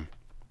prediction time.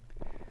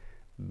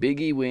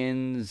 Big E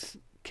wins,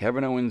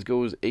 Kevin Owens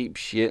goes ape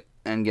shit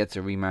and gets a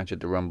rematch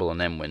at the Rumble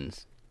and then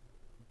wins.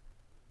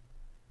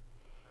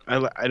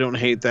 I don't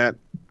hate that.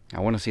 I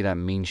want to see that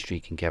mean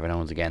streak in Kevin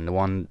Owens again. The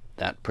one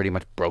that pretty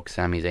much broke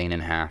Sami Zayn in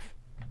half.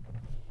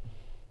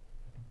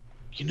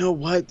 You know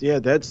what? Yeah,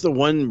 that's the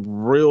one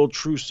real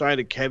true side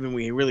of Kevin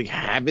we really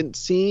haven't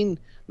seen.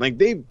 Like,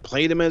 they've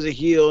played him as a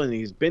heel, and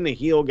he's been a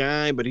heel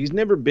guy, but he's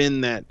never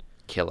been that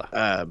killer,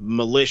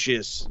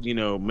 malicious,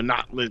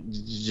 monotonous,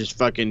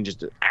 just an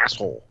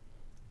asshole.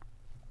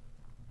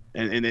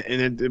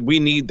 And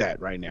we need that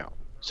right now.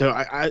 So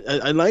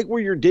I like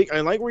where I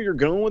like where you're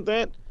going with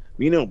that.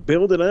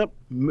 Build it up,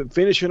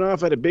 finish it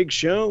off at a big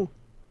show.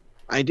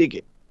 I dig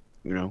it,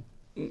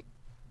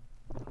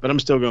 But I'm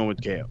still going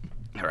with KO.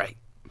 All right.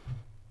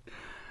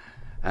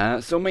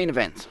 So main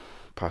event,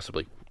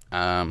 possibly.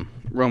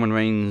 Roman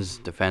Reigns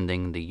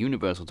defending the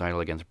Universal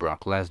title against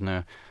Brock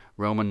Lesnar.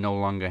 Roman no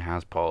longer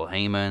has Paul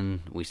Heyman.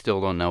 We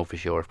still don't know for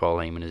sure if Paul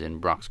Heyman is in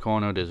Brock's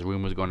corner. There's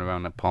rumors going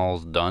around that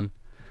Paul's done.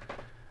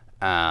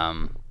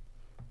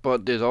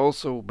 But there's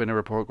also been a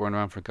report going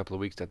around for a couple of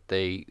weeks that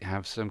they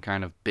have some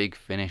kind of big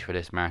finish for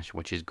this match,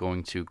 which is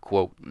going to,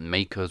 quote,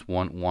 make us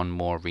want one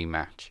more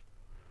rematch.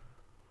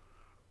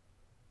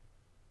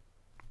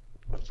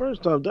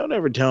 First off, don't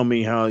ever tell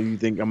me how you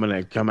think I'm going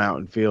to come out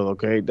and feel,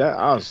 okay?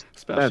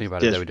 Especially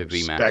about a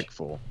WWE match.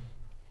 Disrespectful.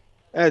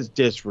 That's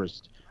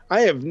disrespectful.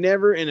 I have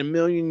never in a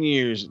million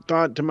years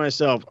thought to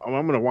myself, I'm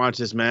going to watch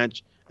this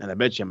match and I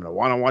bet you I'm gonna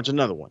want to watch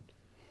another one.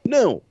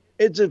 No,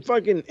 it's a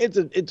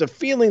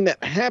feeling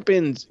that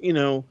happens,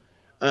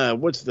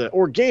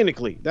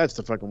 organically. That's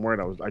the fucking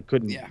word I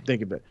couldn't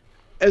think of it.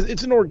 As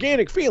it's an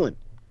organic feeling.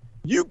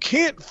 You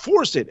can't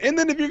force it. And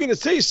then if you're gonna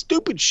say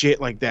stupid shit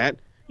like that,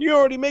 you're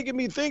already making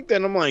me think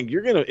that I'm like,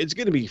 it's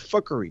gonna be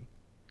fuckery.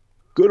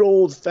 Good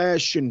old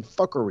fashioned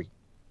fuckery.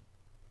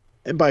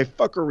 And by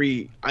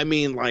fuckery, I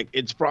mean like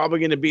it's probably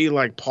gonna be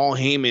like Paul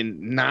Heyman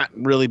not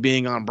really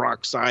being on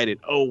Brock's side and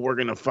we're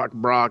gonna fuck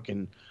Brock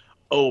and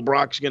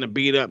Brock's gonna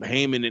beat up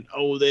Heyman and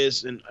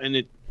this and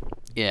it.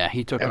 Yeah,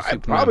 he took. I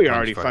probably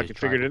already fucking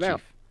figured it out.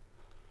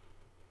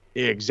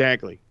 Yeah,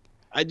 exactly.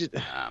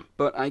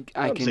 But I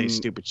can say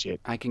stupid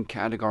shit. I can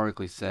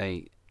categorically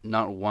say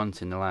not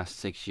once in the last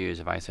 6 years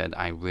have I said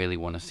I really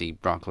want to see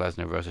Brock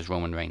Lesnar versus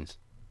Roman Reigns.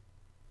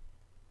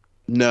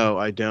 No,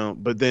 I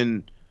don't. But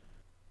then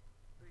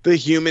the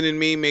human in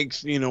me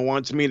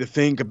wants me to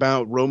think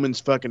about Roman's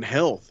fucking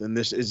health, and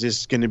is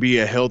this going to be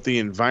a healthy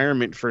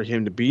environment for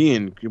him to be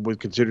in, with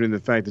considering the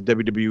fact that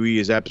WWE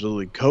is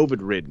absolutely COVID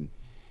ridden.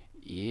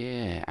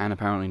 Yeah, and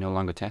apparently no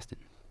longer tested.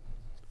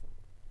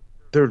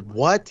 They're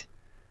what?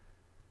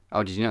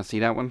 Oh, did you not see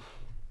that one?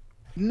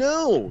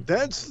 No,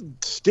 that's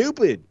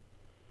stupid.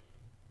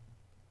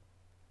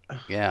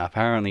 Yeah,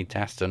 apparently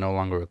tests are no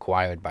longer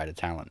required by the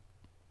talent.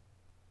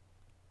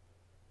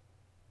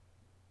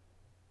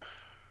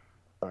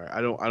 All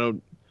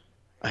right,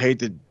 I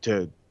hate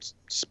to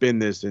spin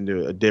this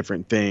into a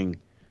different thing,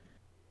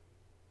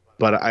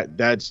 but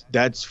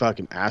that's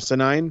fucking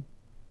asinine.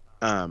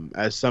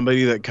 As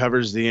somebody that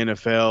covers the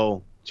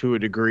NFL to a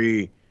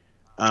degree,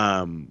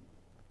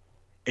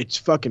 it's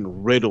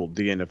fucking riddled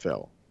the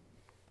NFL.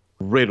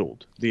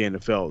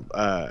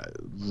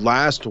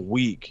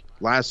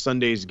 Last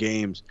Sunday's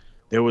games,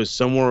 there was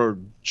somewhere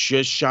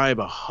just shy of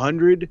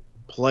 100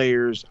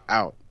 players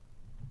out.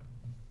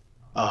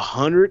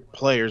 100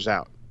 players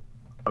out.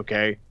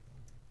 Okay?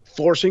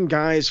 Forcing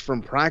guys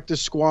from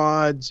practice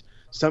squads,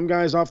 some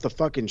guys off the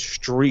fucking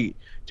street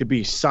to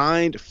be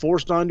signed,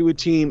 forced onto a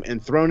team,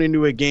 and thrown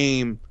into a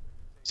game,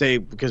 say,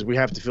 because we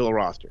have to fill a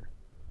roster.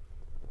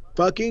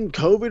 Fucking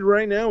COVID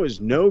right now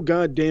is no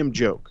goddamn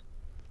joke.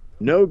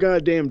 No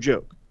goddamn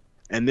joke.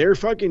 And they're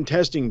fucking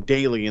testing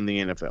daily in the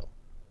NFL.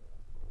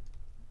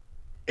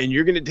 And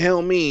you're going to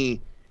tell me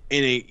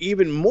in a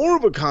even more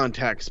of a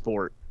contact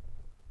sport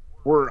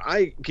where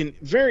I can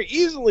very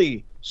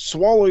easily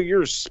swallow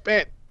your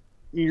sweat,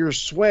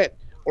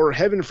 or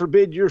heaven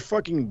forbid your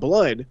fucking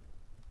blood,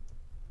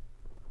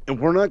 and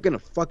we're not going to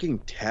fucking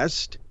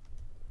test?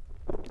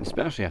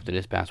 Especially after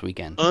this past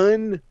weekend.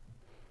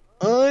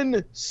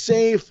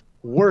 Unsafe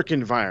work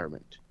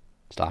environment.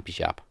 Sloppy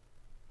shop.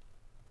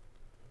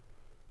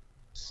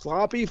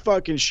 Sloppy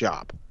fucking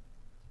shop.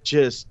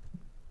 Just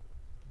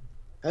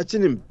that's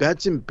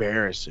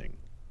embarrassing.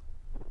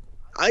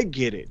 I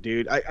get it,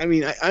 dude. I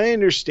mean, I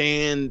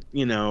understand,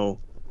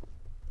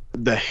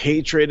 the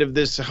hatred of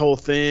this whole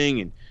thing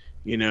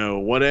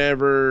and,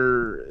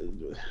 whatever.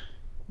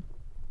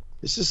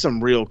 This is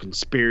some real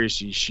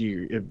conspiracy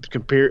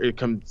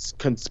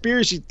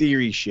conspiracy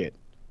theory shit.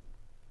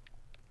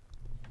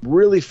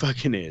 Really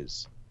fucking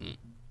is.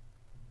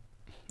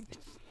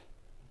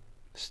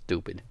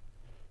 Stupid.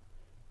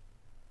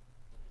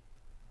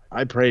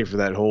 I pray for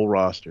that whole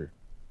roster.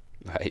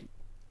 Right.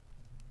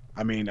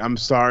 I mean, I'm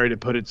sorry to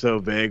put it so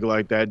vague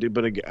like that, dude,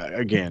 but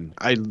again,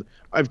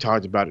 I've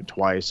talked about it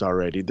twice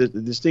already.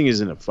 This thing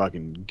isn't a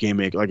fucking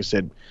gimmick. Like I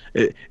said,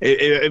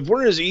 if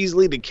we're as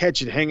easily to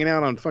catch it hanging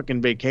out on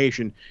fucking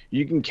vacation,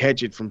 you can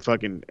catch it from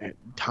fucking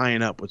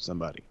tying up with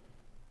somebody.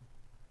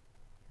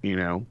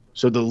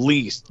 So the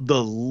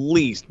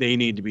least they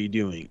need to be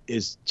doing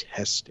is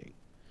testing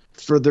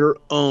for their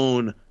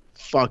own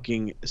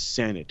fucking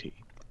sanity.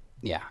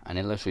 Yeah, and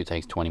it literally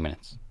takes 20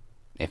 minutes,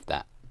 if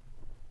that.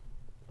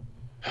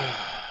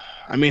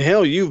 I mean,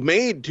 hell, you've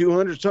made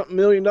 $200-something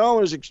million.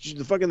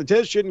 The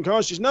test shouldn't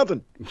cost you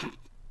nothing.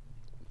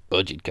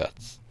 Budget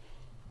cuts.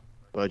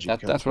 That's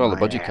what all the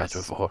budget cuts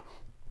were for.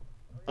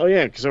 Oh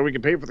yeah, so we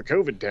can pay for the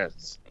COVID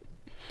tests.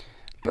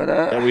 But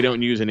that we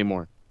don't use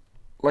anymore.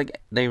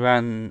 Like, they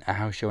ran a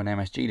house show in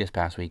MSG this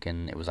past week,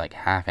 and it was like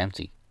half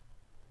empty.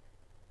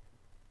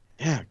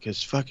 Yeah,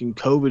 because fucking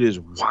COVID is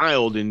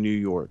wild in New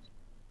York.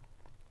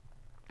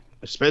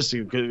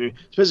 Especially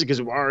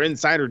because our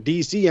insider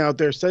DC out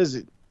there says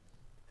it.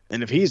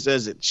 And if he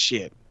says it,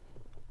 shit.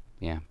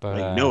 Yeah, but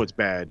I know it's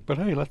bad. But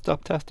hey, let's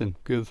stop testing,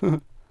 because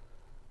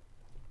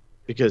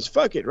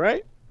fuck it,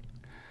 right?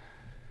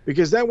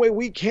 Because that way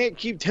we can't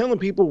keep telling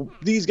people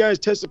these guys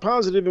tested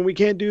positive and we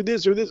can't do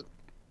this or this.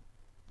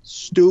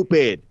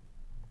 Stupid.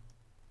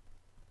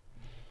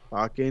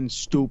 Fucking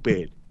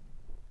stupid.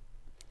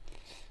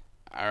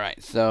 All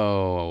right,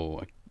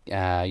 so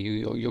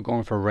you're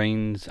going for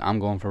Reigns. I'm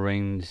going for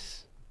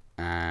Reigns,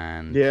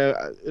 and yeah,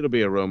 it'll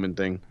be a Roman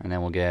thing, and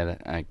then we'll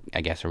get I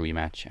guess a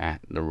rematch at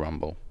the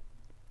Rumble.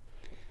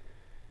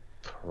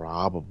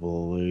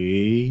 Probably.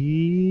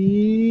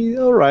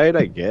 All right,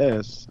 I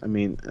guess. I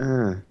mean,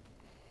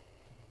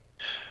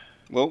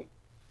 well,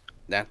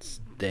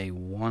 that's day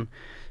one.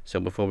 So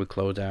before we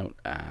close out,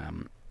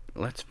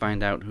 let's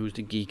find out who's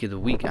the Geek of the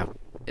Week.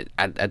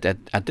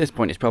 At this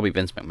point, it's probably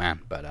Vince McMahon,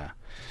 but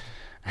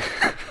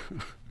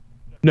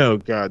No,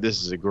 God,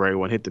 this is a great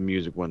one. Hit the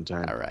music one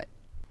time. all right.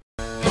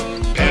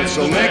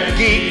 Pencil neck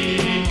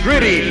geek,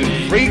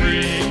 grit-eating freak,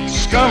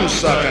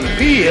 scum-sucking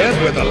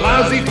peahead with a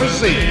lousy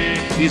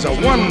physique. He's a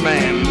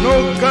one-man,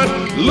 no-cut,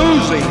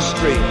 losing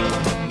streak.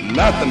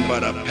 Nothing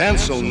but a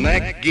pencil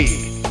neck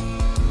geek.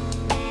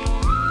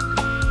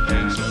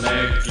 Pencil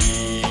neck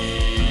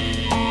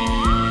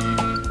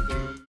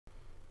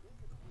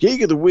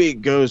Geek of the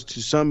Week goes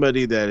to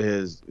somebody that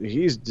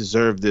he's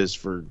deserved this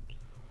for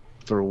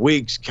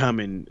weeks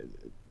coming.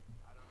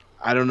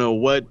 I don't know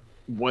what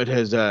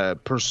has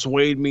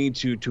persuaded me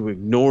to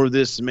ignore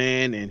this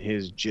man and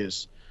his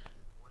just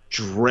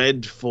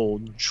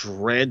dreadfulness.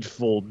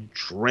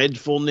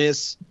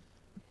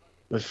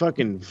 But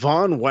fucking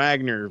Von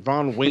Wiener,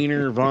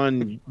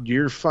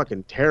 you're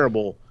fucking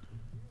terrible.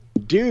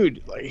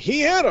 Dude, like,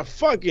 he had a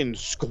fucking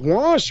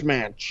squash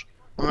match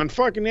on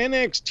fucking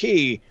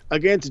NXT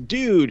against a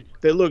dude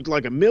that looked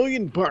like $1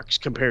 million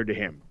compared to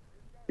him.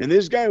 And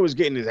this guy was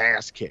getting his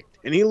ass kicked.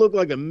 And he looked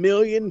like $1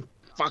 million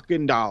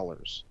fucking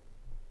dollars.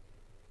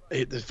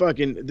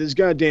 This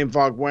goddamn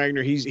Von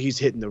Wagner, he's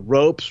hitting the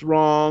ropes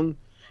wrong.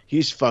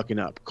 He's fucking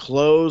up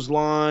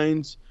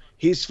clotheslines.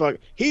 He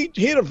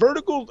hit a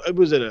vertical,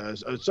 was it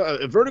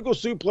a vertical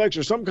suplex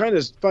or some kind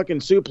of fucking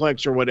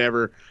suplex or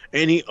whatever,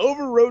 and he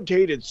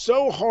over-rotated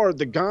so hard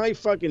the guy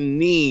fucking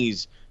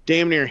knees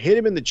damn near hit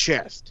him in the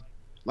chest.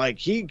 Like,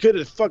 he could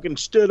have fucking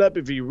stood up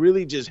if he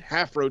really just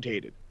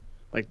half-rotated.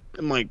 Like,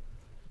 I'm like,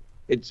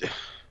 it's...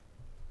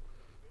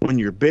 When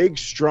you're big,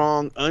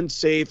 strong,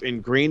 unsafe,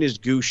 and green as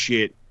goose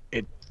shit,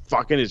 it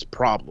fucking is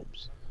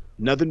problems.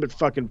 Nothing but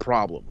fucking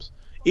problems.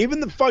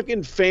 Even the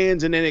fucking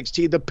fans in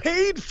NXT, the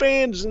paid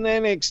fans in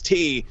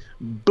NXT,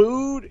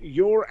 booed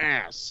your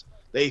ass.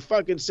 They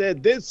fucking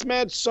said, this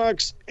match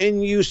sucks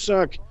and you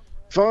suck.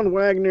 Von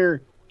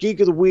Wagner, Geek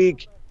of the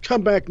Week,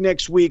 come back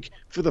next week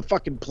for the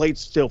fucking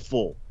plate's still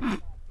full.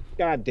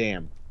 God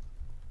damn.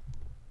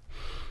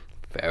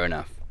 Fair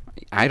enough.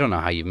 I don't know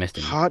how you missed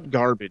him. Hot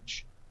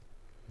garbage.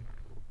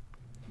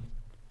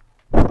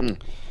 Well,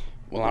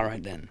 all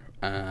right then.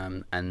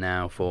 And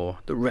now for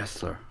the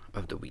Wrestler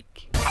of the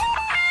Week.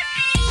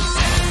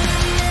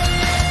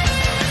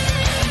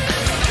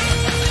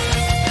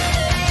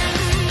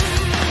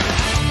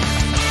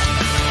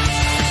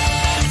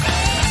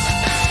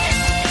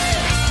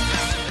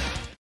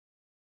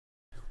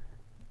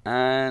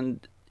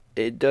 And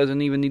it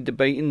doesn't even need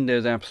debating.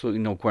 There's absolutely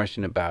no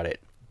question about it.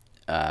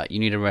 You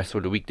need a Wrestler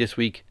of the Week this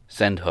week?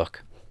 Send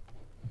Hook.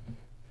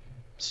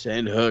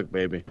 Send Hook,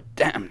 baby.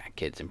 Damn, that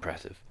kid's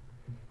impressive.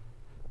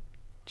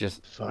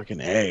 Just fucking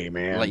A,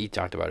 man. Like you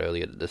talked about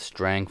earlier, the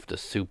strength, the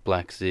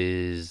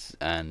suplexes,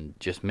 and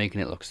just making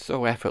it look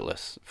so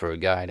effortless for a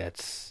guy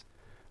that's,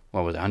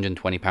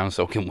 120 pounds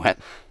soaking wet.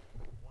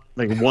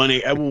 Like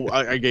 180.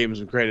 I gave him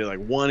some credit. Like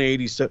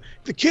 187.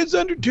 The kid's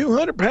under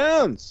 200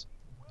 pounds.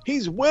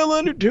 He's well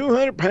under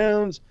 200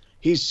 pounds.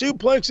 He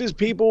suplexes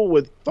people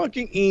with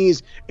fucking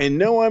ease. And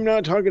no, I'm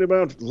not talking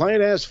about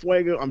light ass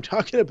Fuego. I'm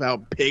talking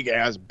about big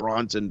ass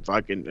Bronson,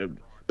 fucking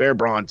Bear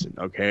Bronson.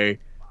 Okay,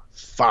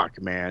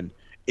 fuck, man,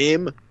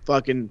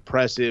 fucking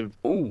impressive.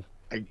 Ooh,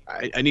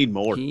 I need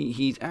more.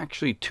 He's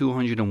actually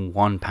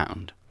 201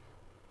 pound.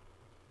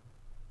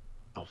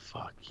 Oh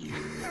fuck you.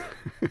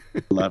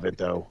 Love it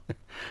though.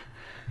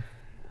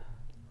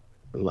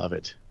 Love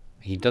it.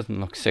 He doesn't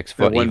look 6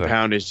 foot. That 1 either.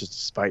 pound is just to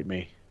spite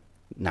me.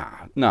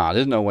 Nah,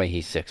 there's no way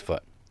he's 6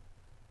 foot.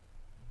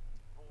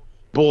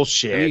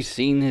 Bullshit. Have you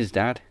seen his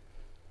dad?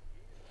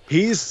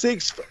 He's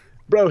 6 foot.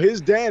 Bro,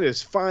 his dad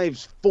is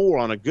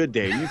 5'4" on a good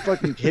day. You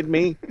fucking kidding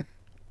me?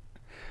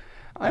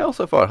 I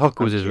also thought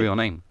Hook was his real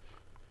name.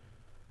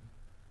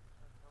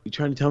 You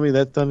trying to tell me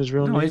that's not his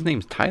real name? No, his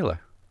name's Tyler.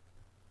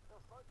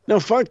 No,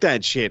 fuck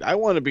that shit. I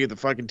want to be the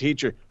fucking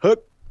teacher.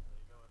 Hook.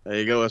 There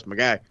you go. That's my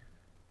guy.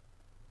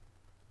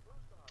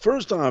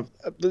 First off,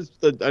 this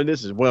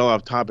is well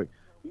off topic.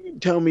 You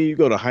can tell me you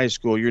go to high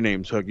school, your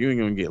name's Hook. You ain't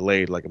gonna get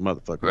laid like a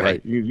motherfucker,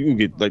 right? You can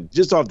get, like,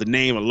 just off the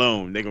name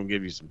alone, they gonna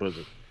give you some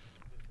pussy.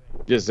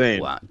 Just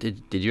saying. Wow.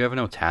 Did you ever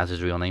know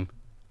Taz's real name?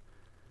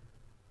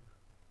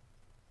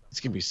 It's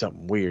gonna be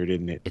something weird,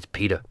 isn't it? It's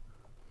Peter.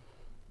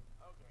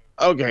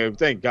 Okay,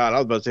 thank God. I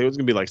was about to say it was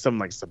gonna be like something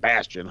like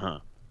Sebastian, huh?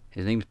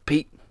 His name's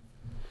Pete.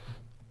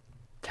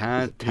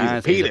 Taz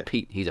Peter. is a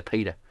Pete. He's a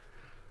Peter.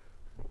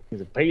 He's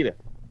a Peter.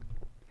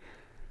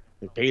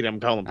 Peter, I'm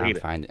calling Peter.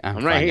 I'm right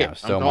finding here. out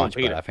so I'm calling much,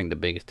 Peter. but I think the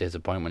biggest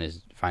disappointment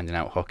is finding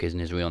out Hook isn't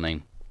his real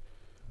name.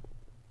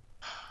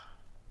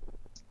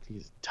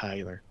 He's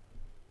Tyler.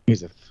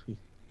 He's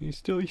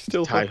still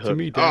Ty Hook Hook. to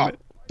me, damn it.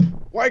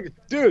 Why,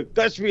 dude?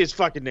 That should be his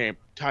fucking name.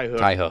 Ty Hook.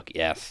 Ty Hook,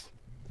 yes.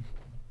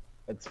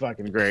 That's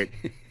fucking great.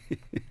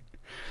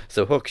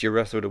 So Hook's your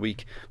Wrestler of the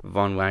Week.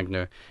 Von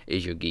Wagner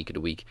is your Geek of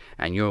the Week,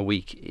 and your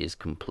week is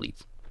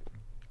complete.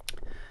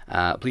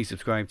 Please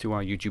subscribe to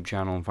our YouTube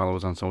channel and follow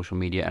us on social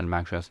media at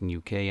Max Wrestling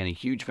UK. And a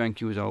huge thank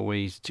you, as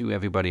always, to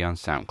everybody on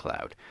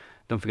SoundCloud.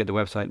 Don't forget the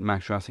website,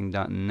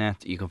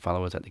 maxwrestling.net. You can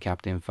follow us at the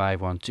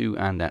Captain512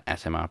 and at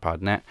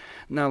SMRPodNet.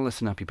 Now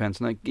listen up, you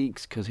Pencil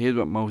Geeks, because here's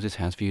what Moses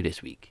has for you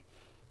this week.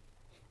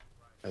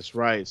 That's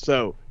right.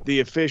 So the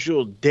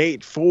official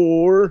date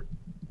for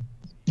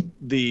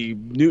the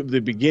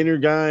beginner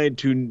guide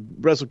to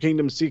Wrestle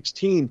Kingdom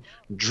 16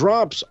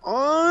 drops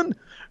on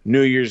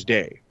New Year's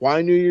Day.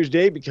 Why New Year's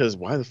Day? Because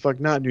why the fuck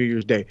not New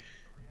Year's Day?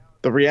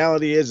 The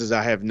reality is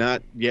I have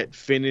not yet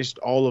finished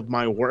all of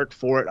my work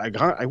for it.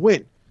 I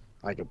went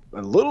like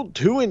a little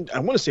too in. I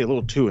want to say a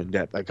little too in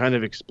depth. I kind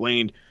of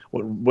explained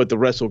what the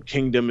Wrestle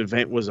Kingdom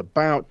event was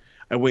about.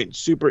 I went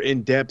super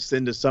in depth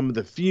into some of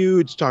the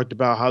feuds. Talked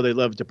about how they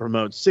love to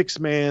promote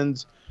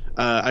six-mans.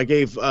 I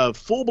gave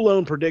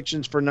full-blown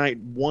predictions for night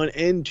 1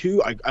 and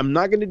 2. I'm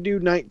not going to do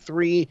night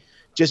 3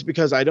 just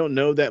because I don't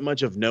know that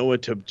much of Noah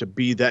to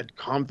be that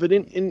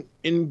confident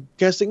in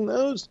guessing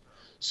those.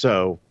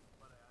 So,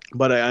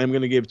 but I am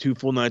going to give 2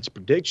 full nights of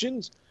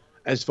predictions.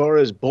 As far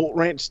as Bolt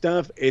Ranch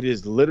stuff, it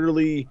is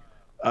literally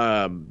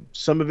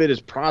some of it is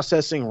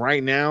processing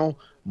right now.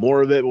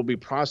 More of it will be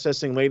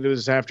processing later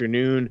this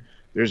afternoon.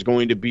 There's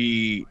going to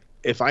be,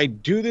 if I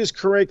do this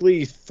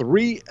correctly,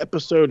 3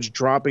 episodes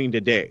dropping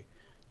today.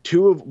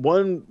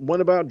 One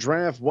about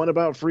draft, one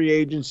about free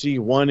agency,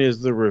 one is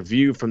the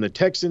review from the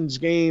Texans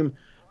game.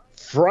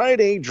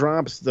 Friday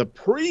drops the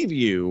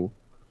preview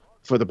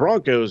for the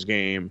Broncos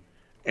game,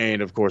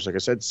 and of course, like I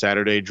said,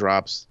 Saturday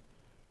drops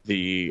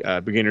the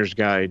beginner's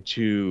guide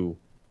to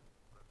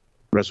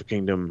Wrestle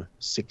Kingdom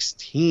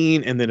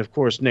 16, and then of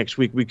course next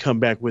week we come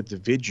back with the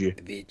Vidya.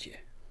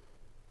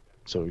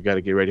 So we got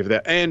to get ready for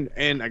that, and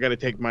I got to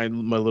take my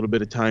little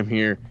bit of time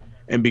here.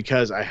 And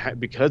because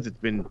it's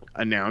been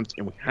announced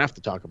and we have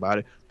to talk about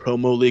it,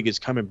 Promo League is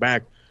coming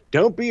back.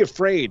 Don't be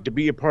afraid to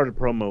be a part of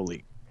Promo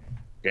League.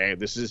 Okay,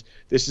 this is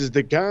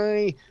the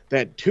guy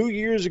that 2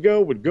 years ago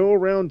would go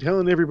around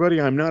telling everybody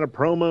I'm not a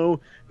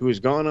promo, who has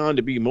gone on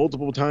to be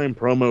multiple-time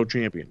promo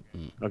champion.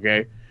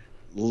 Okay,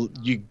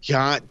 you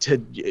got to.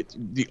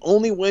 The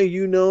only way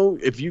you know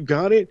if you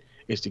got it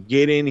is to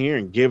get in here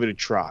and give it a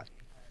try.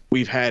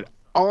 We've had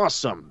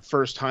awesome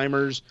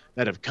first-timers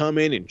that have come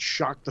in and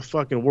shocked the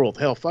fucking world.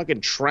 Hell,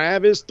 fucking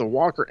Travis, the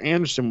Walker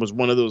Anderson, was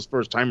one of those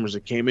first-timers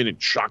that came in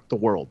and shocked the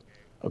world.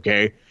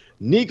 Okay?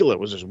 Nicola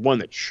was just one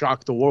that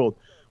shocked the world.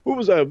 Who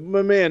was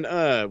my man?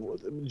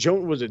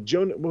 Joan, was it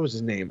Joan? What was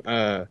his name?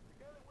 The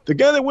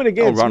guy that went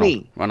against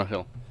me. Ronald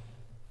Hill.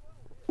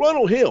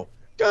 Ronald Hill.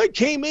 Guy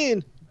came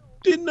in,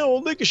 didn't know a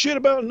lick of shit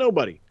about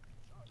nobody.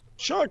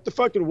 Shocked the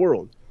fucking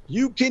world.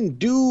 You can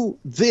do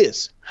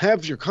this.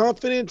 Have your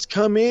confidence,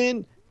 come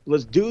in.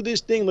 Let's do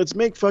this thing. Let's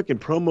make fucking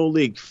Promo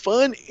League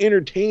fun,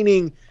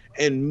 entertaining,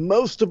 and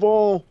most of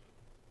all,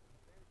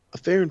 a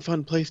fair and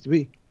fun place to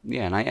be.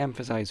 Yeah, and I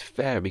emphasize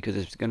fair because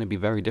it's going to be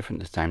very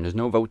different this time. There's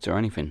no votes or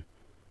anything.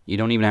 You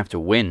don't even have to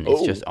win.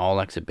 It's just all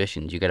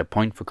exhibitions. You get a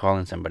point for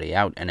calling somebody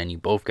out, and then you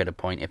both get a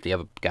point if the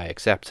other guy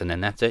accepts, and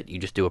then that's it. You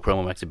just do a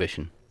promo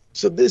exhibition.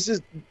 So this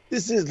is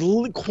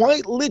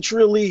quite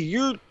literally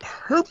your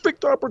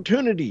perfect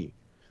opportunity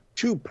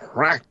to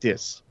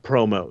practice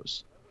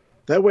promos.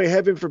 That way,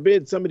 heaven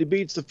forbid, somebody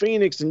beats the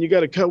Phoenix and you got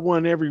to cut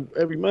one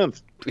every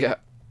month. Yeah.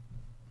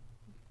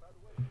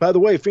 By the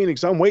way,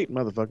 Phoenix, I'm waiting,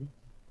 motherfucker.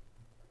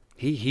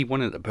 He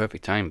won at the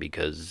perfect time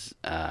because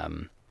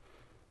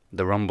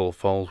the Rumble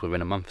falls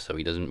within a month, so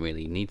he doesn't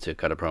really need to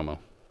cut a promo.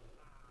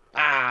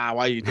 Why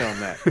are you telling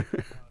that?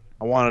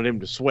 I wanted him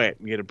to sweat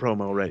and get a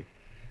promo ready.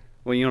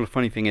 Well, you know, the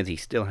funny thing is he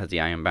still has the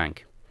Iron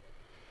Bank.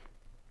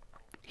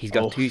 He's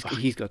got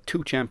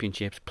two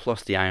championships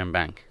plus the Iron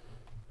Bank.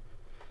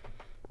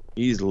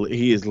 He is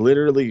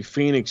literally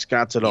Phoenix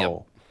got it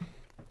all.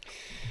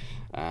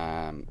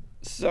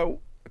 So,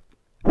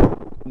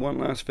 one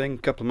last thing. A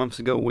couple of months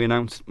ago, we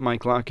announced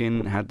Mike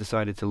Larkin had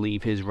decided to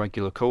leave his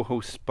regular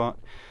co-host spot,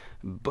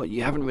 but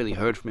you haven't really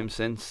heard from him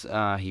since.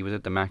 He was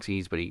at the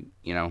Maxis, but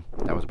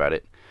that was about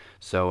it.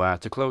 So,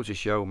 to close the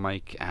show,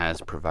 Mike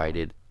has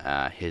provided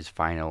his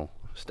final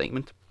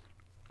statement.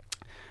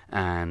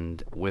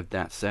 And with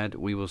that said,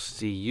 we will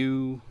see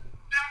you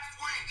next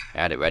week.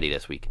 I had it ready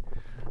this week.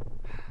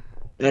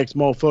 Next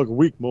motherfucker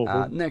week,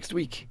 motherfucker. Next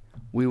week,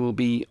 we will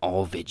be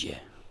all Vidya.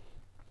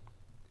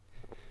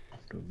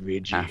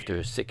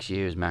 After 6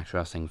 years, Max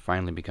Wrestling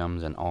finally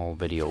becomes an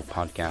all-video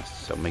podcast,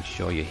 so make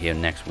sure you're here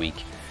next week.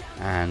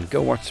 And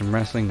go watch some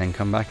wrestling, then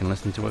come back and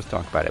listen to us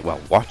talk about it. Well,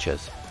 watch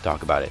us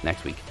talk about it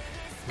next week.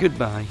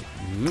 Goodbye,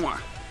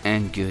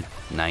 and good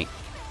night.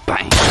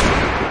 Bye.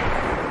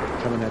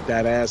 Coming at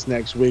that ass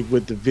next week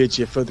with the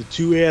Vidya for the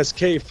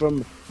 2SK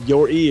from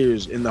your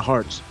ears in the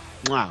hearts.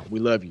 Wow,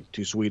 we love you.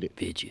 Too sweet it.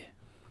 Vidya.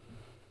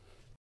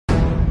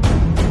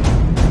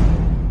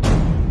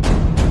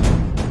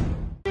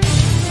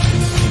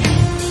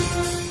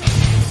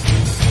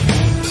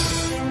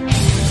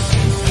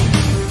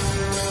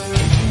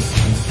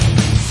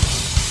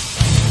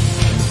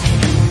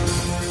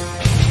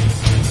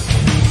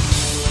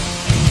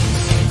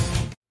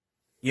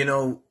 You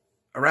know,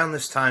 around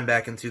this time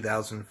back in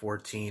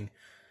 2014,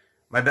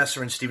 my best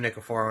friend Steve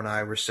Nicoforo and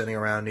I were sitting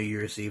around New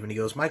Year's Eve, and he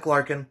goes, Mike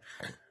Larkin,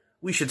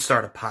 we should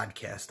start a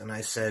podcast. And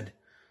I said,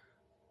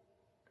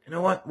 you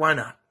know what? Why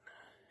not?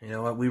 You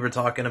know what? We were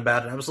talking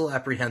about it. I was a little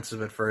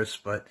apprehensive at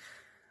first, but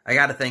I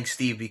got to thank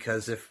Steve,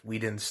 because if we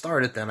didn't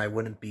start it, then I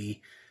wouldn't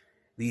be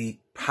the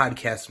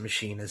podcast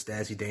machine, as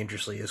Dazzy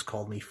Dangerously has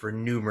called me for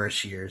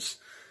numerous years.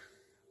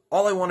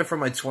 All I wanted for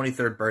my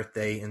 23rd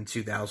birthday in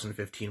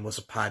 2015 was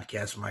a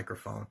podcast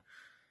microphone.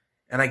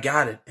 And I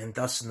got it. And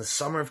thus, in the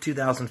summer of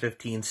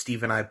 2015,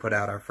 Steve and I put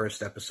out our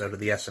first episode of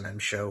the S&M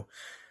Show,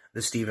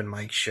 the Steve and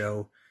Mike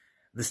Show,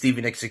 the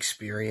Stevie Nicks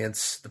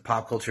Experience, the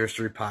Pop Culture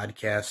History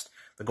Podcast,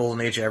 the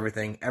Golden Age of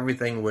Everything.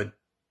 Everything would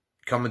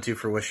come into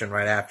fruition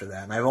right after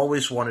that. And I've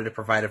always wanted to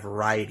provide a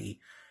variety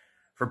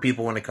for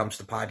people when it comes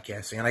to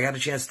podcasting. And I got a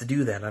chance to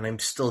do that, and I'm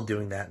still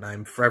doing that, and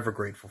I'm forever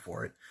grateful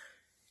for it.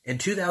 In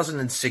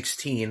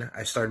 2016,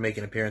 I started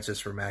making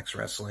appearances for Max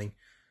Wrestling.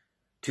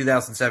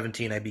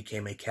 2017, I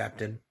became a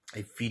captain,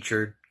 a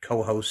featured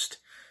co-host,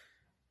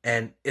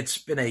 and it's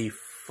been a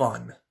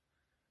fun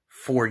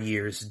 4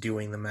 years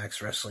doing the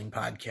Max Wrestling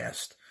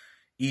podcast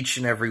each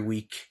and every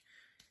week.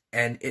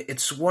 And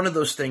it's one of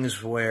those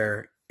things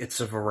where it's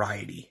a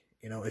variety.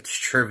 You know, it's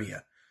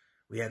trivia.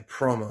 We had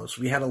promos.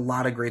 We had a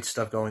lot of great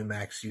stuff going,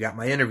 Max. You got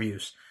my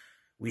interviews.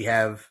 We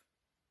have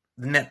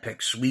the net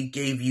picks. We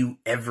gave you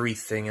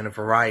everything in a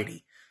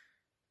variety.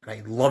 And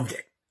I loved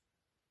it.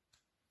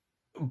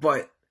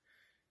 But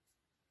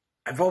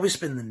I've always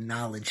been the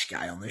knowledge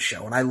guy on this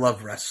show, and I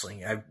love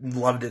wrestling. I've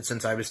loved it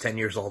since I was 10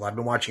 years old. I've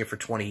been watching it for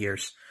 20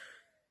 years.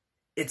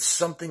 It's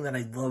something that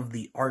I love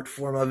the art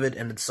form of it,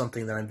 and it's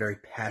something that I'm very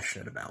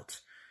passionate about.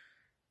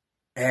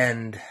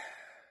 And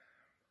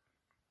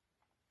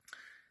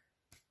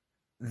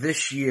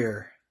this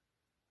year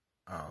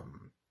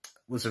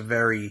was a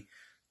very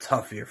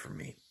tough year for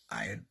me.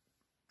 I had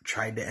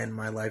tried to end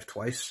my life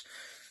twice.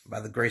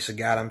 By the grace of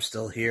God, I'm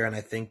still here, and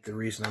I think the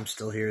reason I'm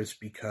still here is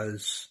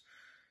because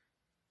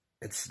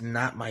it's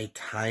not my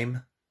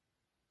time,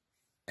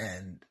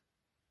 and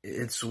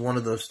it's one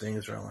of those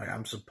things where I'm like,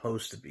 I'm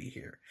supposed to be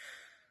here.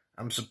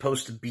 I'm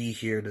supposed to be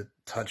here to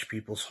touch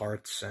people's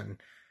hearts and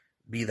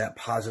be that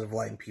positive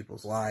light in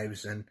people's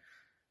lives, and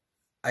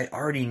I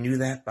already knew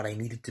that, but I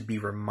needed to be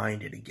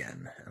reminded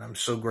again. And I'm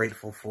so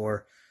grateful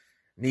for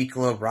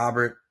Nicola,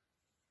 Robert,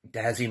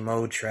 Dazzy,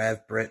 Mo,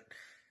 Trav, Britt,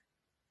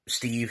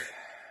 Steve,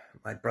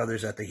 my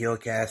brothers at the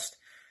Heelcast,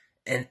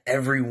 and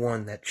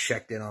everyone that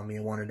checked in on me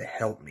and wanted to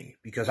help me,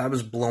 because I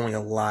was blowing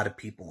a lot of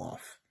people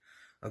off.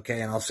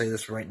 Okay, and I'll say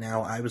this right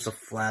now, I was a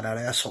flat-out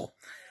asshole.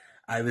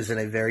 I was in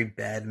a very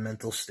bad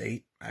mental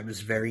state. I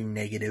was very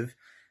negative.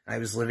 I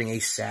was living a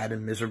sad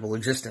and miserable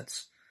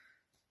existence.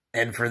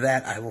 And for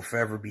that, I will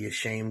forever be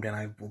ashamed, and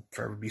I will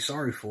forever be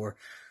sorry for.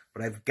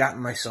 But I've gotten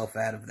myself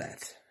out of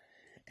that,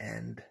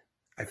 and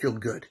I feel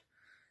good.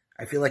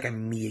 I feel like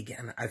I'm me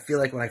again. I feel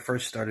like when I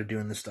first started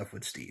doing this stuff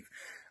with Steve.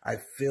 I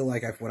feel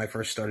like when I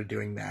first started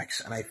doing Max,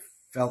 and I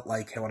felt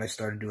like when I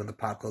started doing the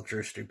Pop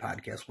Culture History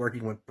Podcast,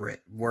 working with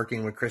Britt,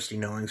 working with Christy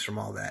Knowings from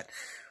all that,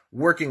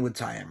 working with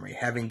Ty Emery,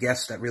 having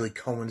guests that really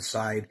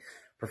coincide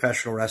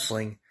professional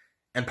wrestling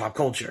and pop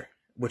culture,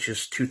 which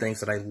is two things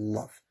that I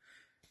love.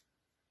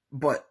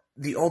 But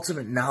the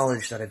ultimate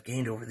knowledge that I've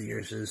gained over the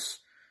years is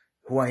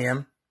who I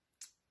am,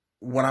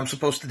 what I'm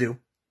supposed to do,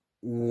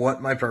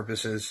 what my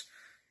purpose is,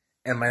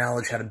 and my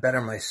knowledge how to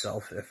better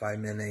myself if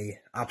I'm in a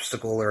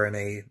obstacle or in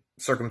a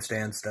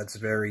circumstance that's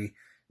very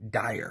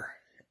dire.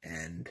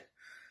 And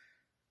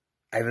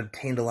I've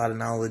obtained a lot of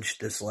knowledge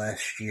this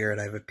last year, and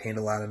I've obtained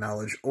a lot of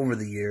knowledge over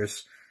the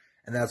years,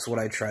 and that's what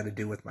I try to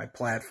do with my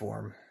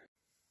platform.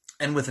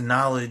 And with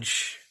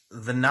knowledge,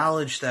 the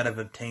knowledge that I've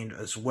obtained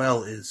as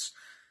well is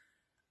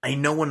I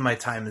know when my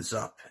time is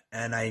up,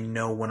 and I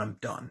know when I'm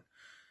done.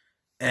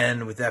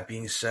 And with that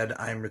being said,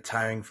 I'm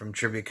retiring from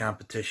trivia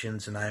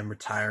competitions, and I am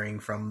retiring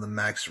from the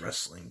Max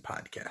Wrestling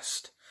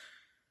podcast.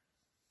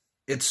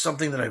 It's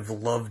something that I've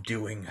loved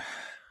doing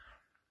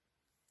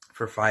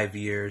for 5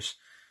 years.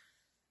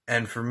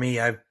 And for me,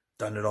 I've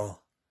done it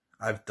all.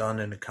 I've done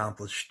and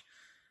accomplished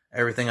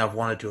everything I've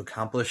wanted to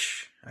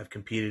accomplish. I've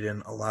competed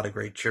in a lot of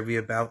great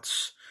trivia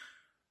bouts,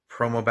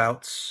 promo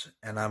bouts,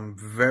 and I'm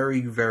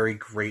very, very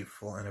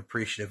grateful and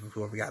appreciative of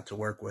whoever got to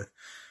work with.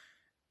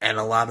 And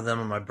a lot of them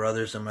are my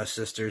brothers and my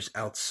sisters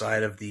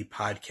outside of the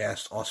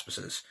podcast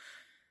auspices.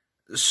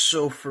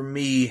 So for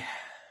me,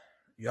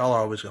 y'all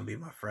are always going to be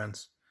my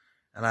friends.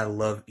 And I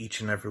love each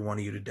and every one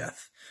of you to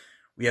death.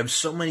 We have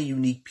so many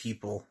unique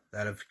people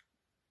that have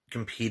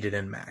competed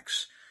in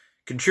Max,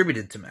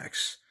 contributed to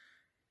Max.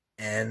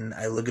 And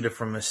I look at it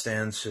from a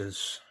stance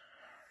as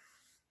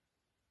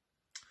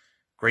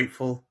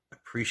grateful,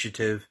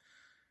 appreciative,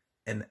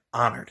 and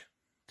honored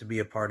to be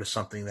a part of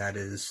something that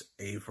is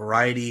a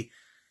variety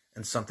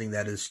and something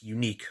that is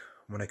unique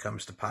when it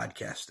comes to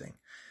podcasting.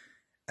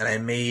 And I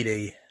made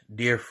a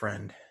dear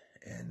friend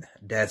in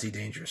Dazzy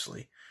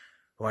Dangerously,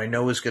 who I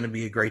know is going to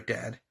be a great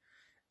dad,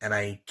 and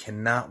I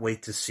cannot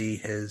wait to see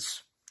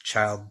his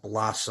child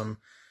blossom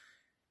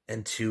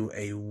into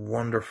a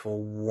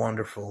wonderful,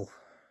 wonderful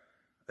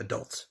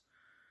adult.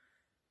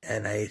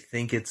 And I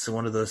think it's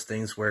one of those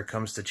things where it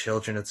comes to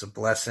children, it's a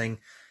blessing,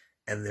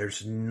 And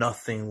there's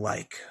nothing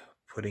like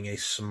putting a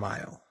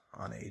smile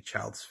on a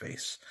child's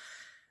face.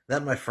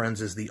 That, my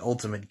friends, is the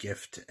ultimate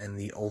gift and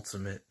the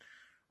ultimate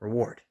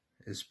reward,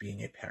 is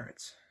being a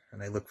parent.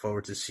 And I look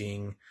forward to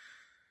seeing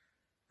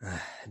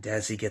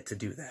Dazzy get to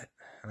do that.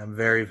 And I'm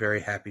very,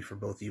 very happy for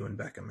both you and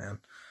Becca, man.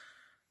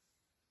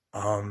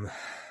 I'm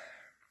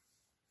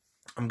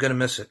going to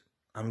miss it.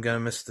 I'm going to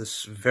miss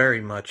this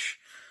very much.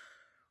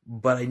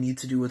 But I need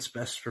to do what's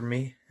best for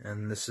me.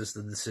 And this is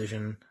the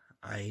decision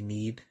I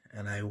need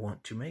and I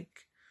want to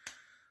make.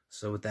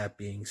 So with that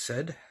being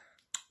said,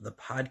 the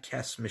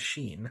podcast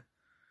machine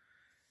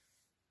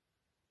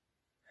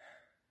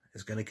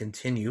is going to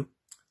continue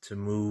to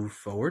move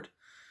forward.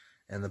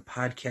 And the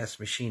podcast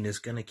machine is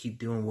going to keep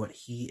doing what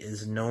he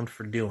is known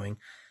for doing,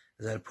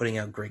 is that of putting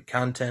out great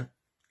content,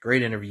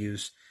 great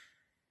interviews,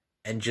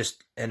 and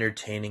just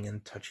entertaining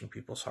and touching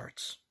people's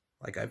hearts,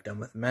 like I've done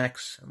with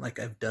Max and like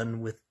I've done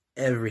with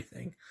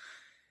everything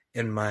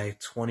in my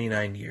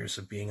 29 years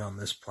of being on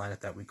this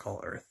planet that we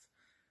call Earth.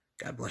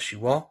 God bless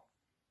you all,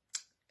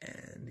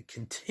 and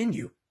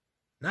continue,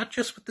 not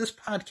just with this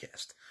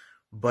podcast,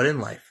 but in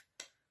life,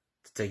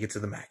 to take it to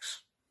the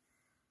max.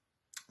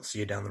 I'll see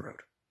you down the road.